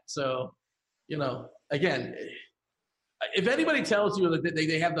I'm at. So, again, if anybody tells you that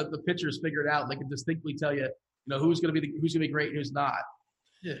they have the pitchers figured out, and they can distinctly tell you, who's going to be great and who's not.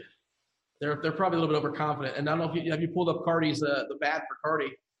 Yeah. They're probably a little bit overconfident. And I don't know if you pulled up Cardi's the bat for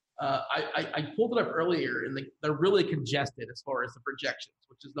Cardi. I pulled it up earlier, and they're really congested as far as the projections,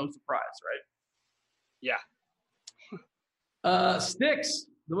 which is no surprise, right? Yeah. Sticks,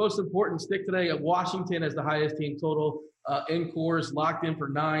 the most important stick today. Washington has the highest team total in cores, locked in for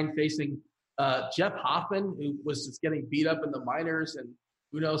 9, facing Jeff Hoffman, who was just getting beat up in the minors, and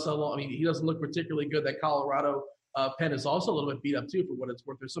who knows how long. I mean, he doesn't look particularly good. That Colorado pen is also a little bit beat up too, for what it's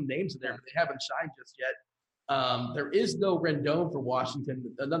worth. There's some names in there, but they haven't shined just yet. There is no Rendon for Washington.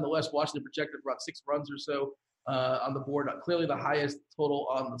 Nonetheless, Washington projected for about 6 runs or so on the board. Clearly the highest total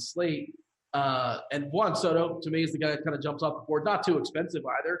on the slate. And Juan Soto, to me, is the guy that kind of jumps off the board. Not too expensive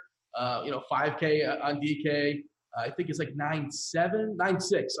either. $5K on DK. I think it's like 9.7,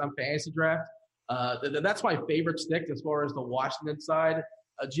 9.6 on FantasyDraft. That's my favorite stick as far as the Washington side.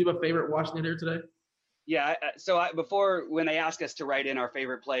 Do you have a favorite Washington here today? Yeah. Before, when they ask us to write in our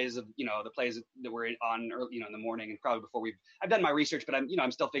favorite plays of, the plays that we're on, early, in the morning, and probably before I've done my research, but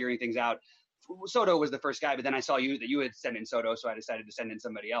I'm still figuring things out. Soto was the first guy, but then I saw that you had sent in Soto, so I decided to send in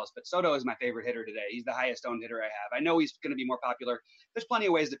somebody else. But Soto is my favorite hitter today. He's the highest owned hitter I have. I know he's going to be more popular. There's plenty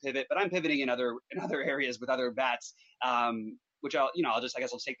of ways to pivot, but I'm pivoting in other areas with other bats, which I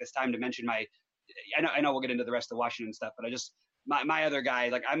guess I'll take this time to mention I know we'll get into the rest of the Washington stuff, but my other guy,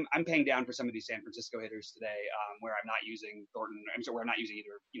 like I'm paying down for some of these San Francisco hitters today, where I'm not using Thornton. Where I'm not using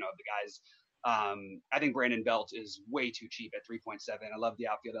either, of the guys. I think Brandon Belt is way too cheap at 3.7. I love the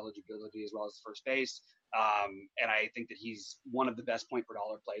outfield eligibility as well as first base. And I think that he's one of the best point per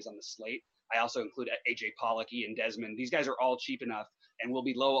dollar plays on the slate. I also include AJ Pollock, and Desmond. These guys are all cheap enough and will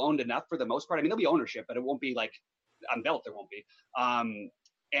be low owned enough for the most part. I mean, there'll be ownership, but it won't be like on Belt. There won't be.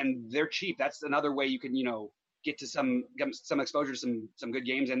 And they're cheap. That's another way you can, get to some exposure to some good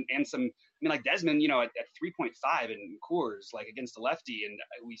games and some. I mean, like Desmond, at 3.5 in Coors, like against the lefty, and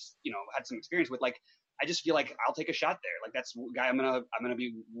we, had some experience with. Like, I just feel like I'll take a shot there. Like that's a guy I'm gonna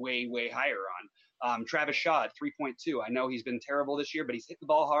be way higher on. Travis Shaw at 3.2. I know he's been terrible this year, but he's hit the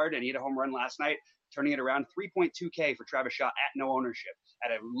ball hard and he hit a home run last night, turning it around. 3.2K for Travis Shaw at no ownership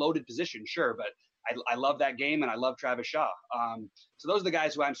at a loaded position, sure, but I love that game and I love Travis Shaw. So those are the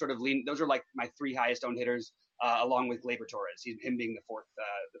guys who I'm sort of leaning. Those are like my three highest owned hitters. Along with Gleyber Torres, him being the fourth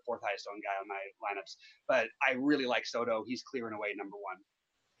highest owned guy on my lineups. But I really like Soto. He's clearing away number one.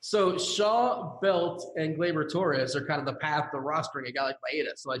 So Shaw, Belt, and Gleyber Torres are kind of the path to rostering a guy like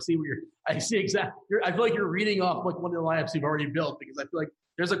Maeda. So I see exactly. I feel like you're reading off like one of the lineups you've already built, because I feel like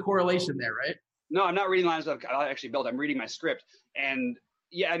there's a correlation there, right? No, I'm not reading lineups I've actually built. I'm reading my script. And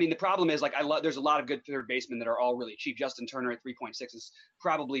yeah, I mean, the problem is there's a lot of good third basemen that are all really cheap. Justin Turner at 3.6 is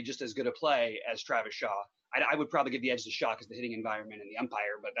probably just as good a play as Travis Shaw. I would probably give the edge to Shaw because the hitting environment and the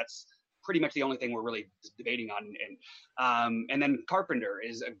umpire, but that's pretty much the only thing we're really debating on. And then Carpenter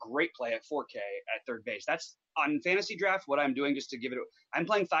is a great play at 4K at third base. That's on FantasyDraft. What I'm doing, just to give it, I'm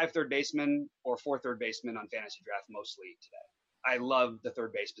playing 5 third basemen or 4 third basemen on FantasyDraft mostly today. I love the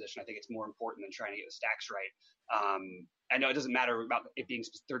third base position. I think it's more important than trying to get the stacks right. I know it doesn't matter about it being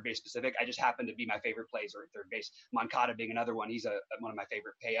third base specific. I just happen to be my favorite plays are at third base. Moncada being another one. He's one of my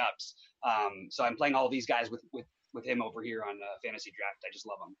favorite pay ups. So I'm playing all these guys with him over here on FantasyDraft. I just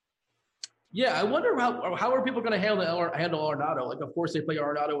love him. Yeah, I wonder how are people going to handle Arenado? Like, of course, they play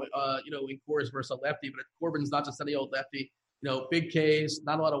Arenado, in Coors versus a lefty, but Corbin's not just any old lefty. Big Ks,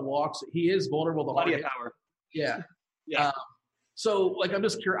 not a lot of walks. He is vulnerable to plenty of power. Yeah. Yeah. So, like, I'm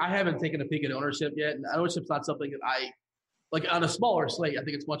just curious. I haven't taken a peek at ownership yet, and ownership's not something that I like on a smaller slate. I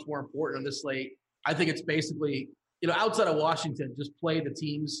think it's much more important on this slate. I think it's basically, outside of Washington, just play the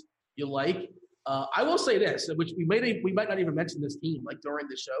teams you like. I will say this, which we might not even mention this team like during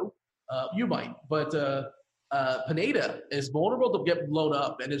the show. You might, but Pineda is vulnerable to get blown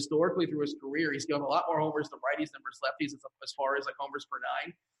up, and historically through his career, he's given a lot more homers to righties than versus lefties as far as like homers per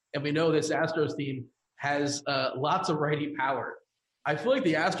 9. And we know this Astros team has lots of righty power. I feel like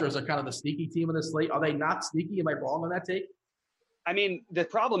the Astros are kind of the sneaky team in this slate. Are they not sneaky? Am I wrong on that take? I mean, the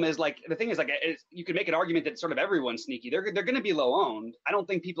problem is the thing is you could make an argument that sort of everyone's sneaky. They're going to be low owned. I don't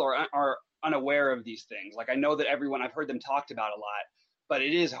think people are unaware of these things. Like, I know that I've heard them talked about a lot, but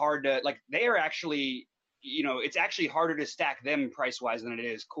it is hard to, like, they are actually, it's actually harder to stack them price wise than it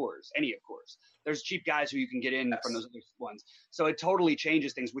is any of Coors. There's cheap guys who you can get in from those other ones. So it totally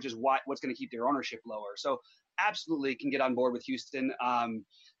changes things, which is what's going to keep their ownership lower. So absolutely can get on board with Houston.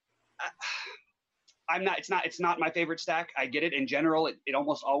 It's not my favorite stack. I get it. In general, it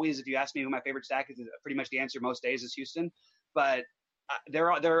almost always, if you ask me who my favorite stack is, pretty much the answer most days is Houston. But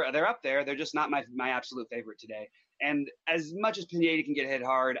they're up there. They're just not my absolute favorite today. And as much as Pineda can get hit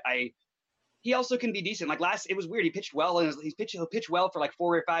hard, he also can be decent. Like it was weird. He pitched well, and he'll pitch well for like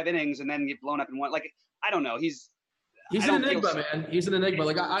 4 or 5 innings, and then get blown up in one. Like, I don't know. He's an enigma, man. He's an enigma.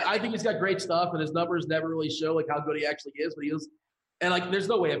 Like, I think he's got great stuff, and his numbers never really show like how good he actually is. But he is, and like, there's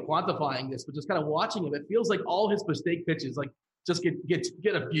no way of quantifying this, but just kind of watching him, it feels like all his mistake pitches like just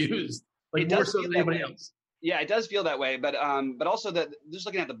get abused, like more so than anybody else. Yeah, it does feel that way. But also just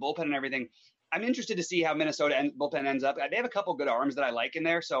looking at the bullpen and everything, I'm interested to see how Minnesota bullpen ends up. They have a couple good arms that I like in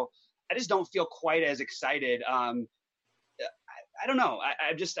there, so I just don't feel quite as excited. I don't know.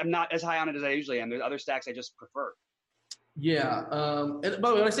 I'm not as high on it as I usually am. There's other stacks I just prefer. Yeah. And by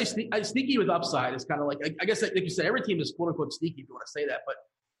the way, when I say sneaky with upside, it's kind of like, I guess like you said, every team is quote unquote sneaky if you want to say that. But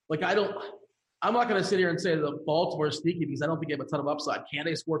like, I'm not going to sit here and say the Baltimore is sneaky because I don't think they have a ton of upside. Can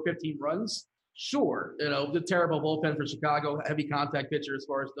they score 15 runs? Sure. The terrible bullpen for Chicago, heavy contact pitcher as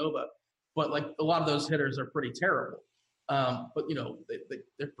far as Nova. But like a lot of those hitters are pretty terrible. But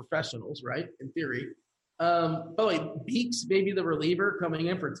they're professionals, right? In theory. By the way, Beeks, maybe the reliever coming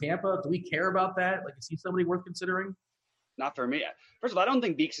in for Tampa. Do we care about that? Like, is he somebody worth considering? Not for me. First of all, I don't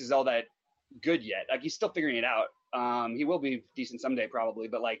think Beeks is all that good yet. Like, he's still figuring it out. He will be decent someday probably,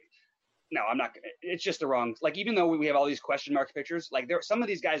 but like, no, I'm not. It's just the wrong. Like, even though we have all these question mark pictures, like some of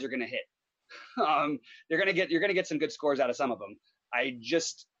these guys are going to hit. You're going to get some good scores out of some of them.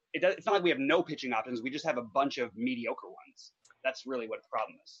 It's not like we have no pitching options. We just have a bunch of mediocre ones. That's really what the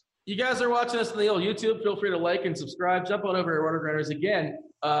problem is. You guys are watching us on the old YouTube. Feel free to like and subscribe. Jump on over to RotoGrinders. Again,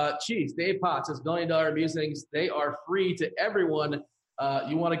 Chiefs, Dave Potts, his $1 Million Musings. They are free to everyone.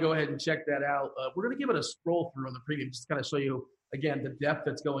 You want to go ahead and check that out. We're going to give it a scroll through on the preview, just to kind of show you, again, the depth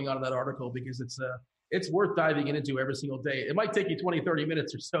that's going on in that article, because it's worth diving into every single day. It might take you 20, 30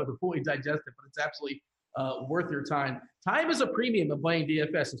 minutes or so to fully digest it, but it's absolutely worth your time. Time is a premium of playing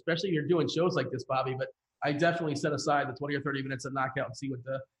DFS, especially if you're doing shows like this, Bobby, but I definitely set aside the 20 or 30 minutes to knock out and see what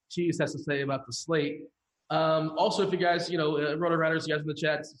the Chiefs has to say about the slate. Also, if you guys, RotoGrinders, you guys in the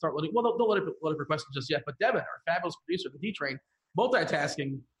chat, start letting, well, don't let it for questions just yet, but Devin, our fabulous producer, the D-Train,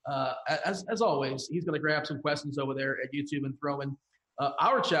 multitasking, as always, he's going to grab some questions over there at YouTube and throw in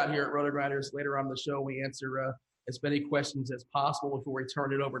our chat here at RotoGrinders. Later on in the show, we answer as many questions as possible before we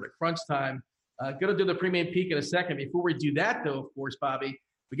turn it over to Crunch Time. Going to do the pregame peek in a second. Before we do that, though, of course, Bobby,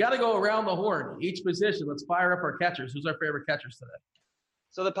 we got to go around the horn. Each position, let's fire up our catchers. Who's our favorite catchers today?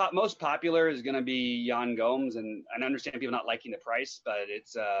 So the most popular is going to be Yan Gomes, and I understand people not liking the price, but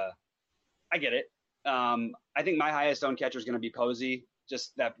it's I get it. I think my highest owned catcher is going to be Posey.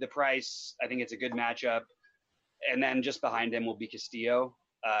 Just that the price, I think it's a good matchup, and then just behind him will be Castillo.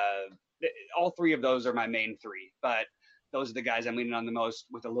 All three of those are my main three, but those are the guys I'm leaning on the most,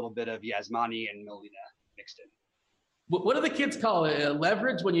 with a little bit of Yasmani and Molina mixed in. What do the kids call it?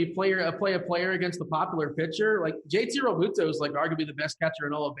 Leverage when you play a player against the popular pitcher? Like JT Realmuto is like arguably the best catcher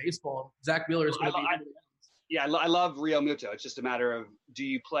in all of baseball. Zach Wheeler is going to be. I love Realmuto. It's just a matter of, do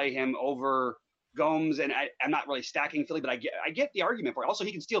you play him over Gomes? And I'm not really stacking Philly, but I get the argument for it. Also,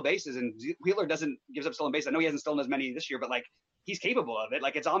 he can steal bases, and Wheeler gives up stolen bases. I know he hasn't stolen as many this year, but like, he's capable of it.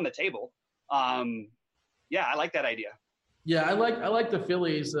 Like, it's on the table. Yeah, I like that idea. Yeah, I like the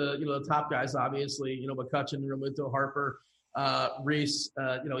Phillies. The top guys, obviously. McCutchen, Realmuto, Harper, Reese.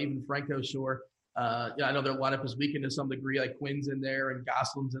 Even Franco Shore. I know their lineup is weakened to some degree. Like Quinn's in there and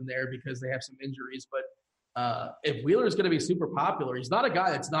Gosselin's in there because they have some injuries. But if Wheeler is going to be super popular, he's not a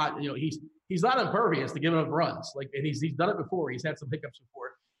guy that's not. He's not impervious to giving up runs. Like, and he's done it before. He's had some hiccups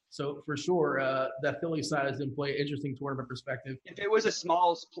before. So for sure, that Philly side is in play. Interesting tournament perspective. If it was a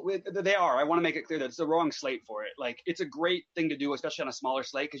small, they are. I want to make it clear that it's the wrong slate for it. Like, it's a great thing to do, especially on a smaller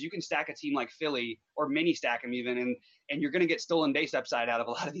slate, because you can stack a team like Philly, or mini stack them even, and you're going to get stolen base upside out of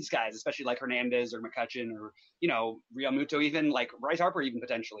a lot of these guys, especially like Hernandez or McCutchen or Realmuto, even like Bryce Harper, even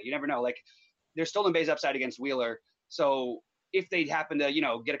potentially. You never know. Like, there's stolen base upside against Wheeler, so if they happen to,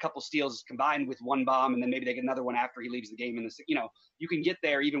 get a couple steals combined with one bomb, and then maybe they get another one after he leaves the game, you can get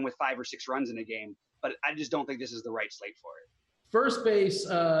there even with 5 or 6 runs in a game. But I just don't think this is the right slate for it. First base,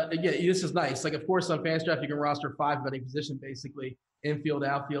 again, this is nice. Like, of course, on FantasyDraft, you can roster 5 of any position, basically, infield,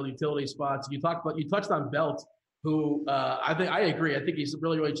 outfield, utility spots. You touched on Belt, who I agree. I think he's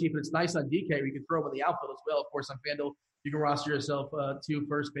really, really cheap, and it's nice on DK. You can throw him in the outfield as well. Of course, on FanDuel, you can roster yourself 2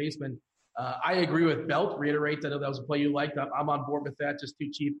 first basemen. I agree with Belt. Reiterate, I know that was a play you liked. I'm on board with that. Just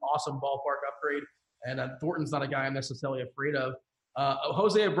too cheap. Awesome ballpark upgrade. And Thornton's not a guy I'm necessarily afraid of.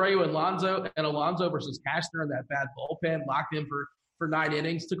 Jose Abreu and Alonso versus Cashner in that bad bullpen. Locked in for 9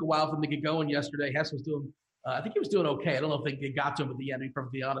 innings. Took a while for him to get going yesterday. Hess was doing I think he was doing okay. I don't know if they got to him at the end, to be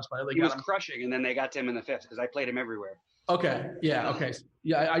perfectly honest. But he was crushing, and then they got to him in the 5th because I played him everywhere. Okay. Yeah. Okay.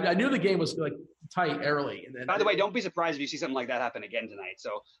 Yeah. I knew the game was like tight early. And then, by the way, don't be surprised if you see something like that happen again tonight.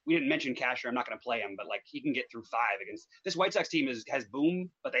 So we didn't mention Casher. I'm not going to play him, but like, he can get through 5 against this White Sox team. Has boom,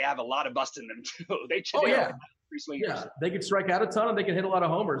 but they have a lot of bust in them too. They they can strike out a ton, and they can hit a lot of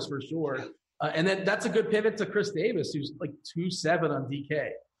homers for sure. And then that's a good pivot to Chris Davis, who's like 2.7 on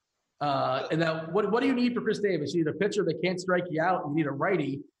DK. And now what do you need for Chris Davis? You need a pitcher that can't strike you out. You need a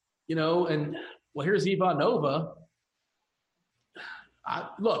righty, and well, here's Ivan Nova.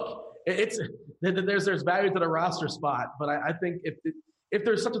 Look, there's value to the roster spot, but I think if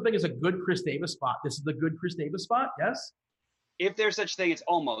there's such a thing as a good Chris Davis spot, this is the good Chris Davis spot. Yes. If there's such thing, it's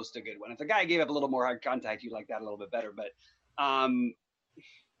almost a good one. If the guy gave up a little more hard contact, you like that a little bit better. But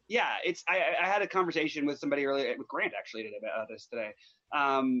yeah, I had a conversation with somebody earlier, with Grant actually about this today.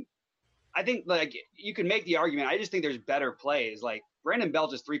 I think like you can make the argument. I just think there's better plays. Like Brandon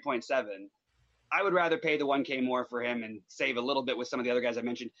Belt is 3.7. I would rather pay the 1K more for him and save a little bit with some of the other guys I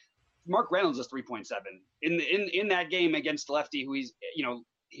mentioned. Mark Reynolds is 3.7 in that game against lefty, who he's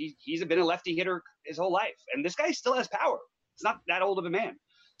he's been a lefty hitter his whole life, and this guy still has power. It's not that old of a man.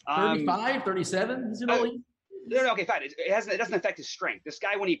 35, 37? Okay, fine. It doesn't affect his strength. This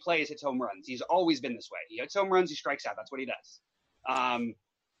guy, when he plays, hits home runs. He's always been this way. He hits home runs. He strikes out. That's what he does.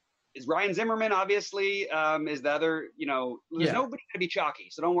 Is Ryan Zimmerman, obviously, is the other, there's nobody going to be chalky,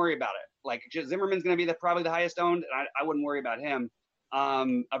 so don't worry about it. Like, Zimmerman's going to be probably the highest owned, and I wouldn't worry about him.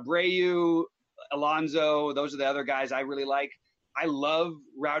 Abreu, Alonso, those are the other guys I really like. I love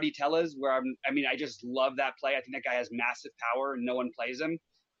Rowdy Tellez, I just love that play. I think that guy has massive power, and no one plays him.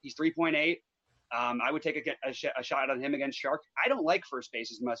 He's 3.8. I would take a shot on him against Shark. I don't like first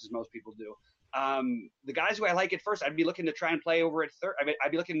base as much as most people do. The guys who I like at first, I'd be looking to try and play over at third.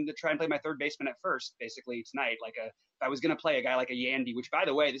 I'd be looking to try and play my third baseman at first, basically tonight. If I was going to play a guy like a Yandy, which, by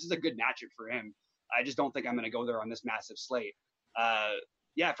the way, this is a good matchup for him. I just don't think I'm going to go there on this massive slate.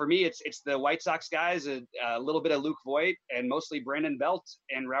 For me, it's the White Sox guys, a little bit of Luke Voit, and mostly Brandon Belt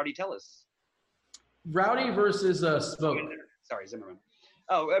and Rowdy Tellez. Rowdy versus Smoke. Sorry, Zimmerman.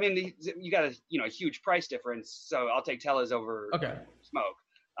 Oh, I mean, you got a huge price difference, so I'll take Tellez over Smoke.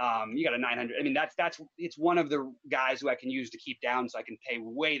 You got a 900. I mean, it's one of the guys who I can use to keep down, so I can pay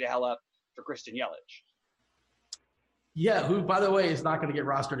way the hell up for Christian Yelich. Yeah, who, by the way, is not going to get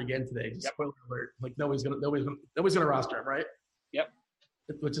rostered again today. Just spoiler alert. Like nobody's gonna roster him, right? Yep.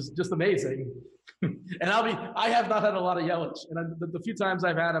 Which is just amazing. And I have not had a lot of Yelich, and the few times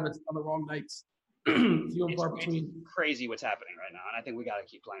I've had him, it's on the wrong nights. Few and far between. It's crazy what's happening right now, and I think we got to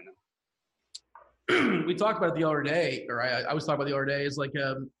keep playing them. We talked about it the other day, or I was talking about the other day. Is like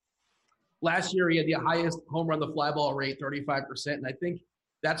last year he had the highest home run to fly ball rate, 35%, and I think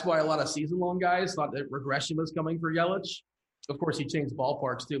that's why a lot of season long guys thought that regression was coming for Yelich. Of course, he changed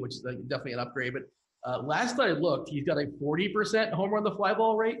ballparks too, which is definitely an upgrade. But last I looked, he's got a 40% home run to fly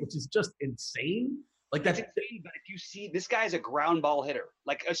ball rate, which is just insane. Like that's insane. But if you see, this guy's a ground ball hitter,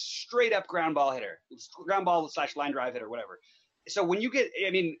 like a straight up ground ball hitter, ground ball / line drive hitter, whatever. So when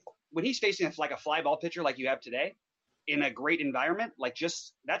when he's facing a fly ball pitcher like you have today, in a great environment,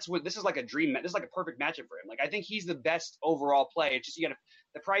 this is like a dream. This is like a perfect matchup for him. Like I think he's the best overall play. It's just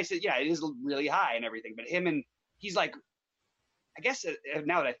the price. It is really high and everything, but he's like, I guess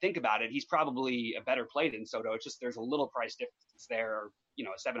now that I think about it, he's probably a better play than Soto. It's just there's a little price difference there, or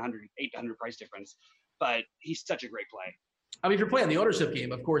a 700, 800 price difference. But he's such a great play. I mean, if you're playing the ownership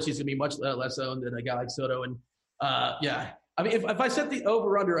game, of course, he's going to be much less owned than a guy like Soto. And I mean, if I set the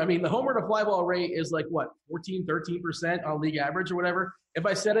over-under, I mean, the homer to fly ball rate is like, what, 14, 13% on league average or whatever. If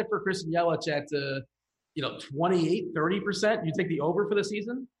I set it for Christian Yelich at, 28, 30%, you take the over for the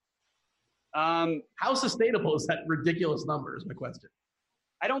season? How sustainable is that ridiculous number is my question.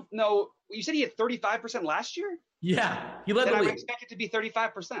 I don't know. You said he had 35% last year? Yeah. He led the league. I would expect it to be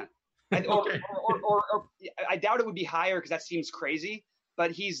 35%. Or I doubt it would be higher because that seems crazy,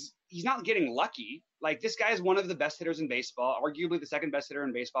 but he's not getting lucky. Like this guy is one of the best hitters in baseball, arguably the second best hitter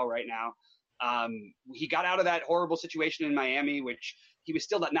in baseball right now. He got out of that horrible situation in Miami, which he was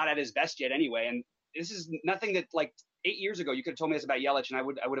still not at his best yet anyway. And this is nothing that 8 years ago you could have told me this about Yelich and I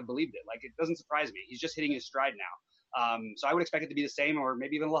would have believed it. Like it doesn't surprise me. He's just hitting his stride now. So I would expect it to be the same or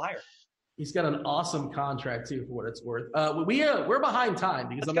maybe even a little higher. He's got an awesome contract too, for what it's worth. We're behind time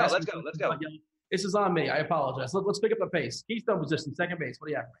because let's go. This is on me. I apologize. Let's pick up the pace. Keystone position, second base. What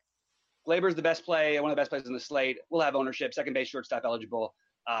do you have for me? Glaber's the best play, one of the best players in the slate. We'll have ownership, second base, shortstop eligible.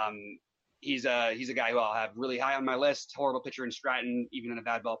 He's a guy who I'll have really high on my list. Horrible pitcher in Stratton, even in a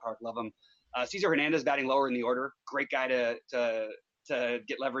bad ballpark. Love him. Cesar Hernandez batting lower in the order. Great guy to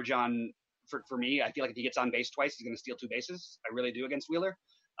get leverage on for me. I feel like if he gets on base twice, he's going to steal 2 bases. I really do against Wheeler.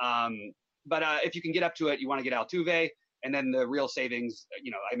 But if you can get up to it, you want to get Altuve. And then the real savings,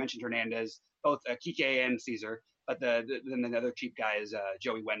 I mentioned Hernandez, both Kike and Caesar. But then the other cheap guy is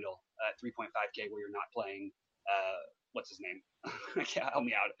Joey Wendell at 3.5K where you're not playing, what's his name? Help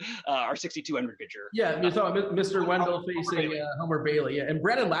me out. Our 6,200 pitcher. Yeah, you're talking about Mr. Wendell facing Homer Bailey. Yeah. And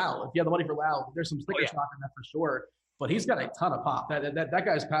Brandon Lau, if you have the money for Lau, there's some sticker shock in that for sure. But he's got a ton of pop. That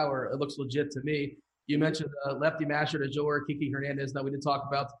guy's power, it looks legit to me. You mentioned lefty masher to Joer, Kike Hernandez. Now we did talk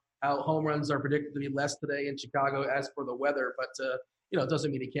about how home runs are predicted to be less today in Chicago as for the weather, but it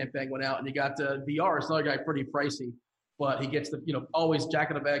doesn't mean he can't bang one out. And you got VR, it's another guy pretty pricey, but he gets the always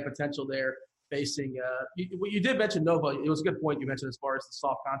jack in the bag potential there. Facing you did mention Nova. It was a good point you mentioned as far as the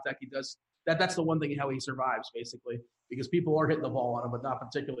soft contact he does. That's the one thing how he survives basically because people are hitting the ball on him, but not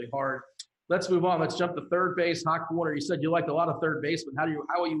particularly hard. Let's move on. Let's jump to third base. Hot corner. You said you liked a lot of third basemen. How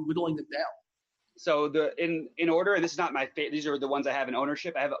are you whittling them down? So in order, and this is not my favorite. These are the ones I have in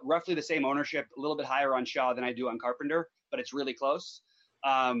ownership. I have roughly the same ownership, a little bit higher on Shaw than I do on Carpenter, but it's really close.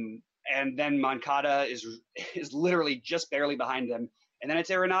 And then Moncada is literally just barely behind them. And then it's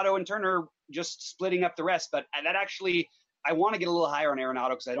Arenado and Turner just splitting up the rest. But that actually, I want to get a little higher on Arenado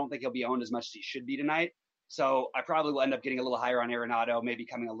because I don't think he'll be owned as much as he should be tonight. So I probably will end up getting a little higher on Arenado, maybe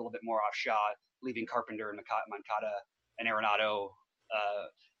coming a little bit more off Shaw, leaving Carpenter and Moncada and Arenado.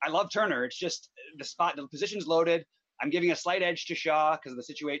 I love Turner. It's just the position's loaded. I'm giving a slight edge to Shaw because of the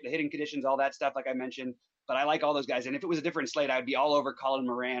situation, the hitting conditions, all that stuff, like I mentioned. But I like all those guys. And if it was a different slate, I'd be all over Colin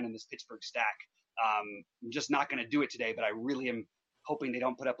Moran and this Pittsburgh stack. I'm just not going to do it today, but I really am hoping they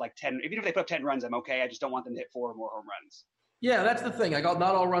don't put up like 10. Even if they put up 10 runs, I'm okay. I just don't want them to hit 4 or more home runs. Yeah, that's the thing. Like, not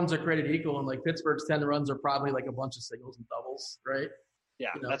all runs are created equal, and like Pittsburgh's 10 runs are probably like a bunch of singles and doubles, right? Yeah,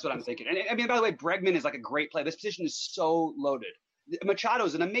 that's what I'm thinking. And I mean, by the way, Bregman is like a great play. This position is so loaded. Machado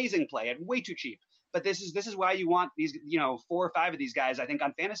is an amazing play at way too cheap. But this is why you want these, 4 or 5 of these guys, I think,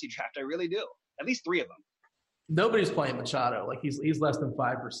 on fantasy draft. I really do. At least 3 of them. Nobody's playing Machado. Like he's less than 5%,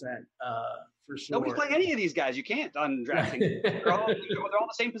 for sure. Nobody's playing any of these guys. You can't on DraftKings. they're all the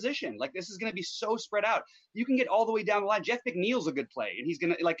same position. Like this is going to be so spread out. You can get all the way down the line. Jeff McNeil's a good play, and he's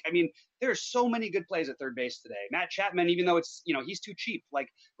going to there are so many good plays at third base today. Matt Chapman, even though it's he's too cheap. Like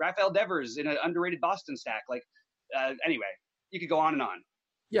Rafael Devers in an underrated Boston stack. Like anyway, you could go on and on.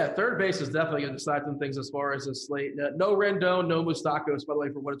 Yeah, third base is definitely going to decide some things as far as a slate. No Rendon, no Moustakas, by the way,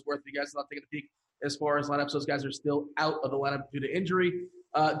 for what it's worth. You guys are not taking a peek as far as lineups. Those guys are still out of the lineup due to injury.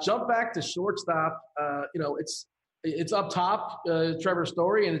 Jump back to shortstop. It's up top, Trevor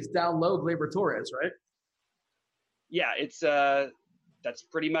Story, and it's down low, Gleyber Torres, right? Yeah, it's that's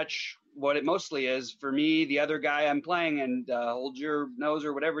pretty much what it mostly is. For me, the other guy I'm playing, and hold your nose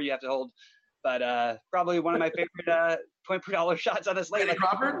or whatever you have to hold, but probably one of my favorite point per dollar shots on this slate. Like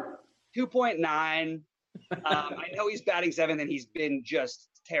Crawford? 2.9. I know he's batting 7th, and he's been just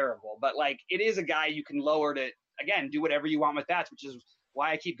terrible, but like it is a guy you can lower to, again, do whatever you want with bats, which is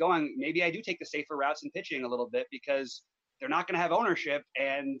why I keep going. Maybe I do take the safer routes in pitching a little bit because they're not going to have ownership,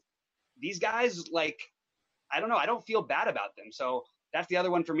 and these guys, like, I don't know, I don't feel bad about them. So that's the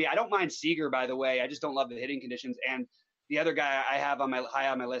other one for me. I don't mind Seager, by the way. I just don't love the hitting conditions. And the other guy I have high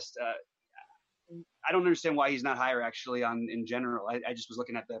on my list, I don't understand why he's not higher actually in general. I just was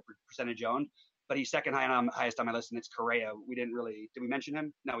looking at the percentage owned, but he's second highest on my list, and it's Correa. Did we mention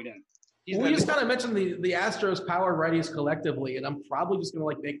him? No, we didn't. We just kind of mentioned the Astros power righties collectively, and I'm probably just going to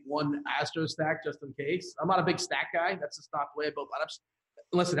like make one Astros stack just in case. I'm not a big stack guy. That's just not the way I build lineups,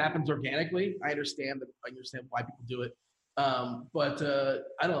 unless it happens organically. I understand why people do it, but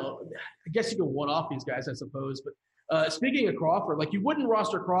I don't know. I guess you can one off these guys, I suppose. But speaking of Crawford, like you wouldn't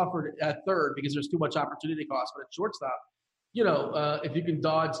roster Crawford at third because there's too much opportunity cost, but at shortstop, if you can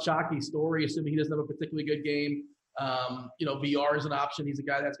dodge Chalky Story, assuming he doesn't have a particularly good game. VR is an option. He's a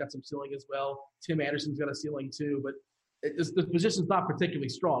guy that's got some ceiling as well. Tim Anderson's got a ceiling too, but the position's not particularly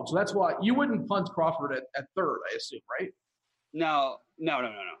strong. So that's why you wouldn't punt Crawford at third, I assume, right? No.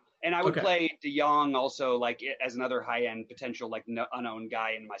 And I would play DeYoung also, like as another high-end potential, like unowned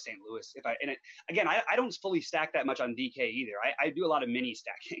guy in my St. Louis. I don't fully stack that much on DK either. I do a lot of mini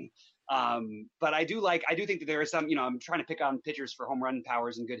stacking. But I do think that there is some, I'm trying to pick on pitchers for home run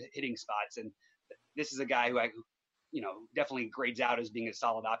powers and good hitting spots. And this is a guy who definitely grades out as being a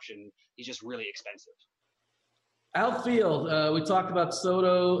solid option. He's just really expensive. Outfield, we talked about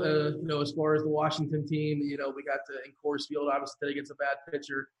Soto, as far as the Washington team, we got in Coors Field, obviously today against a bad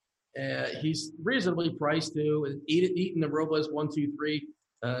pitcher. He's reasonably priced too. And Eaton and Robles 1, 2, 3.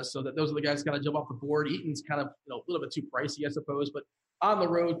 So that those are the guys kind of jump off the board. Eaton's kind of a little bit too pricey, I suppose, but on the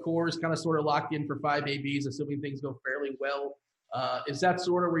road, Coors kind of sort of locked in for 5 ABs, assuming things go fairly well. Is that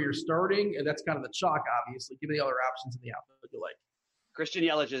sort of where you're starting? And that's kind of the chalk, obviously. Give me the other options in the outfield you like. Christian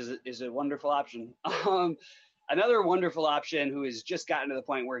Yelich is a wonderful option. Another wonderful option who has just gotten to the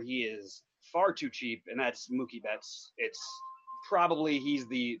point where he is far too cheap, and that's Mookie Betts. It's probably he's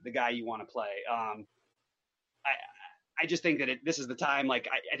the guy you want to play. I just think that this is the time. Like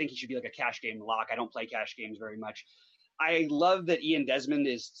I think he should be like a cash game lock. I don't play cash games very much. I love that Ian Desmond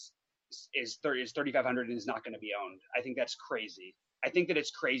is 3,500 and is not going to be owned. I think that's crazy. I think that it's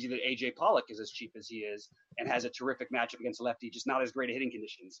crazy that AJ Pollock is as cheap as he is and has a terrific matchup against a lefty, just not as great at hitting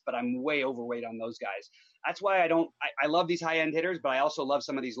conditions. But I'm way overweight on those guys. That's why I love these high end hitters, but I also love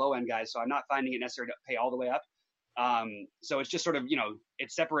some of these low end guys. So I'm not finding it necessary to pay all the way up. So it's just sort of,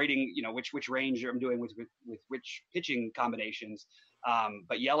 it's separating, which range I'm doing with which pitching combinations.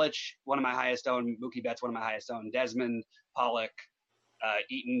 But Yelich, one of my highest owned, Mookie Betts, one of my highest owned, Desmond, Pollock,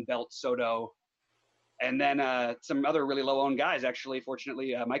 Eaton, Belt, Soto, and then some other really low-owned guys, actually,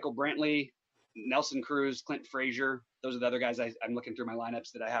 fortunately. Michael Brantley, Nelson Cruz, Clint Frazier. Those are the other guys I'm looking through my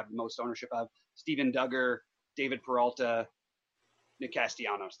lineups that I have the most ownership of. Steven Duggar, David Peralta, Nick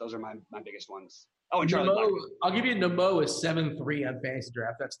Castellanos. Those are my biggest ones. Oh, and Charlie Nemo, Black. I'll give you Nemo is 7-3 on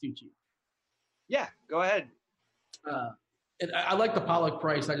FantasyDraft. That's too cheap. Yeah, go ahead. And I like the Pollock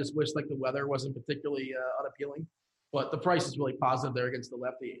price. I just wish like the weather wasn't particularly unappealing. But the price is really positive there against the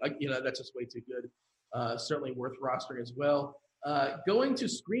lefty. That's just way too good. Certainly worth rostering as well. Going to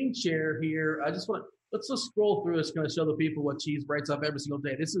screen share here, let's just scroll through this, kind of show the people what Cheese writes up every single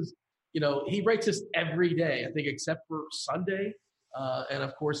day. This is, he writes this every day, I think, except for Sunday. And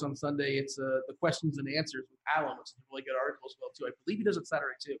of course, on Sunday, it's the questions and answers with Alan, which is a really good article as well, too. I believe he does it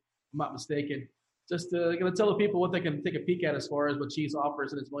Saturday, too, if I'm not mistaken. Just going to tell the people what they can take a peek at as far as what Cheese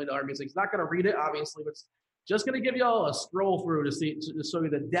offers in his $1 million music. He's not going to read it, obviously, but just going to give you all a scroll through to show you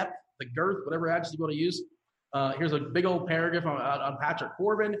the depth, the girth, whatever adjective you want to use. Here's a big old paragraph on Patrick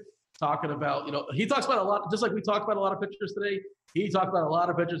Corbin talking about, he talks about a lot, just like we talked about a lot of pitchers today. He talked about a lot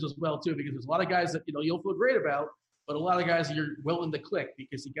of pitchers as well, too, because there's a lot of guys that, you'll feel great about, but a lot of guys that you're willing to click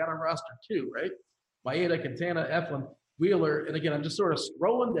because you got on roster too, right? Maeda, Quintana, Eflin, Wheeler. And again, I'm just sort of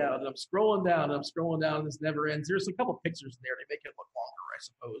scrolling down and I'm scrolling down and I'm scrolling down and this never ends. There's a couple pictures in there to make it look longer, I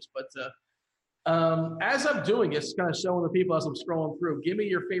suppose. But as I'm doing this, kind of showing the people as I'm scrolling through, give me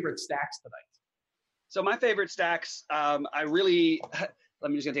your favorite stacks tonight. So my favorite stacks, let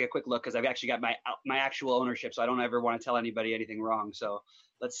me just gonna take a quick look because I've actually got my actual ownership, so I don't ever want to tell anybody anything wrong. So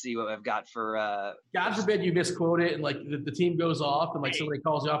let's see what I've got for. God forbid you misquote it and like the team goes off and like somebody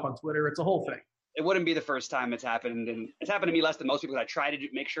calls you off on Twitter. It's a whole thing. It wouldn't be the first time it's happened, and it's happened to me less than most people. I try to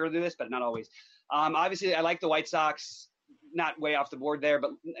make sure to do this, but not always. Obviously, I like the White Sox. Not way off the board there,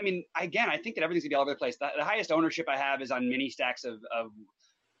 but I mean, again, I think that everything's gonna be all over the place. The highest ownership I have is on mini stacks of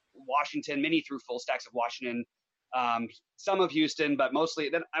Washington, mini through full stacks of Washington, some of Houston, but mostly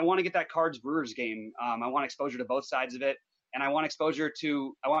then I want to get that Cards Brewers game. I want exposure to both sides of it, and I want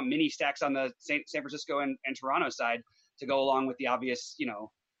mini stacks on the San Francisco and Toronto side to go along with the obvious,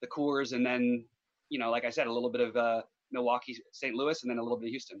 the Coors, and then, like I said, a little bit of Milwaukee, St. Louis, and then a little bit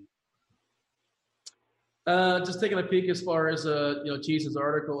of Houston. Just taking a peek as far as Cheese's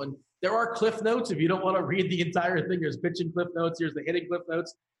article, and there are cliff notes if you don't want to read the entire thing. There's pitching cliff notes. Here's the hitting cliff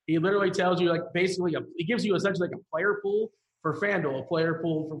notes. He literally tells you basically he gives you essentially like a player pool for FanDuel, a player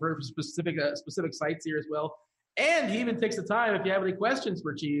pool for specific sites here as well. And he even takes the time, if you have any questions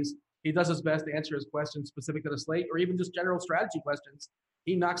for Cheese, he does his best to answer his questions specific to the slate or even just general strategy questions.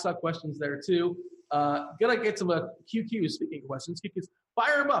 He knocks out questions there too. Gonna get some QQs, speaking of questions. QQs,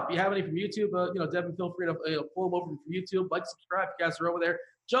 fire them up. If you have any from YouTube, Devin, feel free to pull them over from YouTube. Like, subscribe. If you guys are over there,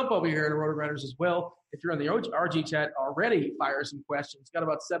 jump over here to Roto Grinders as well. If you're on the RG chat already, fire some questions. Got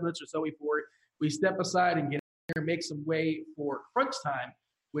about 7 minutes or so before we step aside and get here and make some way for crunch time,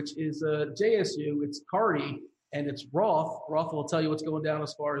 which is JSU. It's Cardi and it's Roth. Roth will tell you what's going down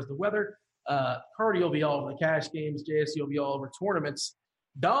as far as the weather. Cardi will be all over the cash games. JSU will be all over tournaments.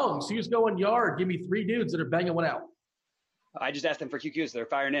 Dongs, who's going yard? Give me 3 dudes that are banging one out. I just asked them for QQs. They're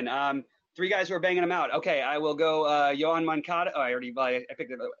firing in. 3 guys who are banging them out. Okay, I will go Yohan Moncada. Oh, I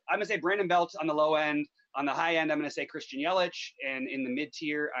picked it. I'm going to say Brandon Belt on the low end. On the high end, I'm going to say Christian Yelich. And in the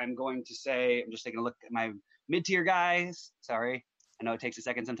mid-tier, I'm going to say – I'm just taking a look at my mid-tier guys. Sorry. I know it takes a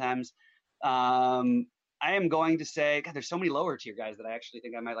second sometimes. I am going to say – God, there's so many lower-tier guys that I actually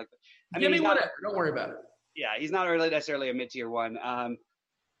think I might like. Give me whatever. Don't worry about it. Yeah, he's not really necessarily a mid-tier one.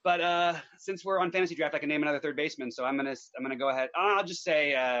 But since we're on Fantasy Draft, I can name another third baseman. So I'm gonna go ahead. I'll just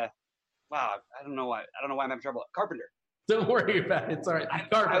say, wow, I don't know why I'm having trouble. Carpenter. Don't worry about it. It's all right. I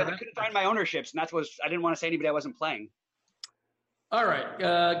couldn't find my ownerships, and I didn't want to say anybody I wasn't playing. All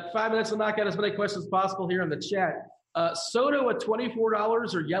right, 5 minutes to knock out as many questions as possible here in the chat. Soto at $24 or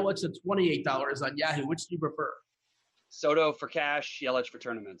Yelich at $28 on Yahoo. Which do you prefer? Soto for cash, Yelich for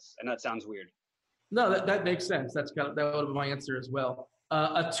tournaments. I know that sounds weird. No, that makes sense. That would have been my answer as well.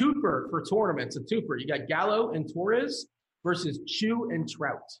 A twofer for tournaments. A twofer. You got Gallo and Torres versus Chu and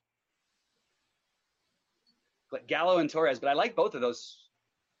Trout. But Gallo and Torres, but I like both of those.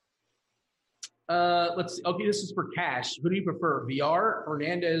 Let's see. Okay, this is for cash. Who do you prefer, VR,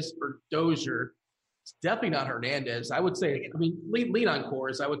 Hernandez, or Dozier? It's definitely not Hernandez. I would say, lean on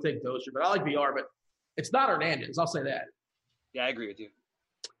Coors. I would take Dozier, but I like VR, but it's not Hernandez. I'll say that. Yeah, I agree with you.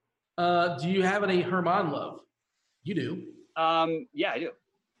 Do you have any Herman love? You do. Yeah, I do.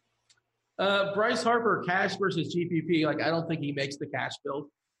 Bryce Harper, cash versus GPP. I don't think he makes the cash build,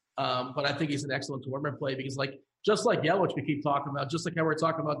 but I think he's an excellent tournament play because, just like Yelich, we keep talking about, just like how we're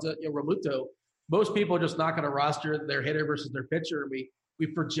talking about Romuto, most people are just not going to roster their hitter versus their pitcher. We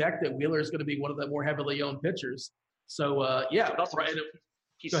project that Wheeler is going to be one of the more heavily owned pitchers. So, yeah.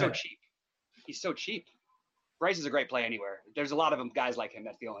 He's so cheap. He's so cheap. Bryce is a great play anywhere. There's a lot of guys like him.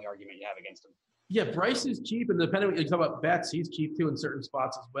 That's the only argument you have against him. Yeah, Bryce is cheap, and depending on what you talk about bets, he's cheap too in certain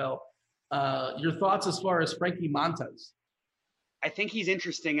spots as well. Your thoughts as far as Frankie Montes? I think he's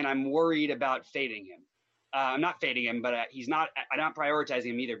interesting, and I'm worried about fading him. I'm not fading him, but I'm not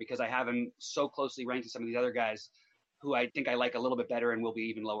prioritizing him either because I have him so closely ranked to some of these other guys who I think I like a little bit better and will be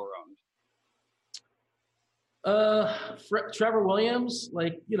even lower owned. Trevor Williams,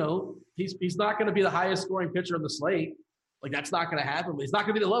 he's not going to be the highest scoring pitcher on the slate. Like, that's not going to happen, but he's not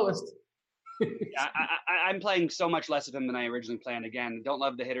going to be the lowest. Yeah, I'm playing so much less of him than I originally planned. Again, don't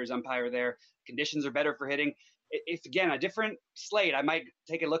love the hitters umpire there. Conditions are better for hitting. If again, a different slate, I might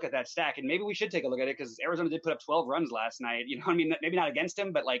take a look at that stack, and maybe we should take a look at it because Arizona did put up 12 runs last night. You know what I mean? Maybe not against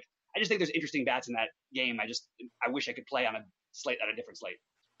him, but I just think there's interesting bats in that game. I wish I could play on a different slate.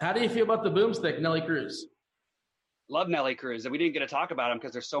 How do you feel about the boomstick, Nelly Cruz? Love Nelly Cruz. We didn't get to talk about him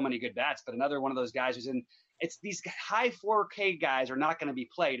because there's so many good bats, but another one of those guys it's these high 4K guys are not going to be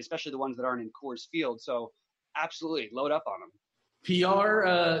played, especially the ones that aren't in Coors Field. So absolutely load up on them. PR,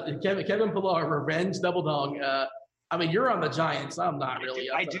 Kevin Pillar, revenge double dong. You're on the Giants. I'm not really.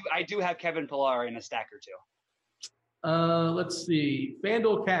 I do have Kevin Pillar in a stack or two. Let's see.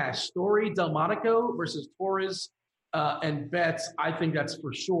 FanDuel Cash, Story, Delmonico versus Torres and Betts. I think that's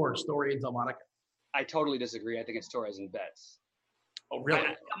for sure Story and Delmonico. I totally disagree. I think it's Torres and Betts. Oh, really?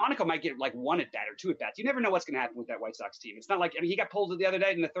 Delmonico might get one at bat or two at bats. You never know what's going to happen with that White Sox team. It's not like he got pulled the other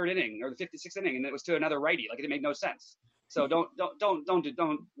day in the third inning or the 56th inning, and it was to another righty. It made no sense. So don't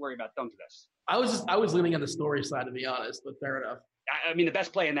worry about. Don't do this. I was leaning on the Story side, to be honest, but fair enough. The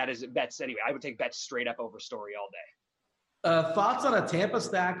best play in that is Betts anyway. I would take Betts straight up over Story all day. Thoughts on a Tampa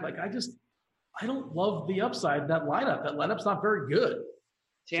stack? I don't love the upside of that lineup. That lineup's not very good.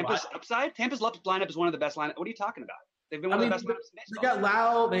 Tampa's upside? Tampa's lineup is one of the best lineup. What are you talking about? They've been one of the best lineups. They got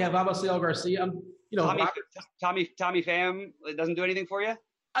Lau. They have Abastiel Garcia. Tommy Pham doesn't do anything for you?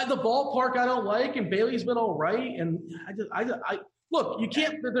 The ballpark I don't like, and Bailey's been all right. And I look, you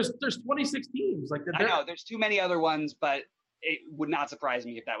can't. There's 26 teams. I know there's too many other ones, but it would not surprise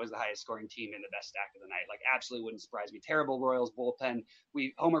me if that was the highest scoring team in the best stack of the night. Absolutely wouldn't surprise me. Terrible Royals bullpen.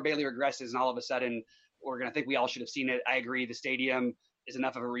 Homer Bailey regresses, and all of a sudden we're gonna think we all should have seen it. I agree. The stadium is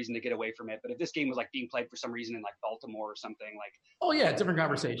enough of a reason to get away from it. But if this game was being played for some reason in Baltimore or something oh yeah, different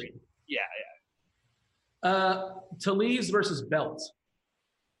conversation. Yeah. Talese versus Belt.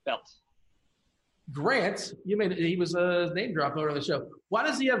 Grant, he was name dropped over the show. Why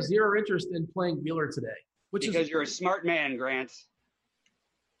does he have zero interest in playing Wheeler today? Because you're a smart man, Grant.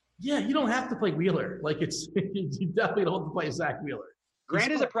 Yeah, you don't have to play Wheeler. You definitely don't have to play Zach Wheeler.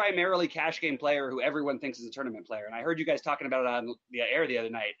 Grant is a primarily cash game player who everyone thinks is a tournament player. And I heard you guys talking about it on the air the other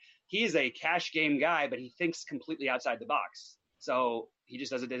night. He is a cash game guy, but he thinks completely outside the box. So he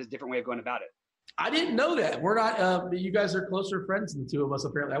just does a different way of going about it. I didn't know that. We're not you guys are closer friends than the two of us,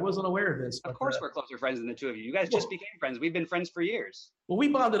 apparently. I wasn't aware of this. Of course we're closer friends than the two of you. You guys just became friends. We've been friends for years. Well, we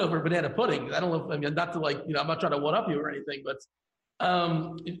bonded over banana pudding. I don't know if, not to I'm not trying to one-up you or anything, but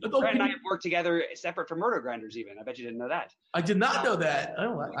Brad and I have worked together separate from Murder Grinders even. I bet you didn't know that. I did not know that. I'm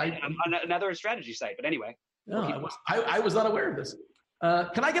on another strategy site, but anyway. No, I was not aware of this.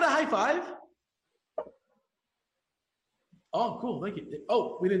 Can I get a high five? Oh, cool. Thank you.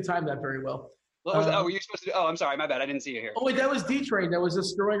 Oh, we didn't time that very well. What was were you supposed to do? Oh, I'm sorry. My bad. I didn't see you here. Oh, wait, that was D-Train that was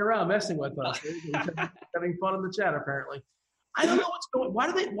just screwing around, messing with us. Having fun in the chat, apparently. I don't know what's going. Why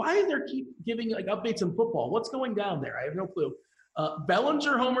do they keep giving updates in football? What's going down there? I have no clue.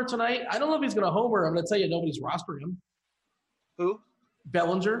 Bellinger homer tonight. I don't know if he's going to homer. I'm going to tell you, nobody's rostering him. Who?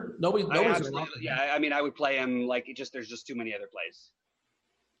 Bellinger. Nobody's going to roster him. Yeah, I would play him there's just too many other plays.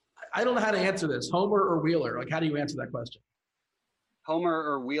 I don't know how to answer this. Homer or Wheeler? How do you answer that question? Homer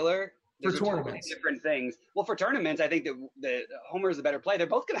or Wheeler? For tournaments. Different things. Well, for tournaments, I think that Homer is the better play. They're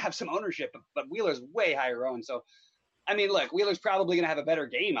both going to have some ownership, but Wheeler's way higher owned. So, look, Wheeler's probably going to have a better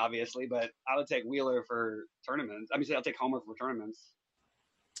game, obviously, but I would take Wheeler for tournaments. I'll take Homer for tournaments.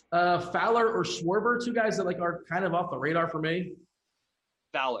 Fowler or Schwarber, two guys that are kind of off the radar for me.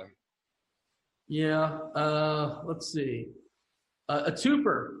 Fowler. Yeah. Let's see. A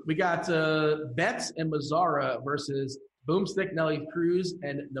twofer. We got Betts and Mazzara versus Boomstick, Nelly Cruz,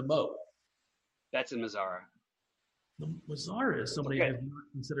 and Nemo. Betts and Mazzara. Mazzara is somebody I've not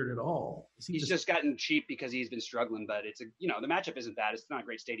considered at all. He's just gotten cheap because he's been struggling, but it's the matchup isn't bad. It's not a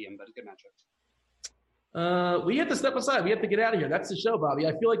great stadium, but it's a good matchup. We have to step aside. We have to get out of here. That's the show, Bobby.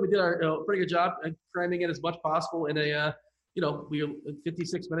 I feel like we did our pretty good job cramming in as much possible in a, we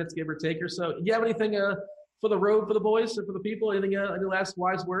 56 minutes, give or take or so. Do you have anything for the road, for the boys, or for the people? Anything, any last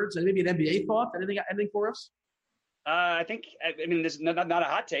wise words? Maybe an NBA thought? Anything for us? I think, this is not a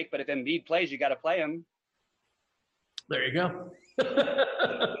hot take, but if Embiid plays, you got to play him. There you go.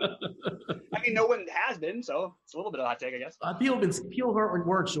 I mean, no one has been, so it's a little bit of a hot take, I guess. People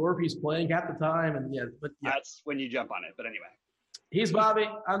weren't sure if he's playing half the time, and That's when you jump on it. But anyway, he's Bobby.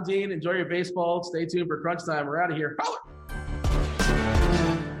 I'm Dean. Enjoy your baseball. Stay tuned for Crunch Time. We're out of here.